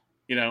 Yeah,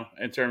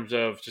 in terms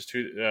of just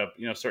who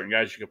certain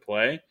guys you could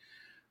play.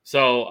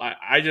 So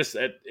I just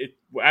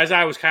as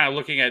I was kind of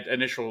looking at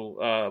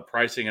initial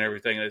pricing and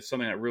everything, it's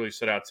something that really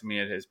stood out to me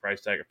at his price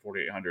tag at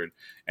 $4,800,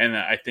 and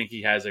I think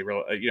he has a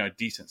real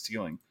decent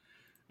ceiling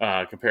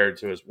compared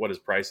to what his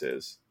price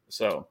is.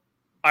 So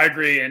I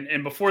agree.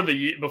 And before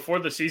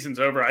the season's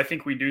over, I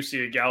think we do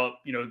see a Gallup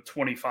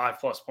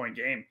 25+ point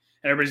game.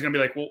 And everybody's going to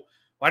be like, well,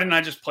 why didn't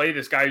I just play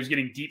this guy who's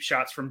getting deep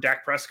shots from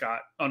Dak Prescott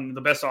on one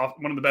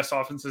of the best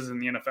offenses in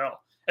the NFL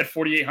at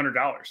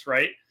 $4,800,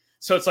 right?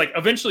 So it's like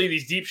eventually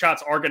these deep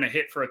shots are going to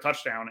hit for a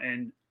touchdown.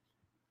 And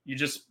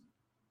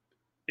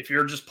if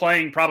you're just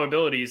playing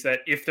probabilities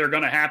that if they're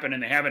going to happen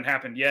and they haven't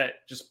happened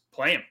yet, just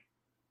play them.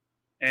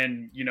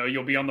 And,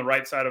 you'll be on the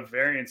right side of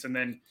variance. And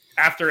then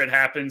after it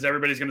happens,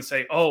 everybody's going to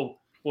say, oh,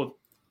 well,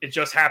 it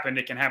just happened.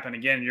 It can happen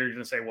again. And you're going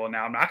to say, well,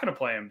 now I'm not going to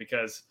play him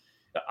because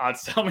the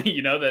odds tell me,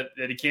 that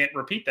he can't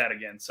repeat that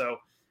again. So,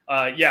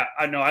 yeah,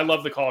 I know. I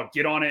love the call.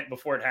 Get on it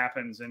before it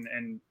happens.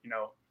 And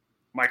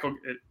Michael,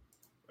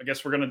 I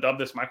guess we're going to dub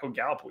this Michael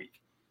Gallup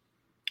week.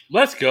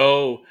 Let's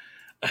go.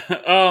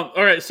 All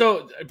right.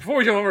 So before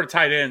we jump over to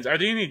tight ends, are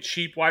there any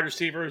cheap wide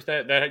receivers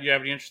that you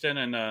have any interest in?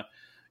 And, the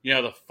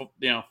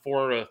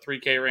 4 to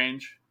 3K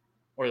range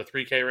or the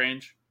 3K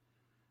range?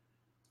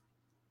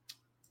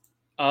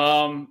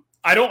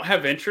 I don't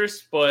have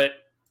interest, but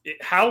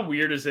how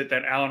weird is it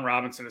that Allen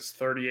Robinson is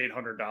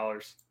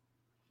 $3,800?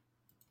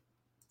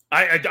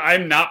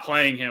 I'm not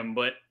playing him,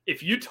 but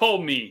if you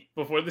told me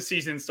before the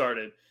season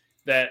started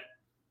that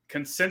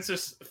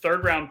consensus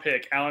third-round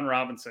pick Allen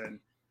Robinson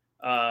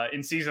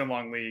in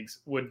season-long leagues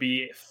would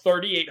be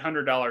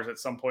 $3,800 at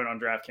some point on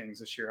DraftKings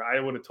this year, I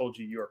would have told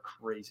you are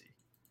crazy.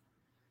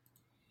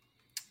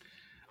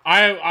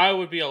 I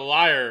would be a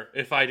liar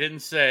if I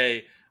didn't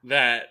say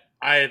that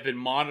I have been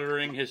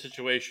monitoring his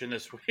situation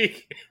this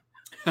week.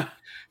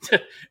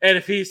 And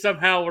if he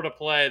somehow were to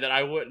play, that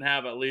I wouldn't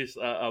have at least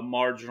a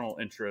marginal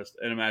interest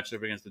in a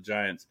matchup against the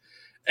Giants.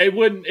 It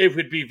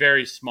would be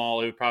very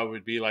small. It would probably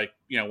be like,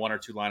 one or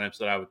two lineups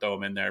that I would throw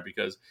him in there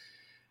because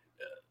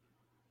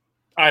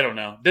I don't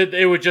know.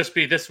 It would just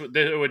be this.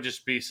 It would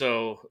just be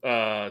so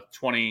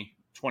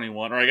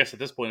 2021, or I guess at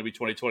this point it'd be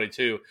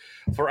 2022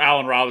 for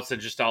Allen Robinson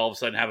just to all of a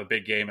sudden have a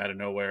big game out of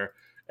nowhere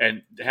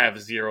and have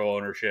zero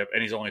ownership,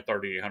 and he's only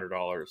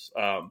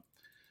 $3,800.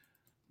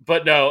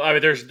 But no, I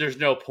mean, there's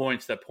no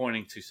points that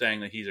pointing to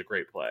saying that he's a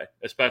great play,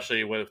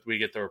 especially when we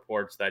get the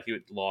reports that he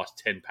lost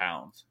 10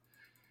 pounds.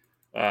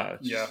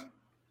 Yeah.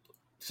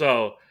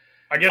 So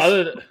I guess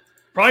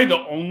probably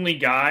the only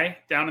guy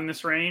down in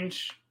this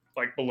range,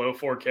 like below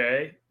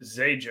 4K,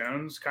 Zay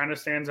Jones kind of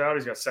stands out.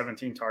 He's got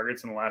 17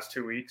 targets in the last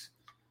 2 weeks.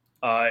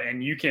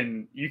 And you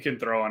can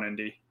throw on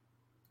Indy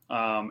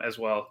as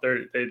well.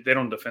 They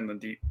don't defend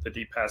the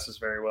deep passes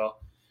very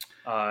well.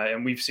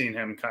 And we've seen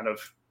him kind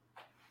of,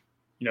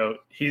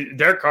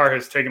 Derek Carr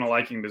has taken a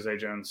liking to Zay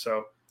Jones.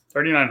 So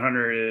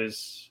 3,900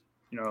 is,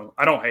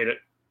 I don't hate it.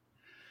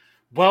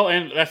 Well,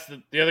 and that's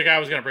the other guy I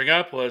was going to bring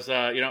up was,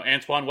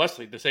 Antoine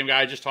Wesley, the same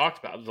guy I just talked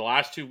about. The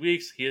last 2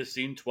 weeks, he has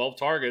seen 12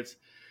 targets.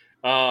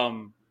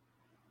 Here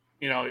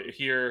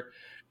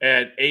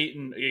at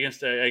 8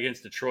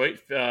 against Detroit,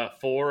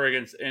 4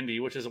 against Indy,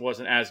 which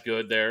wasn't as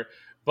good there.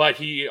 But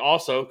he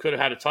also could have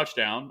had a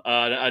touchdown,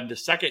 the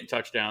second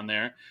touchdown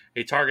there.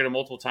 He targeted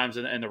multiple times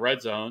in the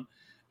red zone,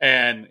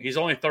 and he's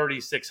only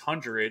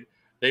 3,600.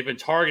 They've been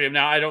targeting him.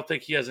 Now, I don't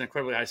think he has an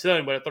incredibly high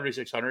ceiling, but at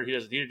 3,600, he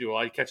doesn't need to do a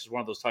lot. He catches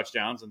one of those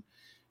touchdowns, and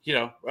kind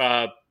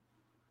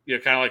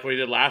of like what he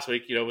did last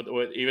week,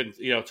 with even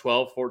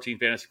 12, 14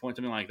 fantasy points,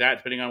 something like that,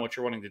 depending on what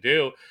you're wanting to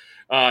do.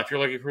 If you're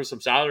looking for some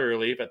salary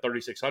relief at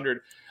 3,600,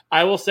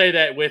 I will say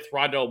that with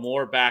Rondale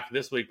Moore back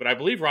this week, but I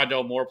believe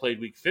Rondale Moore played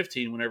week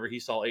 15 whenever he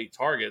saw 8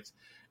 targets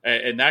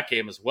in that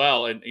game as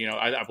well. And,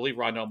 I believe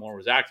Rondale Moore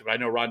was active. I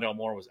know Rondale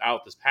Moore was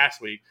out this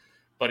past week,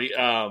 but he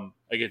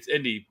against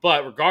Indy.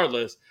 But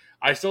regardless,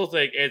 I still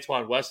think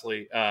Antoine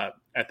Wesley at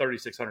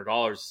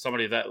 $3,600,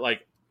 somebody that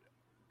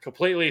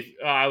completely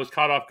I was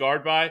caught off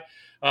guard by,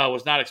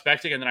 was not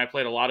expecting, and then I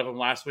played a lot of him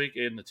last week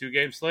in the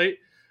 2-game slate,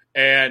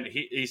 and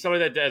he's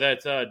somebody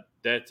that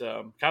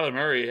Kyler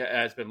Murray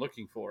has been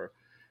looking for,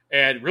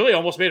 and really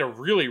almost made a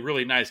really,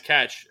 really nice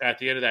catch at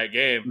the end of that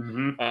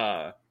game.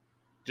 Mm-hmm.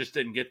 Just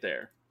didn't get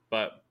there.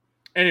 But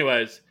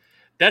anyways,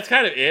 that's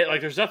kind of it.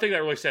 There's nothing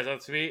that really stands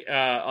out to me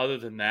other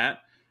than that,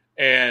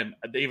 and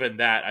even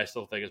that I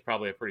still think is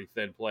probably a pretty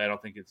thin play. I don't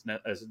think it's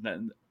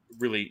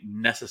really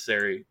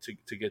necessary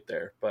to get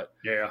there, but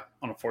yeah,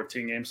 on a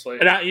 14-game slate.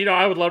 And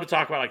I would love to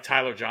talk about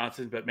Tyler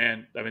Johnson, but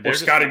man, I mean, or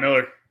Scotty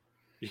Miller.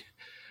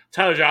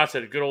 Tyler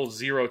Johnson, good old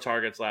 0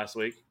 targets last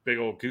week, big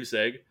old goose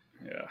egg.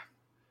 Yeah,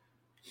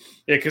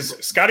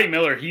 because Scotty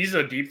Miller, he's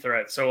a deep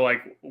threat. So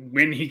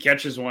when he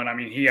catches one, I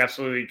mean, he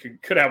absolutely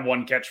could have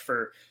one catch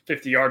for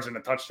 50 yards and a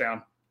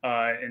touchdown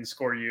and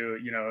score you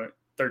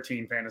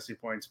 13 fantasy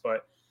points.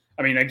 But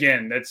I mean,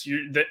 again,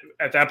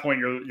 at that point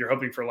you're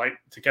hoping for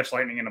to catch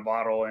lightning in a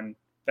bottle, and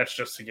that's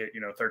just to get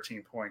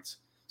 13 points.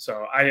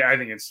 So I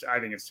think it's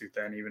too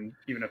thin,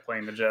 even if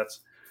playing the Jets.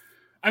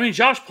 I mean,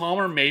 Josh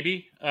Palmer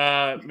maybe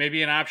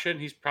an option.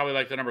 He's probably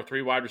like the number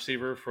 3 wide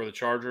receiver for the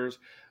Chargers,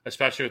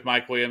 especially with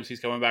Mike Williams. He's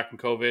coming back from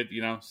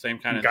COVID. Same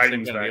kind of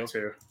deal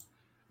too.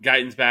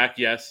 Guyton's back,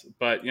 yes,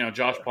 but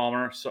Josh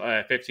Palmer,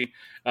 15.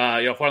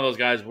 If one of those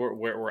guys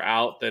were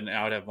out, then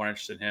I would have more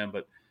interest in him.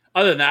 But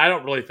other than that, I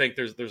don't really think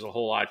there's a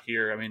whole lot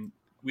here. I mean,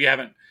 we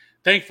haven't,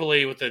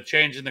 thankfully, with the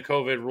change in the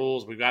COVID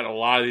rules, we've got a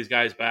lot of these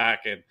guys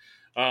back, and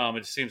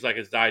it seems like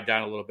it's died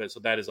down a little bit.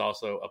 So that is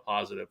also a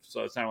positive.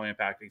 So it's not really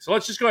impacting. So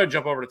let's just go ahead and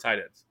jump over to tight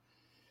ends,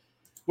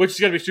 which is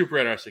going to be super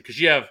interesting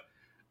because you have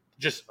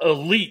just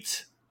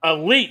elite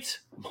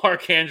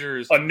Mark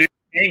Andrews, a new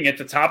king at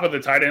the top of the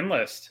tight end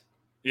list.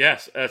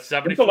 Yes, at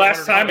 $7,400. When's the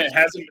last time it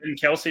hasn't been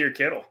Kelce or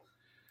Kittle?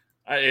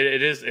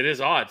 It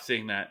is odd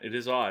seeing that. It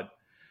is odd.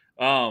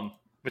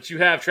 But you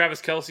have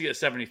Travis Kelce at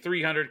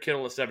 $7,300,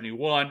 Kittle at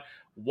 $71,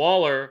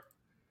 Waller,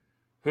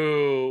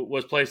 who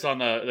was placed on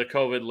the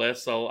COVID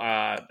list, so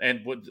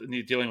and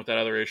dealing with that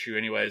other issue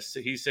anyways.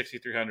 He's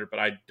 $6,300, but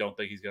I don't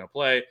think he's going to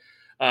play.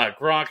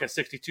 Gronk at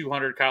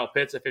 $6,200, Kyle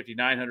Pitts at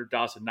 $5,900,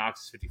 Dawson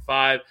Knox is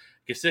 $5,500,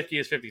 Gesicki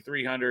is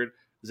 $5,300,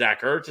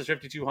 Zach Ertz is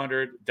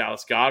 $5,200,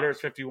 Dallas Goedert is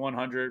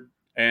 $5,100,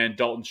 and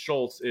Dalton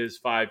Schultz is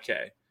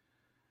 $5,000.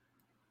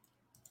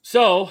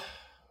 So,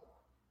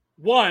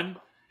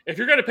 if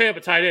you're going to pay up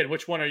a tight end,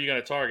 which one are you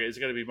going to target? Is it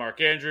going to be Mark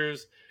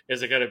Andrews?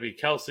 Is it going to be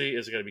Kelce?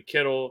 Is it going to be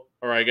Kittle?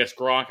 Or I guess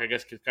Gronk,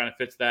 kind of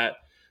fits that.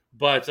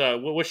 But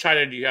which tight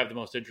end do you have the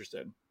most interest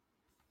in?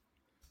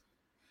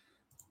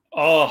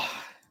 Oh,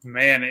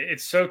 man,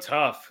 it's so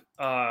tough.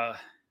 I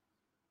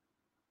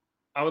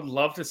would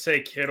love to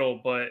say Kittle,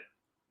 but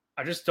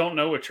I just don't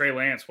know with Trey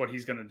Lance what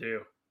he's going to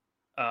do.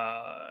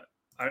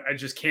 I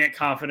just can't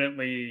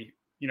confidently,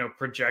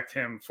 project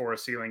him for a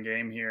ceiling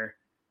game here.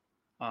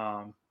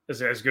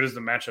 As good as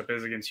the matchup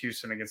is against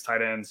Houston, against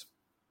tight ends.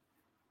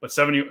 But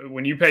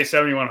when you pay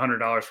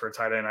 $7,100 for a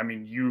tight end, I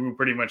mean, you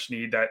pretty much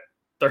need that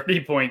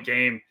 30-point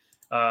game.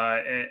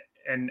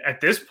 And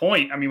at this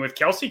point, I mean, with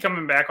Kelce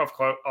coming back off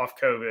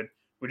COVID,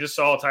 we just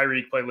saw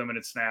Tyreek play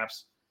limited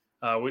snaps.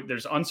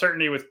 There's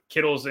uncertainty with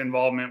Kittle's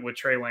involvement with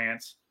Trey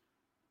Lance.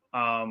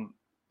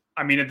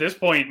 I mean, at this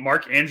point,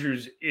 Mark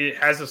Andrews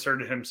has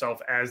asserted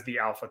himself as the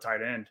alpha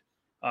tight end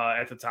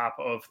at the top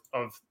of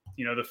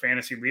the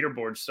fantasy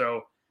leaderboard.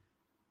 So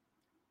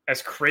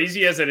as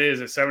crazy as it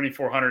is at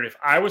 $7,400, if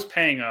I was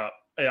paying up,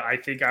 I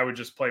think I would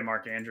just play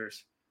Mark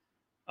Andrews.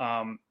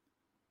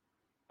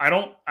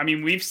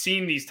 We've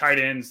seen these tight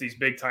ends, these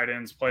big tight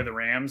ends play the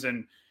Rams,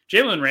 and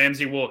Jalen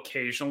Ramsey will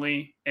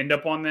occasionally end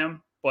up on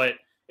them, but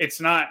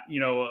it's not,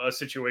 a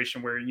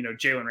situation where,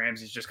 Jalen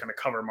Ramsey's just going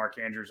to cover Mark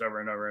Andrews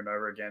over and over and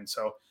over again.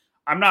 So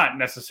I'm not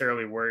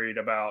necessarily worried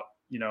about,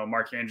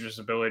 Mark Andrews'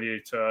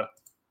 ability to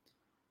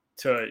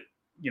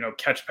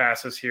catch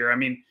passes here. I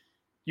mean,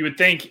 you would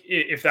think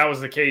if that was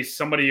the case,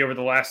 somebody over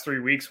the last 3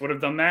 weeks would have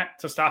done that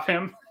to stop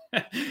him.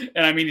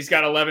 And I mean, he's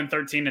got 11,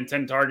 13, and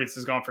 10 targets.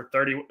 Has gone for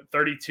 30,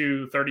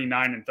 32,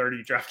 39, and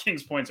 30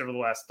 DraftKings points over the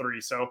last 3.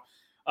 So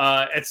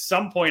at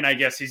some point, I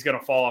guess he's going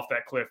to fall off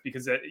that cliff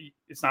because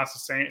it's not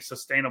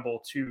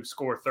sustainable to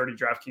score 30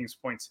 DraftKings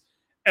points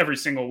every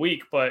single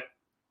week. But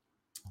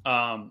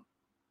I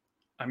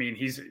mean,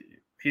 he's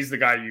the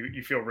guy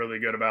you feel really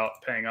good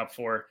about paying up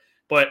for.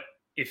 But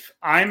if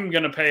I'm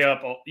going to pay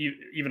up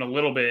even a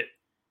little bit,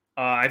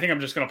 I think I'm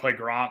just going to play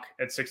Gronk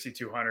at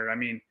 6,200. I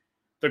mean,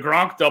 the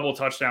Gronk double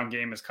touchdown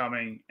game is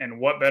coming, and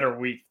what better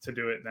week to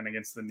do it than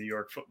against the New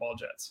York Football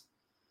Jets?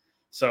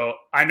 So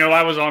I know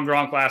I was on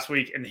Gronk last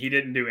week, and he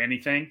didn't do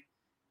anything.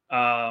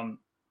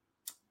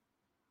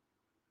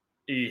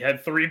 He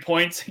had 3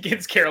 points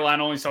against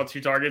Carolina, only saw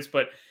 2 targets.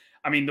 But,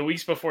 I mean, the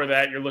weeks before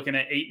that, you're looking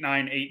at 8,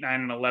 9,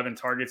 and 11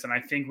 targets, and I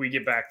think we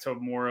get back to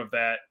more of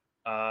that,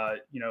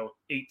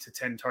 8 to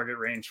 10 target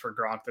range for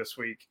Gronk this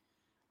week,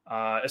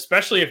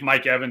 especially if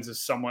Mike Evans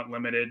is somewhat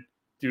limited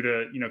due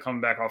to,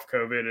 coming back off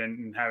COVID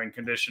and having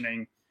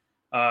conditioning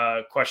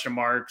question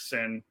marks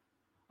and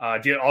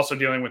also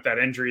dealing with that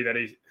injury that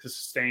he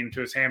sustained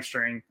to his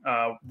hamstring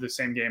the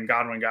same game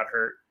Godwin got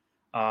hurt.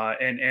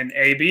 And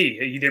AB,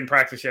 he didn't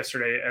practice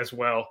yesterday as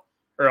well,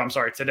 or I'm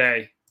sorry,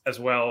 today as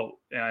well.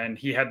 And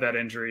he had that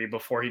injury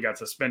before he got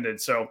suspended.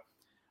 So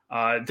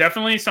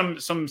definitely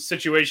some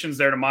situations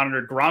there to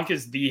monitor. Gronk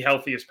is the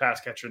healthiest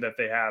pass catcher that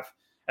they have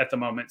at the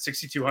moment.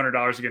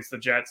 $6,200 against the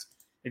Jets.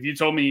 If you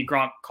told me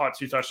Gronk caught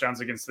 2 touchdowns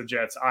against the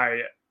Jets,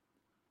 I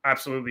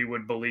absolutely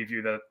would believe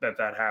you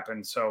that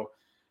happened. So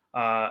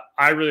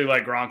I really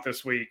like Gronk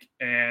this week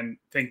and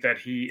think that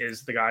he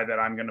is the guy that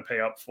I'm going to pay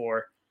up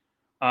for.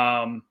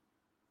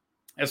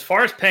 As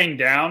far as paying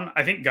down,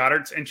 I think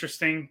Goddard's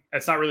interesting.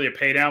 It's not really a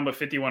pay down, but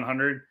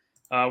 5,100.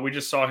 We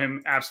just saw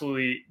him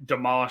absolutely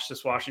demolish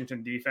this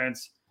Washington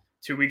defense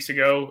 2 weeks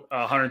ago.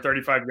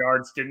 135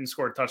 yards, didn't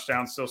score a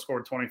touchdown, still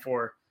scored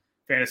 24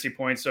 fantasy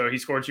points. So he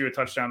scored you a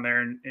touchdown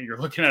there, and you're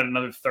looking at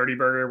another 30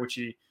 burger, which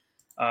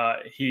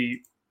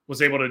he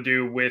was able to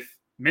do with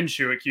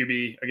Minshew at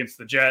QB against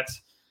the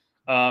Jets.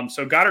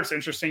 So Goddard's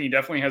interesting. He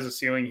definitely has a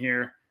ceiling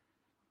here.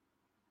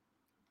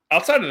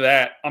 Outside of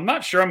that, I'm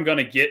not sure I'm going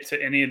to get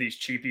to any of these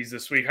cheapies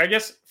this week. I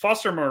guess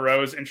Foster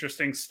Moreau is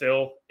interesting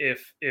still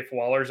if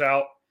Waller's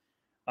out.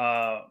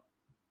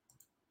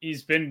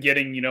 He's been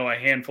getting, a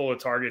handful of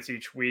targets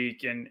each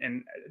week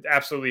and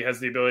absolutely has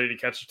the ability to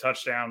catch a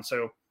touchdown.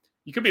 So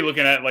you could be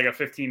looking at like a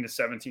 15 to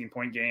 17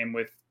 point game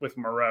with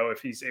Moreau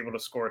if he's able to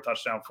score a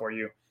touchdown for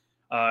you.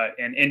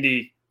 And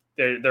Indy,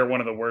 they're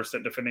one of the worst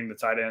at defending the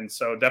tight end.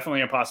 So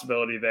definitely a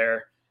possibility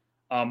there.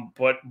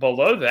 But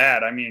below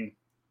that, I mean,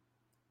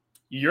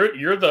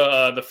 you're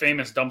the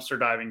famous dumpster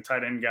diving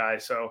tight end guy.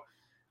 So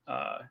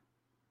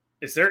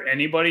is there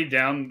anybody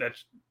down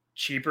that's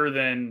cheaper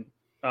than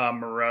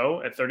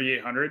Moreau at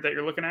 3,800 that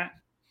you're looking at?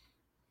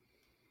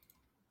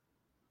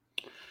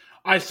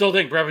 I still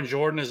think Brevin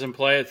Jordan is in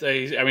play.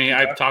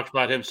 I've talked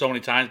about him so many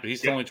times, but he's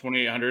still only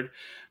 2,800.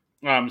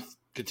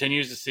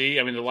 Continues to see.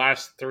 I mean, the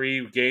last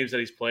 3 games that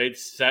he's played,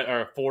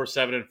 4,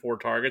 7, and 4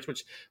 targets,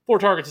 which 4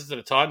 targets isn't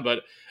a ton, but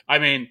I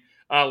mean,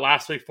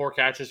 last week 4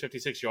 catches,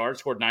 56 yards,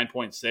 scored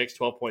 9.6,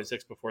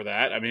 12.6 before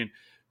that. I mean,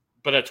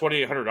 but at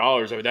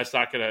 $2,800, I mean, that's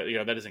not gonna,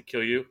 that doesn't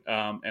kill you,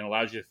 and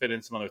allows you to fit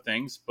in some other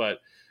things. But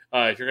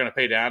if you're gonna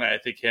pay down, I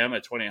think him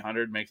at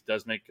 2,800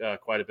 does make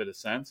quite a bit of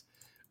sense.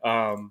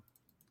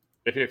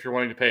 If you're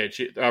wanting to pay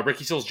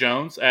Ricky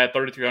Seals-Jones at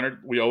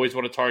 3,300, we always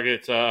want to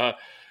target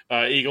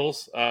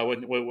Eagles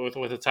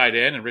with a tight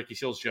end, and Ricky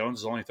Seals-Jones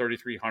is only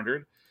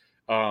 3,300.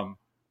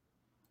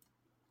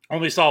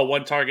 Only saw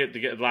 1 target to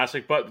get last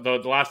week, but the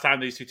last time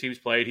these 2 teams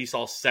played, he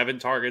saw 7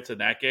 targets in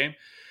that game,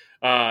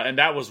 and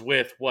that was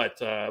with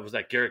was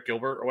that Garrett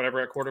Gilbert or whatever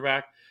at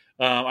quarterback,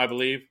 I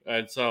believe.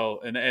 And so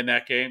in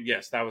that game,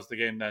 yes, that was the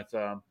game that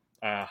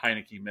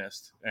Heineke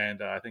missed,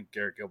 and I think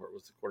Garrett Gilbert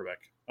was the quarterback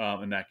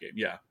in that game.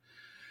 Yeah.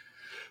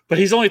 But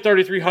he's only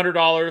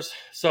 $3,300,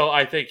 so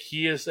I think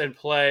he is in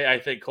play. I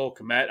think Cole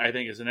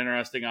Kmet, is an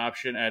interesting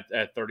option at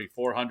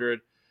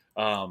 3,400.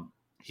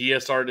 He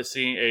has started to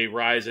see a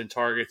rise in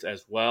targets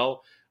as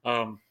well,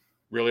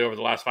 really over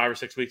the last 5 or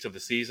 6 weeks of the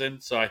season.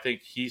 So I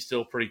think he's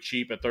still pretty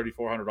cheap at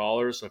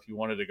 $3,400. So if you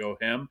wanted to go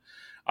him,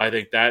 I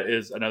think that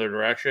is another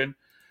direction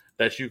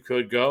that you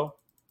could go.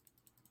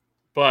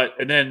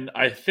 And then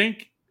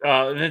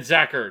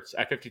Zach Ertz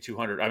at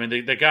 5,200. I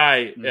mean, the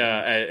guy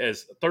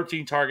has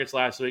 13 targets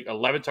last week,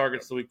 11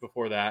 targets the week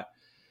before that.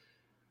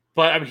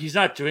 But I mean, he's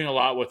not doing a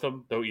lot with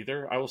them though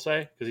either. I will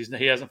say, because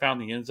he hasn't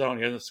found the end zone.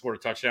 He hasn't scored a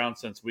touchdown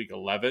since week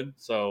 11,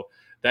 so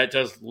that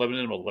does limit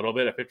him a little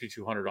bit at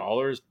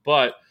 $5,200.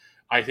 But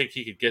I think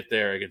he could get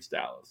there against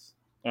Dallas.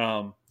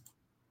 And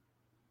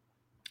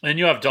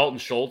you have Dalton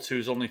Schultz,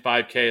 who's only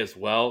 $5K as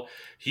well.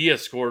 He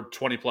has scored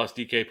 20 plus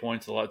DK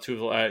points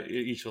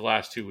each of the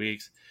last 2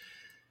 weeks.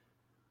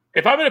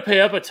 If I'm going to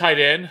pay up a tight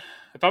end,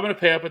 if I'm going to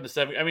pay up in the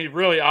 7, I mean,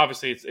 really,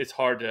 obviously, it's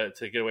hard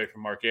to get away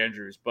from Mark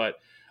Andrews. But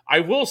I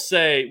will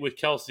say with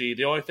Kelsey,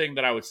 the only thing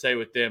that I would say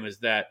with them is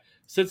that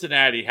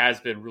Cincinnati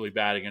has been really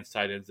bad against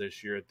tight ends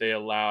this year. They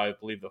allow, I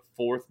believe, the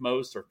 4th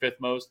most or 5th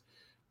most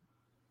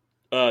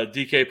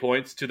DK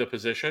points to the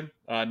position,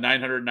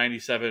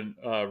 997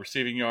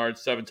 receiving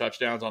yards, 7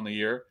 touchdowns on the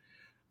year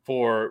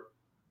for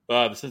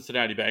the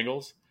Cincinnati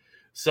Bengals.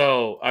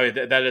 So I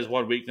mean, that is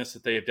one weakness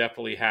that they have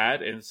definitely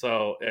had. And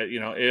so,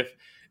 if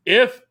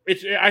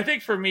it's, I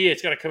think for me,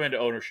 it's going to come into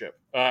ownership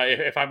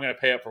if I'm going to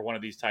pay up for one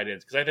of these tight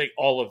ends, because I think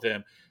all of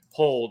them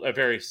hold a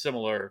very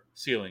similar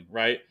ceiling,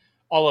 right?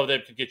 All of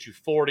them could get you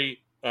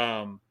 40,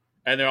 and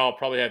they all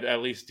probably have at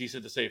least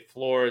decent to safe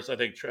floors. I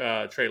think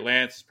Trey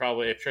Lance is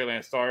probably, if Trey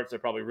Lance starts, it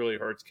probably really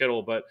hurts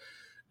Kittle. But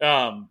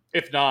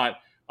if not,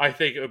 I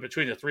think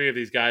between the 3 of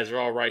these guys,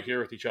 they're all right here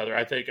with each other.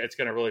 I think it's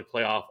going to really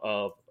play off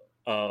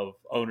of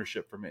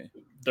ownership for me.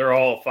 They're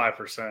all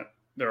 5%.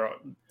 They're all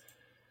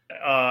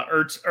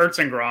Ertz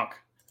and Gronk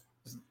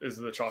is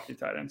the chalky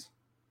tight ends.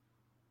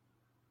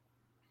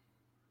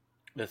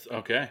 That's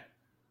okay.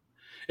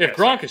 If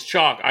Gronk is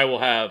chalk, I will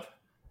have.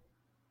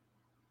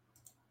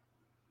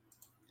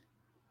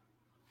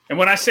 And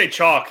when I say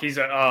chalk, he's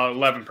at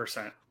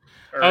 11%.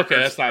 Okay,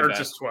 that's not bad.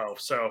 Ertz is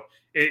 12. So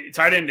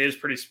tight end is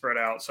pretty spread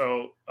out.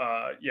 So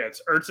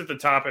it's Ertz at the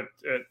top at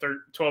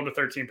 12 to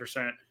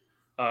 13%.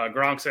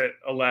 Gronk's at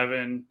 11,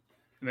 and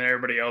then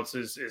everybody else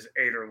is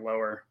 8 or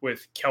lower,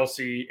 with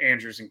Kelsey,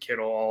 Andrews, and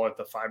Kittle all at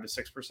the 5 to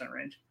 6%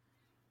 range.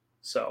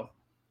 So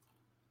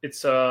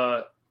it's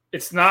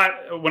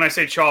not, when I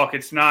say chalk,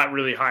 it's not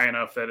really high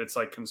enough that it's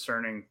like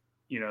concerning,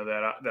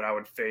 that I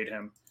would fade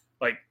him.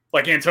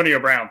 Like Antonio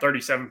Brown,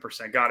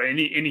 37%. God,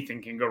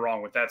 anything can go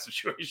wrong with that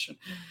situation.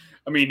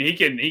 I mean, he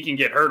can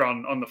get hurt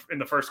in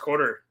the first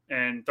quarter,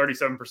 and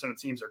 37% of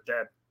teams are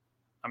dead.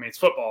 I mean, it's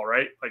football,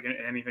 right? Like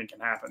anything can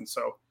happen.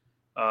 So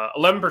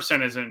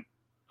 11%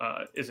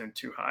 isn't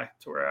too high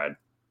to where I'd.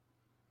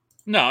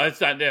 No,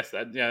 it's not. That's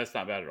not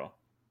bad at all.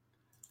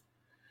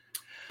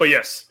 But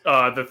yes,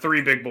 the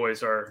 3 big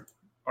boys are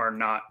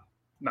not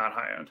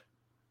high end.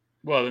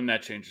 Well, then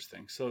that changes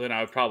things. So then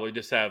I would probably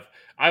just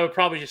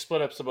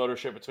split up some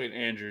ownership between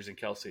Andrews and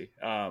Kelsey.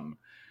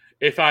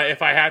 if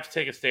I have to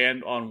take a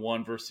stand on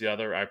one versus the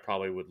other, I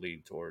probably would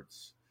lean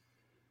towards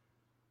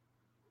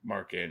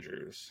Mark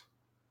Andrews.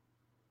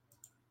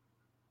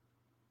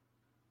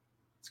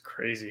 It's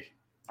crazy.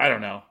 I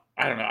don't know.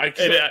 I don't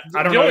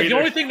The know. The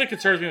only thing that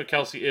concerns me with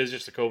Kelsey is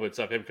just the COVID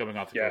stuff, him coming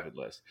off the COVID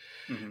list.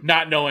 Mm-hmm.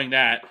 Not knowing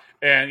that,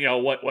 and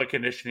what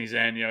condition he's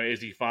in,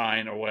 is he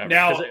fine or whatever.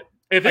 Now,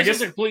 if it's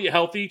just a completely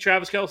healthy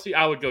Travis Kelce,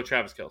 I would go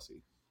Travis Kelce.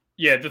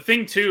 Yeah, the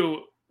thing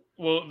too,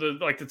 well, the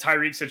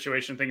Tyreek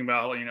situation, thinking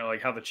about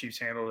how the Chiefs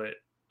handled it.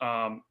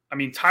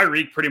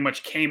 Tyreek pretty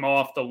much came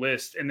off the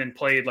list and then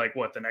played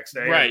the next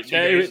day, right?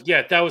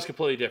 That was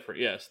completely different.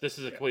 Yes, this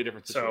is a completely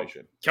different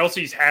situation. So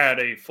Kelsey's had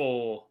a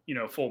full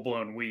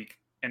blown week,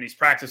 and he's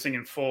practicing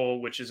in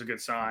full, which is a good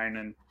sign.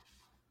 And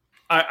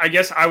I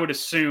guess I would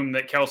assume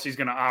that Kelsey's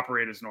going to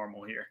operate as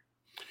normal here.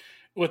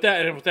 With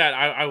that,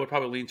 I would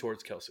probably lean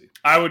towards Kelce.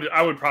 I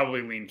would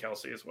probably lean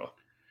Kelce as well.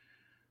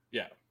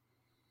 Yeah.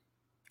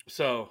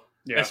 So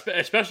yeah,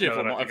 especially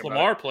if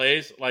Lamar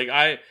plays,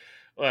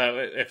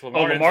 if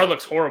Lamar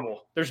looks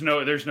horrible. There's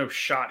no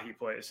shot he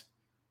plays.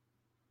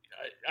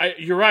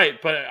 You're right,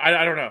 but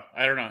I don't know.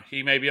 I don't know.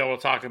 He may be able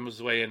to talk him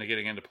his way into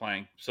getting into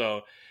playing.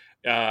 So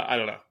I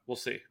don't know. We'll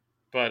see.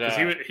 But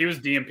he was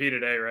DMP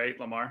today, right,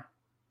 Lamar?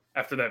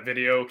 After that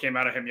video came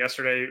out of him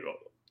yesterday,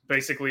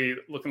 basically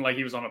looking like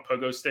he was on a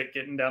pogo stick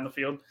getting down the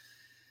field.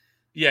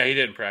 Yeah, he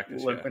didn't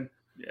practice. Limping.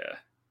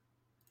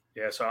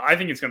 Yeah. So I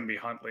think it's going to be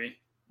Huntley,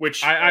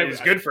 which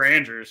is good for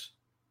Andrews,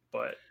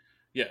 but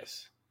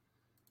yes.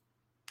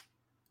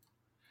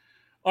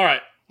 All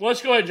right,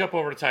 let's go ahead and jump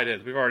over to tight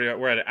ends.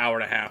 We're at an hour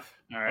and a half.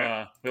 All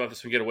right, we let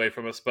this one get away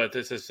from us, but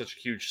this is such a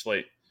huge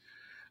slate.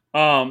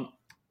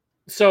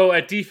 So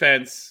at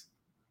defense,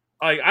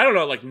 I don't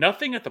know,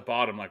 nothing at the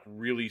bottom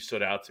really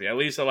stood out to me. At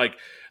least at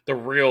the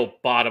real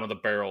bottom of the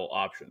barrel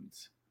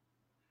options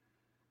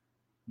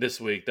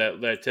this week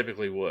that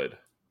typically would.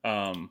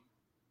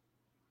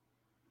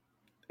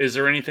 Is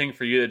there anything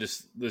for you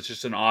that's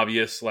just an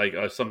obvious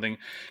something?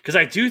 Because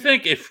I do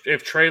think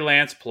if Trey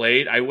Lance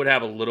played, I would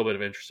have a little bit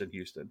of interest in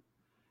Houston.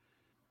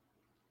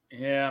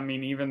 Yeah,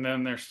 even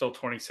then they're still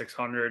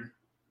 2,600.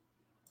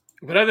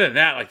 But other than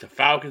that, the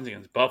Falcons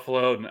against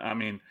Buffalo,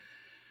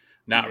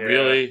 not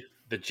really.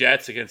 The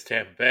Jets against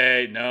Tampa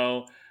Bay,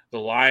 no. The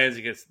Lions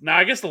against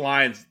I guess the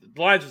Lions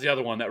was the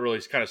other one that really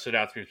kind of stood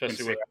out to me,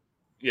 especially with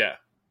yeah.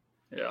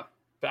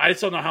 But I just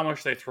don't know how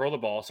much they throw the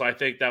ball, so I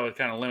think that would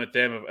kind of limit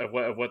them of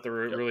what they're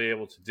really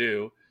able to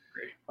do.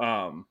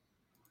 I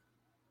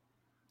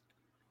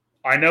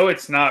know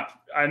it's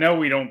not. I know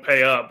we don't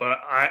pay up, but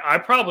I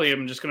probably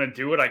am just going to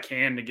do what I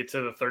can to get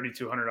to the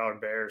 $3,200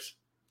 Bears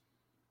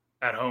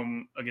at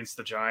home against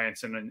the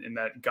Giants in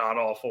that god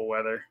awful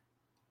weather.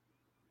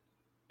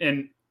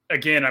 And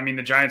again,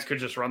 the Giants could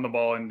just run the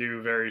ball and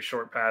do very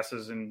short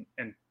passes and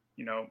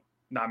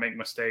not make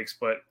mistakes,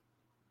 but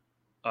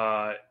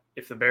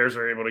if the Bears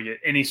are able to get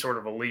any sort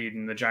of a lead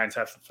and the Giants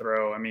have to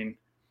throw,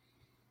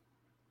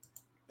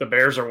 the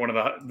Bears are one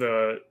of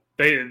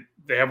they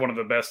have one of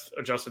the best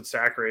adjusted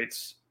sack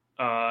rates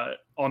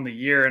on the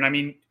year.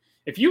 And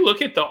if you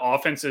look at the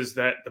offenses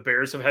that the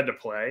Bears have had to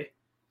play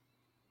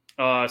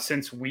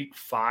since week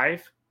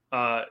 5,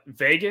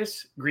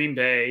 Vegas, Green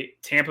Bay,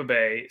 Tampa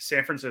Bay,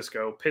 San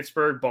Francisco,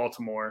 Pittsburgh,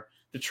 Baltimore,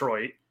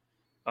 Detroit,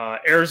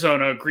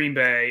 Arizona, Green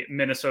Bay,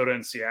 Minnesota,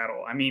 and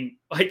Seattle.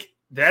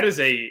 That is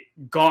a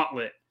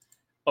gauntlet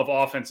of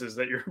offenses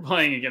that you're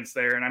playing against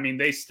there. And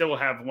they still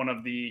have one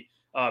of the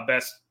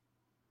best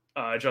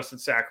adjusted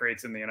sack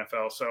rates in the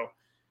NFL. So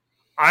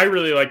I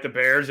really like the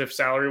Bears. If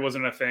salary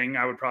wasn't a thing,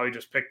 I would probably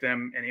just pick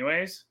them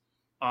anyways.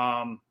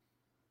 And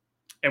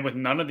with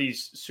none of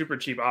these super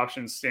cheap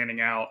options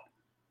standing out,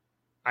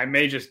 I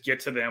may just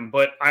get to them.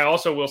 But I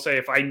also will say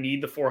if I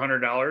need the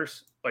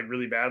 $400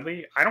 really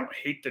badly, I don't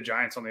hate the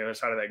Giants on the other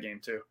side of that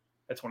game too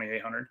at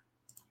 2,800.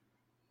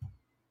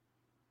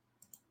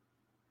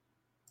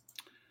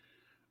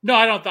 No,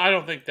 I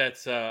don't think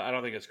that's. I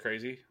don't think it's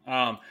crazy.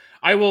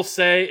 I will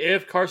say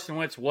if Carson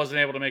Wentz wasn't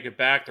able to make it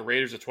back, the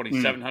Raiders at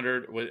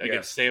 2,700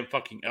 against Sam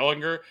fucking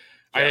Ellinger,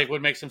 I think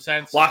would make some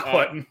sense. Lock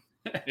button.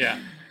 Yeah.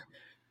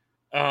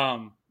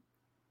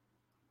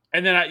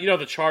 And then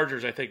the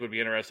Chargers I think would be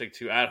interesting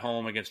too at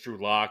home against Drew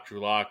Lock. Drew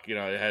Lock,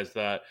 it has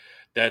that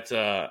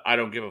I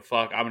don't give a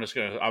fuck. I'm just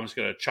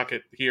gonna chuck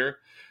it here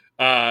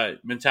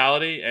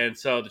mentality. And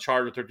so the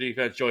Chargers with their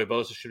defense, Joey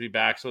Bosa should be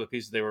back. So the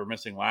pieces they were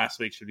missing last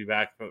week should be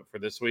back for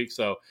this week.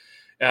 So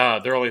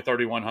they're only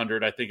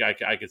 3,100. I think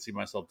I could see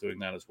myself doing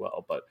that as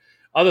well. But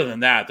other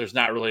than that, there's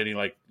not really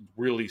any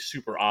really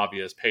super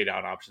obvious pay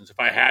down options. If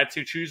I had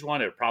to choose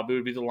one, it probably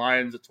would be the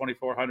Lions at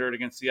 2,400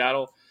 against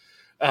Seattle.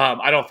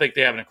 I don't think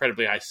they have an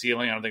incredibly high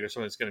ceiling. I don't think there's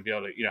something that's going to be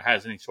able to,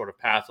 has any sort of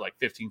path to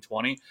 15,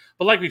 20.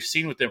 But like we've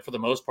seen with them for the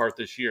most part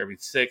this year,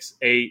 6,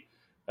 8,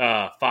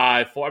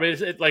 5, 4.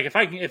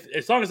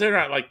 As long as they're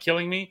not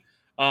killing me,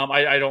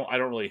 I don't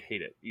really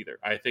hate it either.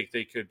 I think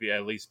they could be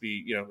at least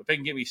be, if they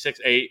can get me 6,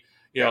 8,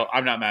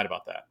 I'm not mad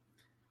about that.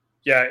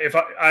 Yeah, if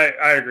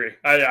I agree.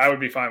 I would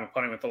be fine with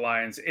punting with the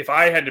Lions. If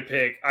I had to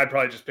pick, I'd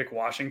probably just pick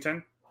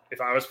Washington.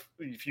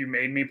 If you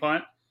made me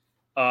punt,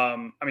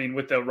 I mean,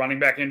 with the running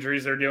back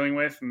injuries they're dealing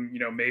with,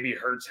 maybe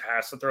Hurts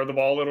has to throw the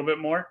ball a little bit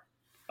more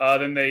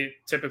than they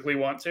typically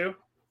want to.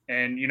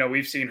 And,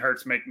 we've seen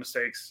Hurts make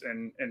mistakes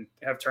and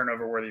have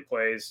turnover-worthy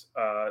plays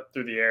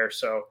through the air.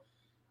 So,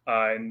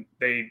 and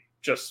they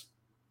just,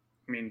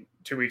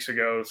 2 weeks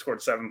ago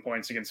scored 7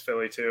 points against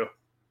Philly too.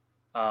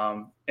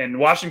 And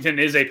Washington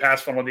is a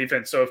pass funnel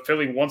defense. So if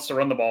Philly wants to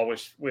run the ball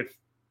with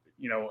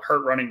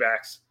hurt running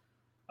backs,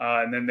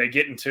 and then they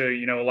get into,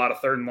 a lot of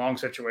third and long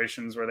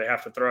situations where they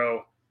have to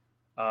throw,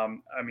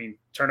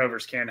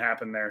 turnovers can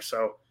happen there.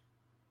 So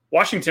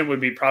Washington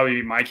would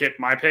probably my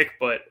pick,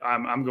 but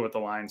I'm good with the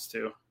Lions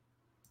too.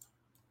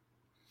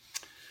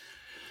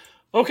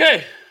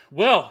 Okay.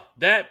 Well,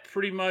 that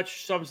pretty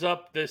much sums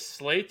up this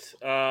slate.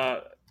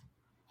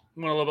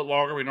 Went a little bit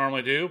longer we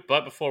normally do,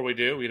 but before we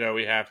do,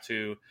 we have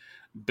to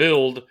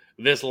build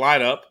this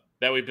lineup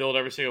that we build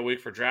every single week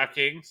for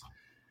DraftKings.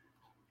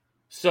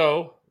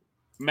 So,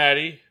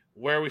 Maddie,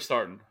 where are we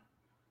starting?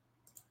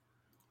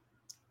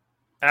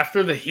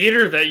 After the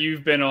heater that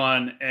you've been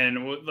on,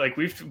 and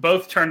we've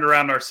both turned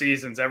around our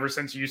seasons ever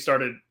since you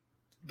started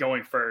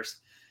going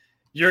first.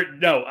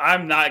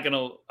 I'm not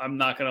gonna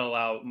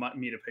allow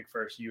me to pick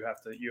first. You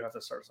have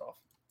to start us off.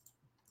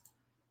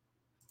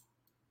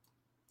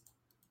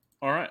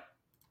 All right.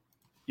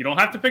 You don't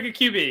have to pick a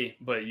QB,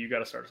 but you got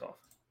to start us off.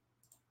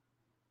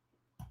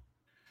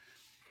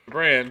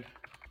 Brand,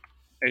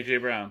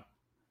 AJ Brown.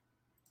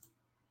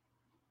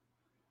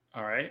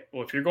 All right.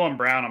 Well, if you're going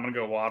Brown, I'm going to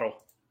go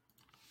Waddle.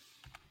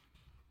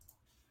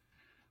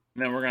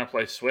 And then we're going to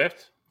play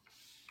Swift.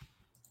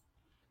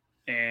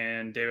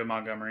 And David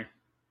Montgomery.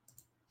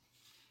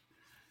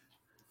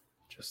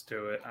 Just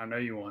do it. I know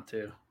you want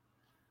to.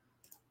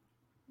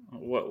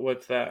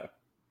 What's that?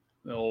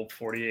 The old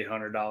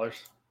 $4,800.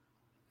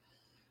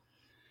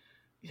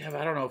 Yeah,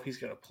 but I don't know if he's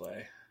going to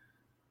play.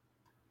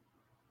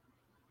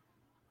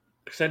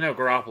 Because I know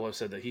Garoppolo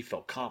said that he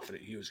felt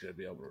confident he was going to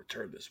be able to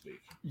return this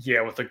week.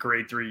 Yeah, with a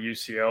grade 3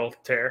 UCL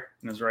tear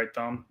in his right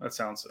thumb. That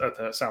sounds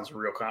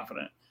real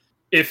confident.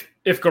 If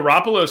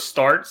Garoppolo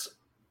starts,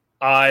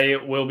 I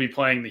will be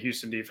playing the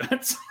Houston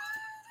defense.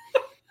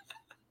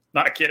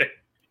 Not kidding.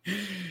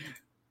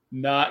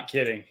 Not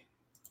kidding.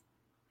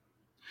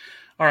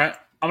 All right.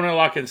 I'm going to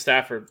lock in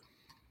Stafford.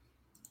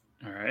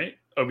 All right.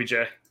 OBJ.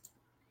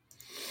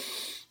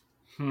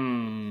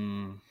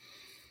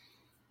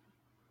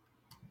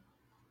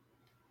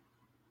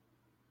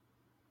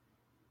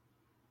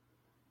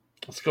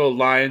 Let's go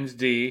Lions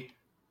D.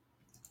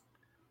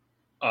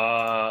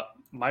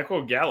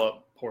 Michael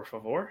Gallup, por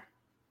favor.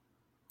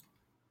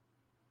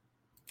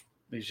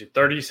 Leaves you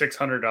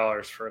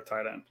 $3,600 for a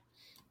tight end.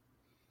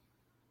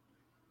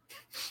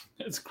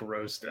 It's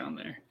gross down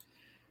there.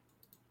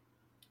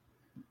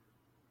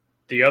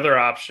 The other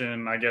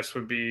option, I guess,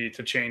 would be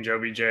to change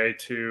OBJ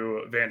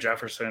to Van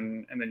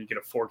Jefferson, and then you get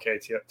a 4K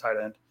tight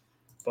end.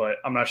 But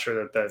I'm not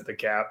sure that the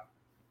gap.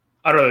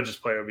 I'd rather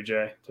just play OBJ,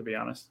 to be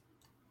honest.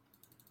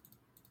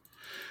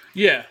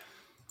 Yeah.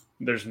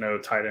 There's no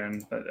tight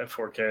end at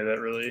 4K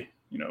that really,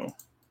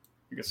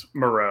 I guess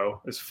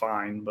Moreau is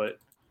fine, but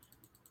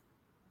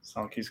it's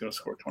not like he's going to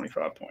score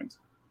 25 points.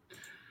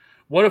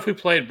 What if we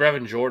played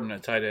Brevin Jordan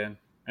at tight end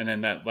and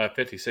then that left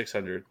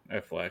 5,600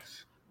 at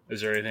flex?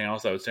 Is there anything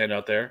else that would stand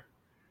out there?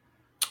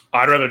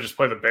 I'd rather just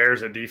play the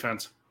Bears at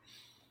defense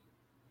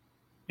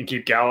and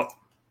keep Gallup.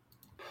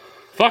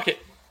 Fuck it.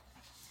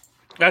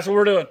 That's what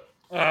we're doing.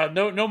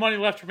 No money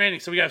left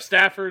remaining. So we have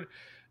Stafford,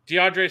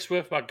 DeAndre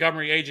Swift,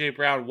 Montgomery, AJ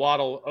Brown,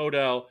 Waddle,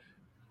 Odell,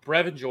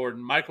 Brevin Jordan,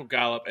 Michael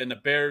Gallup, and the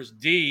Bears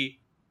D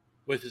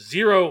with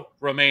 0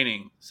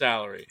 remaining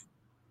salary.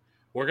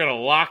 We're gonna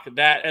lock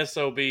that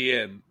SOB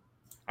in.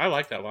 I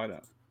like that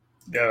lineup.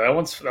 Yeah, that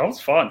one's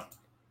fun.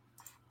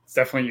 It's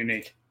definitely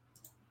unique.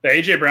 The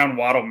AJ Brown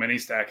Waddle mini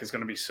stack is going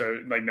to be so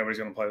nobody's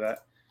going to play that.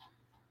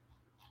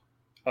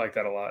 I like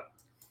that a lot.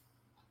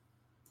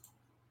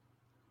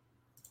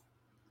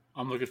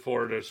 I'm looking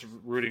forward to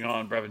rooting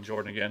on Brevin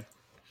Jordan again.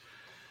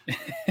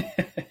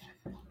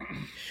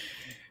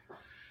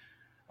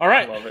 All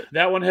right, Love it.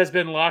 That one has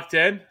been locked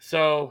in.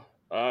 So,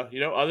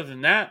 other than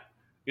that,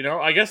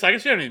 I guess you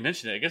haven't even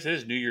mentioned it. I guess it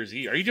is New Year's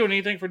Eve. Are you doing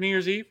anything for New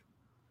Year's Eve?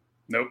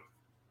 Nope.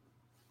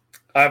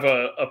 I have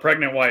a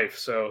pregnant wife,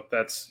 so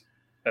that's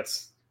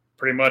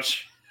pretty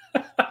much.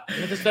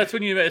 That's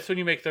when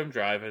you make them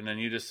drive, and then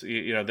you just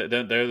they're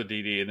the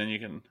DD, and then you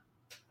can.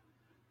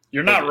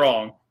 You're not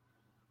wrong,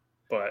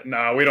 but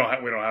no, we don't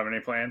have any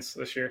plans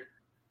this year.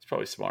 It's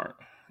probably smart,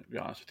 to be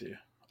honest with you.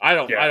 I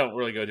don't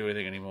really go do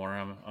anything anymore.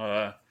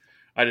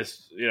 I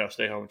just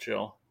stay home and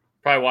chill.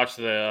 Probably watch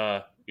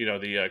the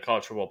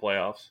college football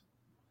playoffs.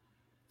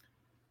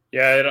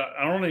 Yeah,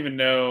 I don't even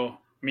know.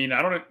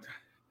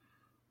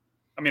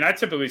 I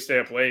typically stay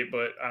up late,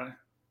 but I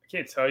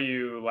can't tell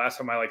you last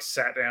time I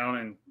sat down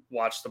and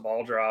watched the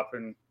ball drop.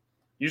 And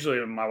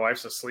usually my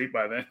wife's asleep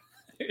by then.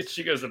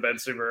 She goes to bed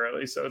super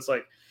early, so it's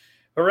like,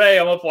 hooray!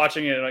 I'm up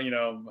watching it.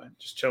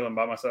 Just chilling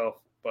by myself.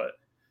 But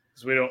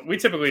we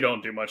typically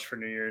don't do much for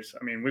New Year's.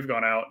 We've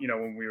gone out,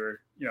 when we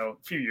were, a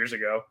few years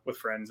ago with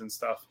friends and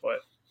stuff, but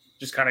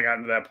just kind of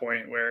gotten to that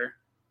point where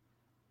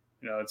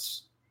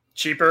it's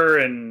cheaper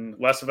and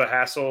less of a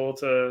hassle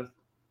to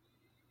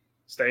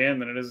stay in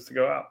than it is to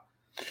go out.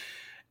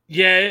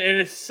 Yeah, and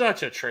it's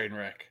such a train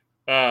wreck.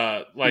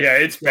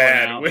 It's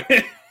bad.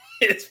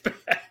 It's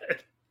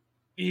bad.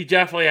 You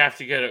definitely have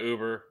to get an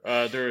Uber.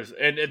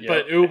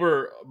 But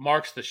Uber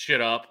marks the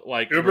shit up,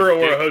 like Uber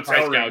or a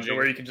hotel room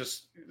where you can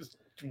just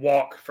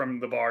walk from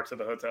the bar to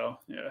the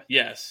hotel. Yeah.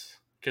 Yes,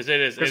 because it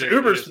is. Because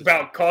Uber's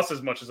about costs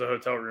as much as a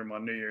hotel room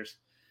on New Year's.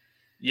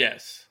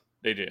 Yes,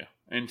 they do,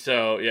 and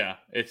so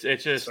it's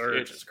just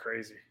it's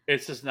crazy.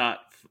 It's just not.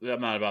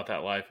 I'm not about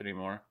that life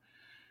anymore.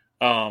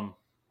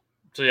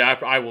 So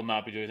I will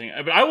not be doing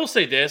anything. But I will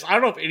say this: I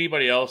don't know if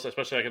anybody else,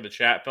 especially like in the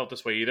chat, felt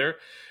this way either.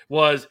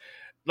 Was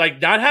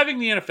like not having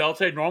the NFL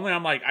today. Normally,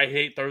 I'm like I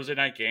hate Thursday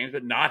night games,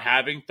 but not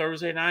having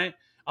Thursday night,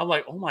 I'm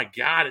like, oh my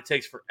god, it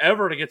takes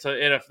forever to get to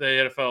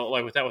the NFL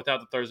like without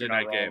the Thursday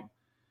night game.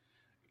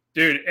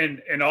 Dude,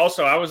 and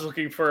also I was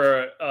looking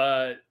for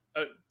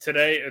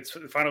today. It's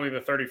finally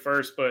the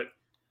 31st, but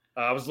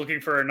I was looking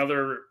for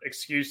another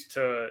excuse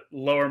to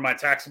lower my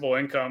taxable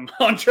income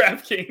on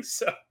DraftKings.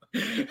 So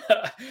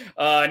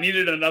I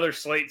needed another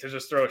slate to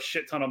just throw a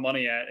shit ton of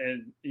money at,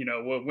 and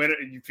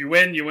if you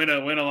win, you win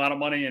a lot of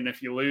money, and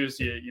if you lose,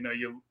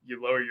 you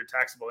lower your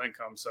taxable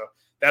income. So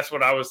that's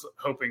what I was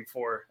hoping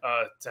for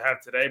to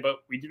have today, but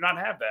we do not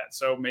have that.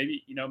 So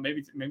maybe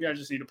I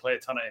just need to play a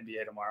ton of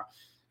NBA tomorrow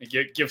and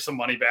give some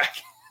money back.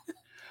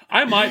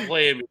 I might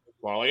play NBA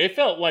tomorrow. Like, it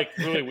felt like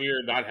really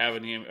weird not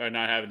having the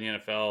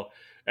NFL.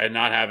 And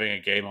not having a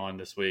game on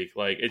this week,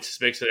 like it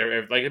just makes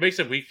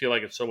the week feel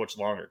like it's so much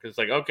longer because it's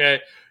like, okay,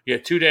 you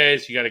have 2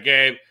 days, you got a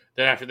game,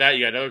 then after that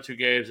you got another 2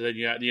 games, and then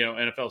you got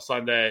NFL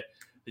Sunday,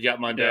 you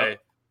got Monday,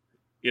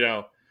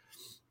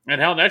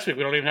 and hell, next week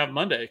we don't even have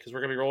Monday because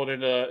we're gonna be rolling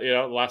into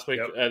the last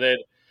week. Then,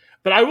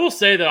 but I will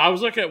say that I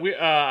was looking at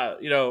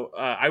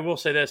I will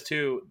say this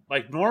too.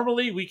 Like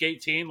normally week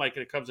 18, like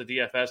when it comes to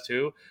DFS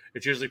too,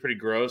 it's usually pretty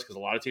gross because a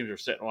lot of teams are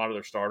sitting a lot of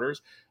their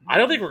starters. I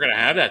don't think we're going to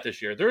have that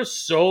this year. There's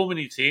so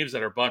many teams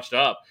that are bunched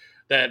up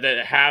that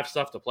have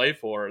stuff to play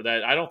for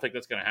that I don't think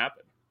that's going to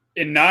happen.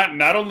 And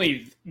not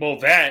only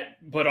that,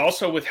 but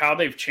also with how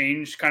they've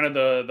changed kind of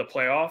the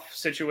playoff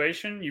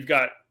situation. You've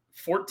got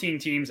 14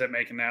 teams that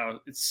make it now.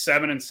 It's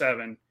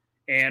 7-7,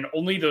 and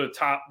only the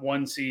top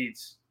 1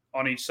 seeds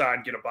on each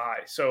side get a bye.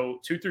 So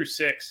 2 through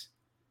 6,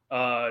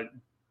 or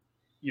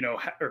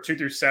 2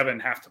 through 7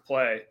 have to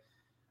play.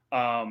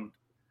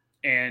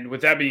 And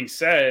with that being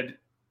said,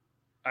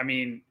 I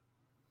mean,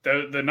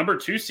 the number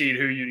 2 seed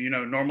who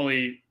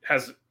normally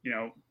has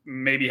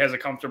maybe has a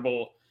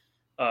comfortable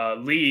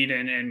lead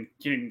and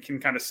can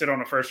kind of sit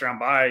on a first round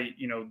bye.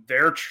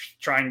 They're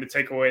trying to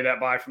take away that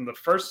bye from the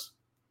first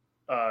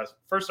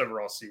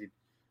overall seed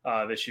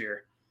this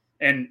year.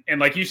 And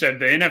like you said,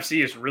 the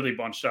NFC is really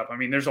bunched up. I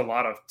mean, there's a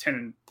lot of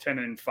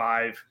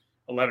 10-5,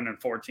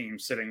 11-4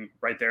 teams sitting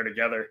right there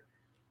together.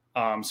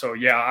 So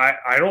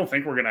I don't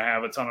think we're going to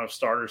have a ton of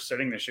starters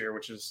sitting this year,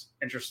 which is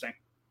interesting.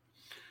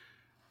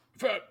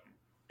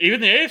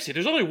 Even the AFC,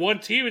 there's only one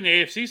team in the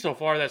AFC so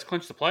far that's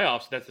clinched the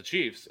playoffs. That's the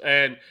Chiefs.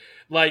 And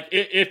like,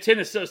 if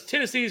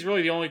Tennessee is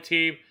really the only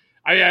team.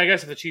 I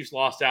guess if the Chiefs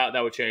lost out,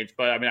 that would change.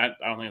 But I mean, I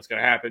don't think it's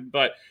going to happen.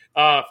 But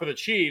for the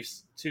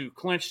Chiefs to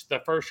clinch the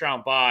first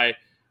round bye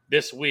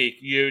this week,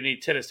 you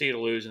need Tennessee to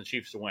lose and the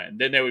Chiefs to win.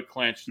 Then they would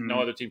clinch.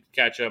 No other team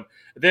can catch them.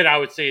 Then I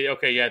would say,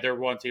 okay, yeah, they're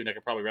one team that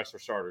could probably rest their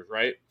starters,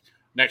 right?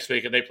 Next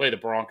week, and they play the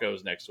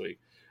Broncos next week.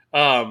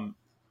 But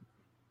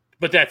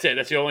that's it.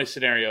 That's the only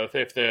scenario.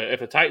 If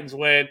the Titans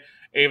win,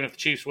 even if the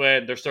Chiefs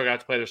win, they're still going to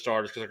have to play their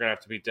starters because they're going to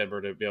have to beat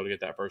Denver to be able to get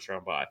that first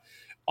round bye.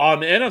 On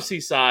the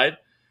NFC side,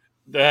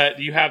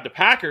 you have the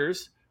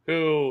Packers,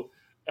 who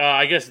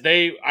they're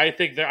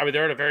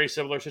in a very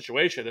similar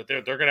situation that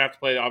they're going to have to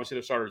play obviously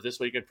their starters this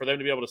week, and for them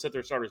to be able to sit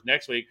their starters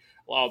next week,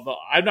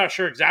 I'm not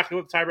sure exactly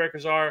what the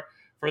tiebreakers are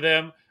for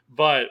them,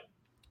 but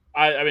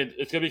I mean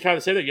it's going to be kind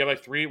of the same thing. You have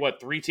like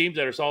three teams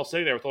that are all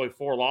sitting there with only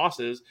 4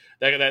 losses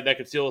that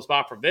could steal a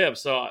spot from them.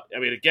 So I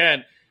mean,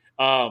 again,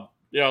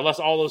 unless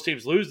all those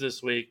teams lose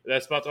this week,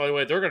 that's about the only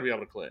way they're going to be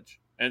able to clinch.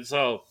 And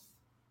so,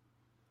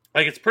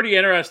 like, it's pretty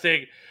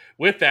interesting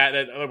with that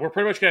we're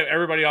pretty much going to have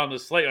everybody on the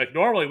slate. Like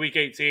normally week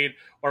 18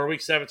 or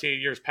week 17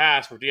 years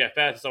past for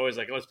DFS, it's always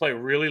like, let's play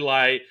really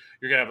light.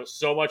 You're going to have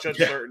so much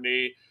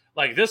uncertainty.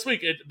 Yeah. Like this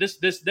week,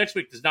 this next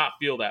week does not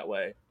feel that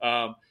way.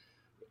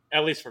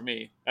 At least for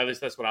me. At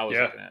least that's what I was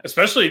looking at.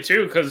 Especially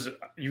too, because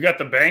you got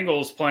the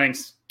Bengals playing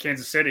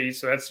Kansas City.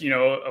 So that's,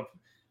 a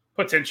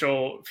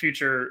potential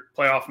future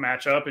playoff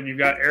matchup. And you've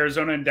got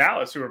Arizona and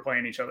Dallas who are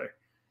playing each other.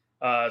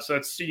 So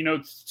it's,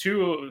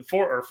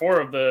 4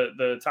 of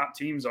the top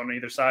teams on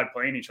either side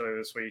playing each other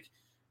this week.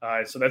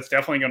 So that's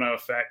definitely going to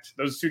affect,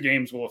 those 2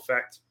 games will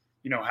affect,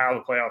 how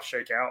the playoffs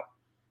shake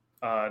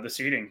out, the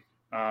seeding.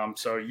 I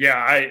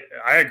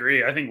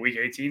agree. I think week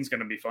 18 is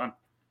going to be fun.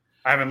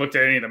 I haven't looked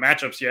at any of the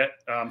matchups yet.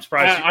 I'm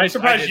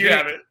surprised you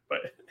haven't, but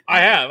I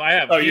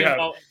have. Oh, you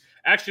have.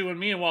 Actually, when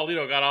me and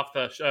Walito got off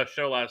the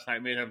show last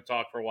night, me and him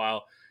talked for a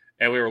while,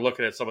 and we were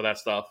looking at some of that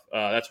stuff.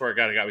 That's where it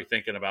got me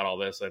thinking about all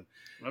this. And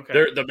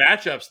the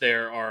matchups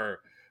there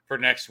are, for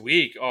next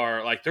week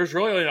are like there's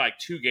really only like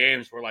 2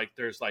 games where like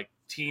there's like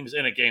teams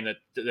in a game that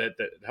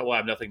will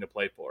have nothing to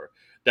play for,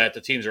 that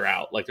the teams are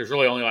out. Like there's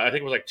really only I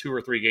think it was like 2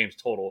 or 3 games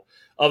total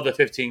of the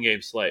 15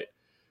 game slate,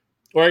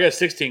 or I guess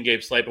 16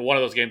 game slate, but one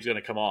of those games is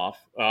going to come off.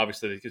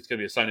 Obviously, it's going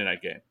to be a Sunday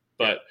night game,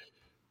 but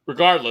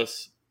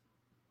regardless.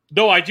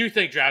 Though I do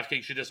think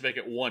DraftKings should just make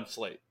it one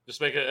slate.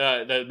 Just make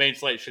it the main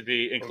slate should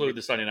include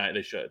the Sunday night.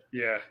 They should.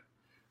 Yeah.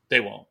 They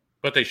won't,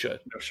 but they should.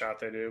 No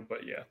shot they do,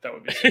 but yeah, that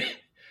would be.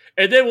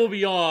 And then we'll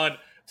be on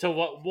to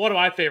one of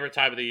my favorite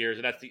time of the years,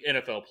 and that's the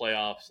NFL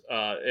playoffs,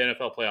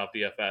 NFL playoff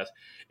DFS.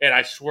 And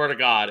I swear to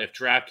God, if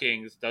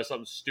DraftKings does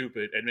something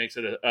stupid and makes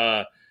it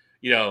a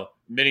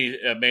mini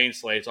main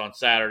slates on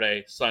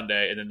Saturday,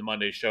 Sunday, and then the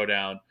Monday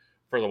showdown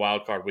for the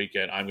wild card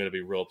weekend, I'm going to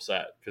be real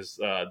upset because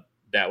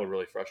that would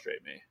really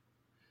frustrate me.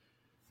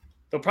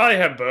 They'll probably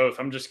have both.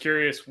 I'm just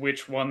curious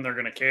which one they're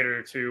going to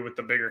cater to with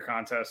the bigger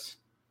contests.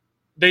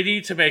 They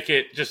need to make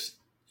it just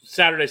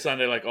Saturday,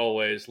 Sunday, like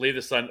always. Leave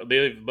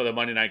the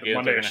Monday night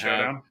games they're going to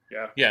have.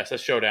 Yeah. Yes,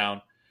 that's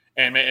showdown,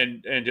 and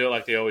do it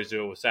like they always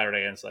do it with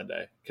Saturday and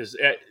Sunday because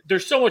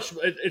there's so much.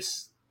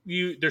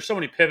 There's so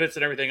many pivots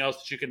and everything else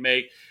that you can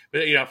make,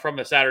 but from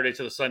the Saturday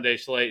to the Sunday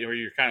slate, where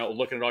you're kind of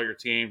looking at all your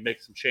team, make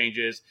some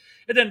changes,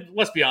 and then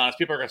let's be honest,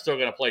 people are still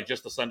going to play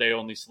just the Sunday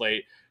only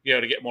slate,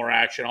 to get more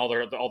action, all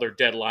their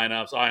dead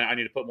lineups. I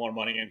need to put more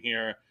money in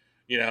here,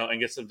 and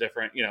get some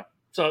different,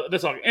 So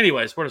that's all.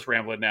 Anyways, we're just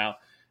rambling now.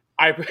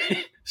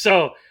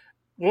 So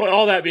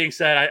all that being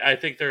said, I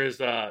think there is,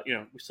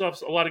 we still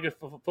have a lot of good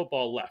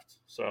football left.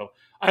 So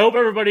I hope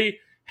everybody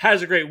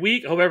has a great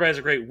week. I hope everybody has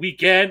a great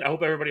weekend. I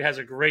hope everybody has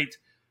a great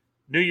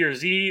New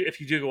Year's Eve. If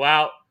you do go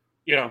out,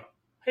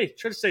 hey,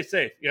 try to stay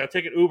safe.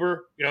 Take an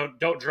Uber.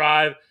 Don't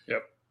drive.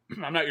 Yep.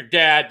 I'm not your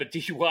dad, but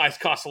DUIs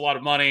cost a lot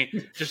of money.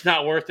 Just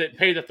not worth it.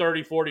 Pay the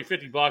 $30, $40,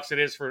 $50 it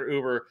is for an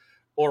Uber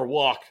or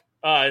walk.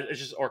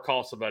 Or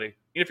call somebody.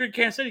 If you're in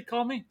Kansas City,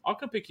 call me. I'll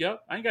come pick you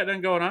up. I ain't got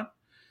nothing going on.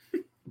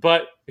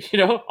 But,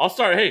 I'll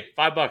start, hey,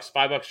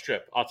 $5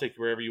 trip. I'll take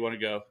you wherever you want to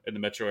go in the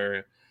metro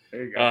area.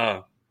 There you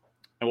go.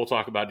 And we'll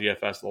talk about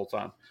DFS the whole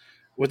time.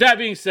 With that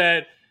being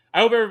said, I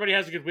hope everybody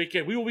has a good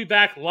weekend. We will be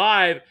back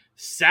live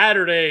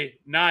Saturday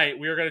night.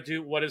 We are going to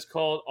do what is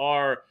called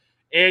our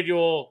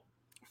annual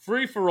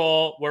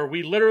free-for-all, where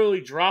we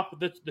literally drop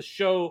the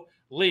show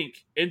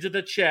link into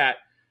the chat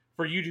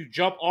for you to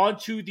jump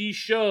onto the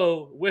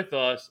show with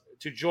us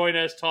to join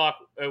us, talk.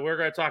 We're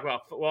going to talk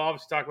about,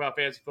 obviously talk about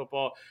fantasy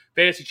football.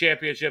 Fantasy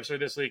championships are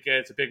this weekend.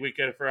 It's a big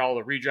weekend for all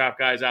the redraft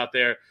guys out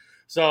there.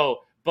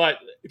 So, but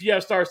if you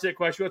have star sit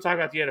questions, you want to talk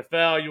about the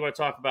NFL, you want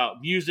to talk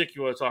about music,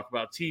 you want to talk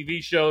about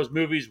TV shows,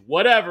 movies,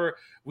 whatever,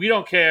 we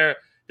don't care.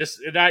 This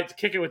night to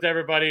kick it with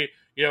everybody,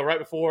 right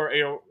before,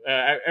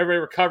 everybody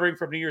recovering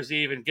from New Year's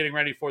Eve and getting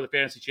ready for the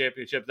fantasy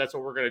championship. That's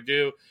what we're going to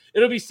do.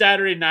 It'll be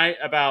Saturday night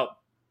about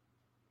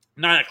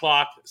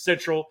 9:00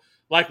 Central,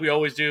 like we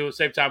always do.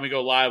 Same time we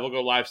go live. We'll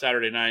go live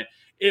Saturday night.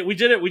 We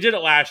did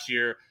it last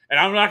year, and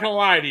I'm not going to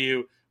lie to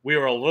you. We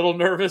were a little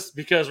nervous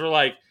because we're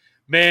like,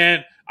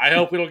 man, I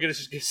hope we don't get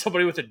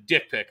somebody with a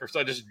dick pic or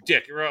something, just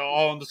dick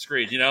all on the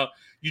screen.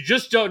 You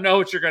just don't know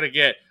what you're going to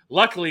get.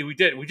 Luckily, we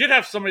didn't. We did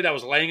have somebody that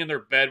was laying in their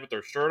bed with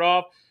their shirt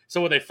off. So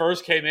when they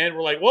first came in,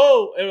 we're like,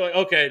 whoa. And we're like,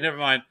 okay, never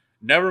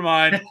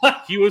mind.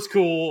 He was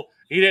cool.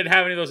 He didn't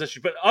have any of those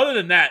issues. But other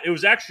than that, it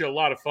was actually a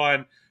lot of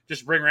fun.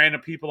 Just bring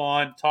random people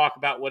on, talk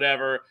about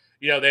whatever.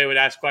 They would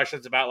ask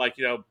questions about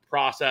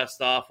process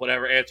stuff,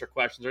 whatever, answer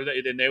questions, or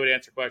then they would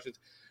answer questions.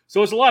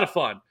 So it's a lot of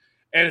fun.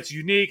 And it's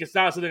unique. It's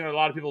not something that a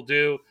lot of people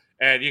do.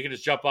 And you can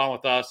just jump on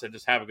with us and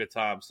just have a good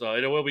time. So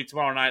it will be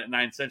tomorrow night at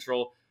 9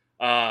 Central,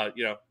 or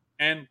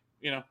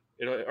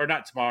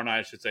not tomorrow night,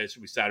 I should say. It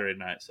should be Saturday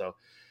night. So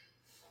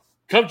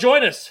come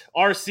join us,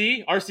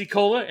 RC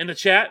Cola in the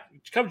chat.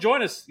 Come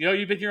join us.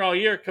 You've been here all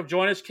year. Come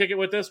join us. Kick it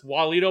with us.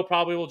 Walito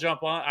probably will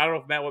jump on. I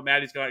don't know what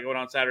Maddie's got going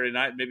on Saturday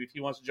night. Maybe if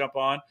he wants to jump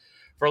on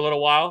for a little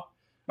while.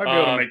 Might be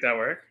able to make that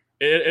work.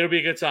 It'll be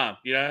a good time.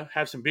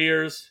 Have some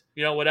beers,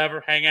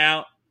 whatever, hang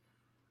out.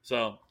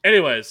 So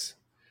anyways,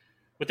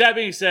 with that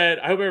being said,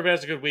 I hope everybody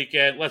has a good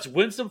weekend. Let's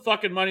win some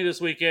fucking money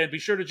this weekend. Be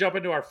sure to jump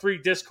into our free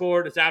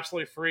Discord. It's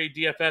absolutely free.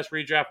 DFS,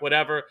 redraft,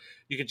 whatever.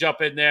 You can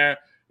jump in there.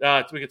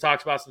 We can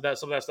talk about some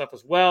of that stuff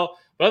as well.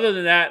 But other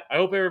than that, I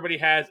hope everybody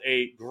has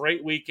a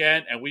great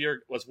weekend. And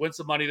let's win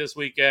some money this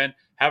weekend.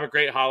 Have a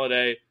great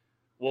holiday.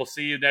 We'll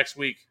see you next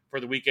week for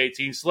the Week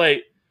 18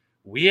 slate.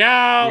 We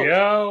out.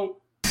 Yo.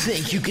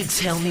 Think you can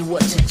tell me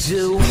what to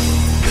do?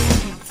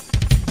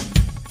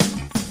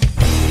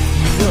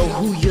 Know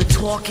who you're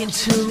talking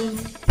to?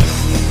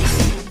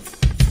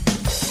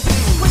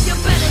 Well, you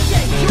better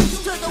get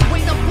used to the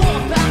way the ball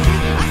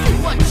bounces. I see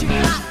what you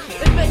got,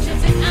 it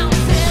measures in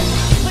ounces.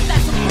 But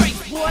that's a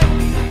race, boy.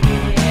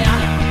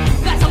 Yeah,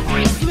 that's a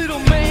race, little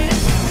man.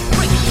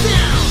 Break it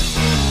down.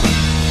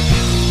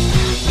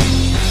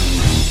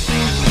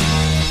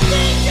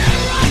 DJ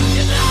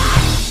Roger!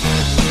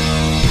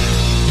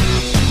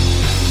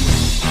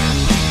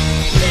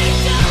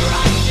 DJ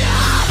Roger!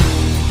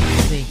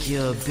 Think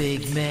you're a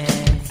big man?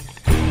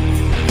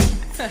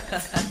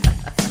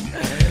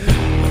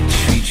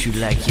 Treat treat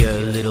you like you're a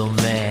little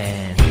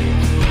man.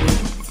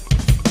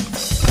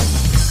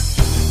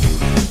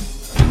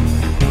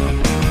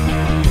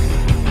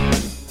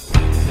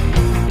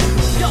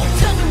 Yo,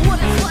 tell me what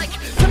it's like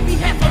to be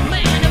half a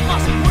man. It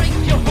must break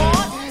your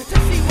heart to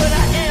see what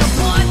I am,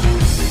 but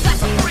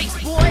that's a brace,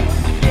 boy.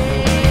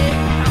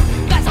 Yeah,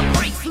 that's a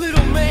brace,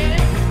 little man.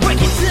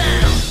 Break it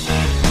down.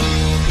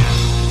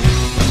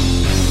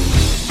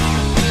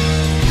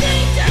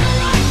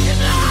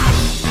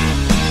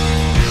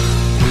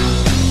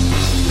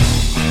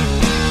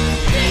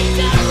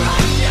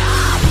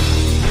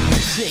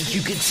 Think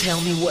you can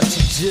tell me what to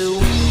do?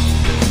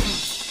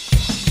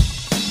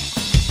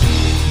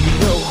 You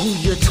know who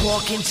you're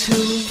talking to?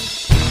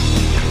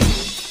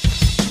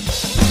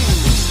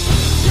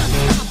 Just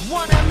stop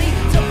wanting me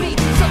to be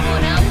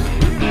someone else.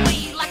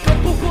 Be like a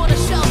book on a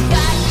shelf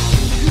that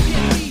you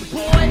can read,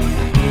 boy.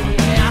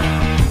 Yeah,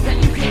 that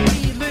you can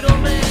read, little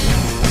man.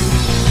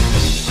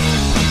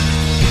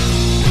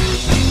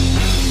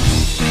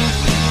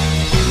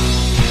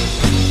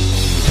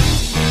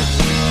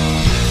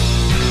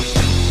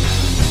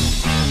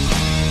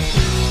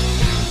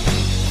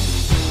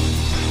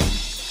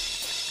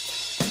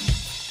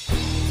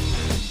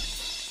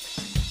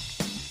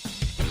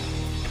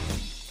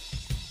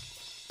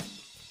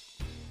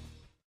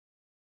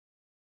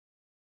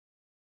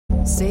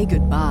 Say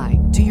goodbye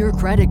to your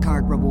credit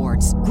card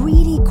rewards.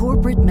 Greedy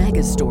corporate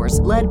mega stores,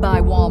 led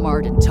by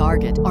Walmart and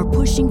Target, are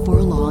pushing for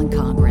a law in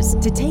Congress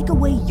to take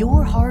away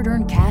your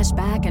hard-earned cash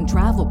back and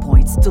travel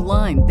points to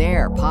line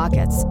their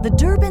pockets. The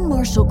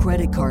Durbin-Marshall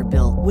credit card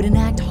bill would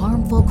enact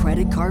harmful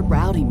credit card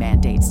routing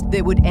mandates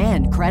that would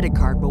end credit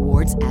card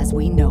rewards as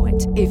we know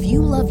it. If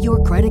you love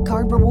your credit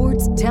card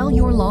rewards, tell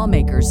your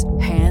lawmakers,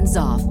 hands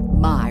off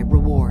my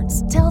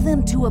rewards. Tell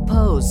them to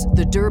oppose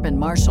the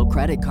Durbin-Marshall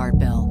credit card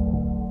bill.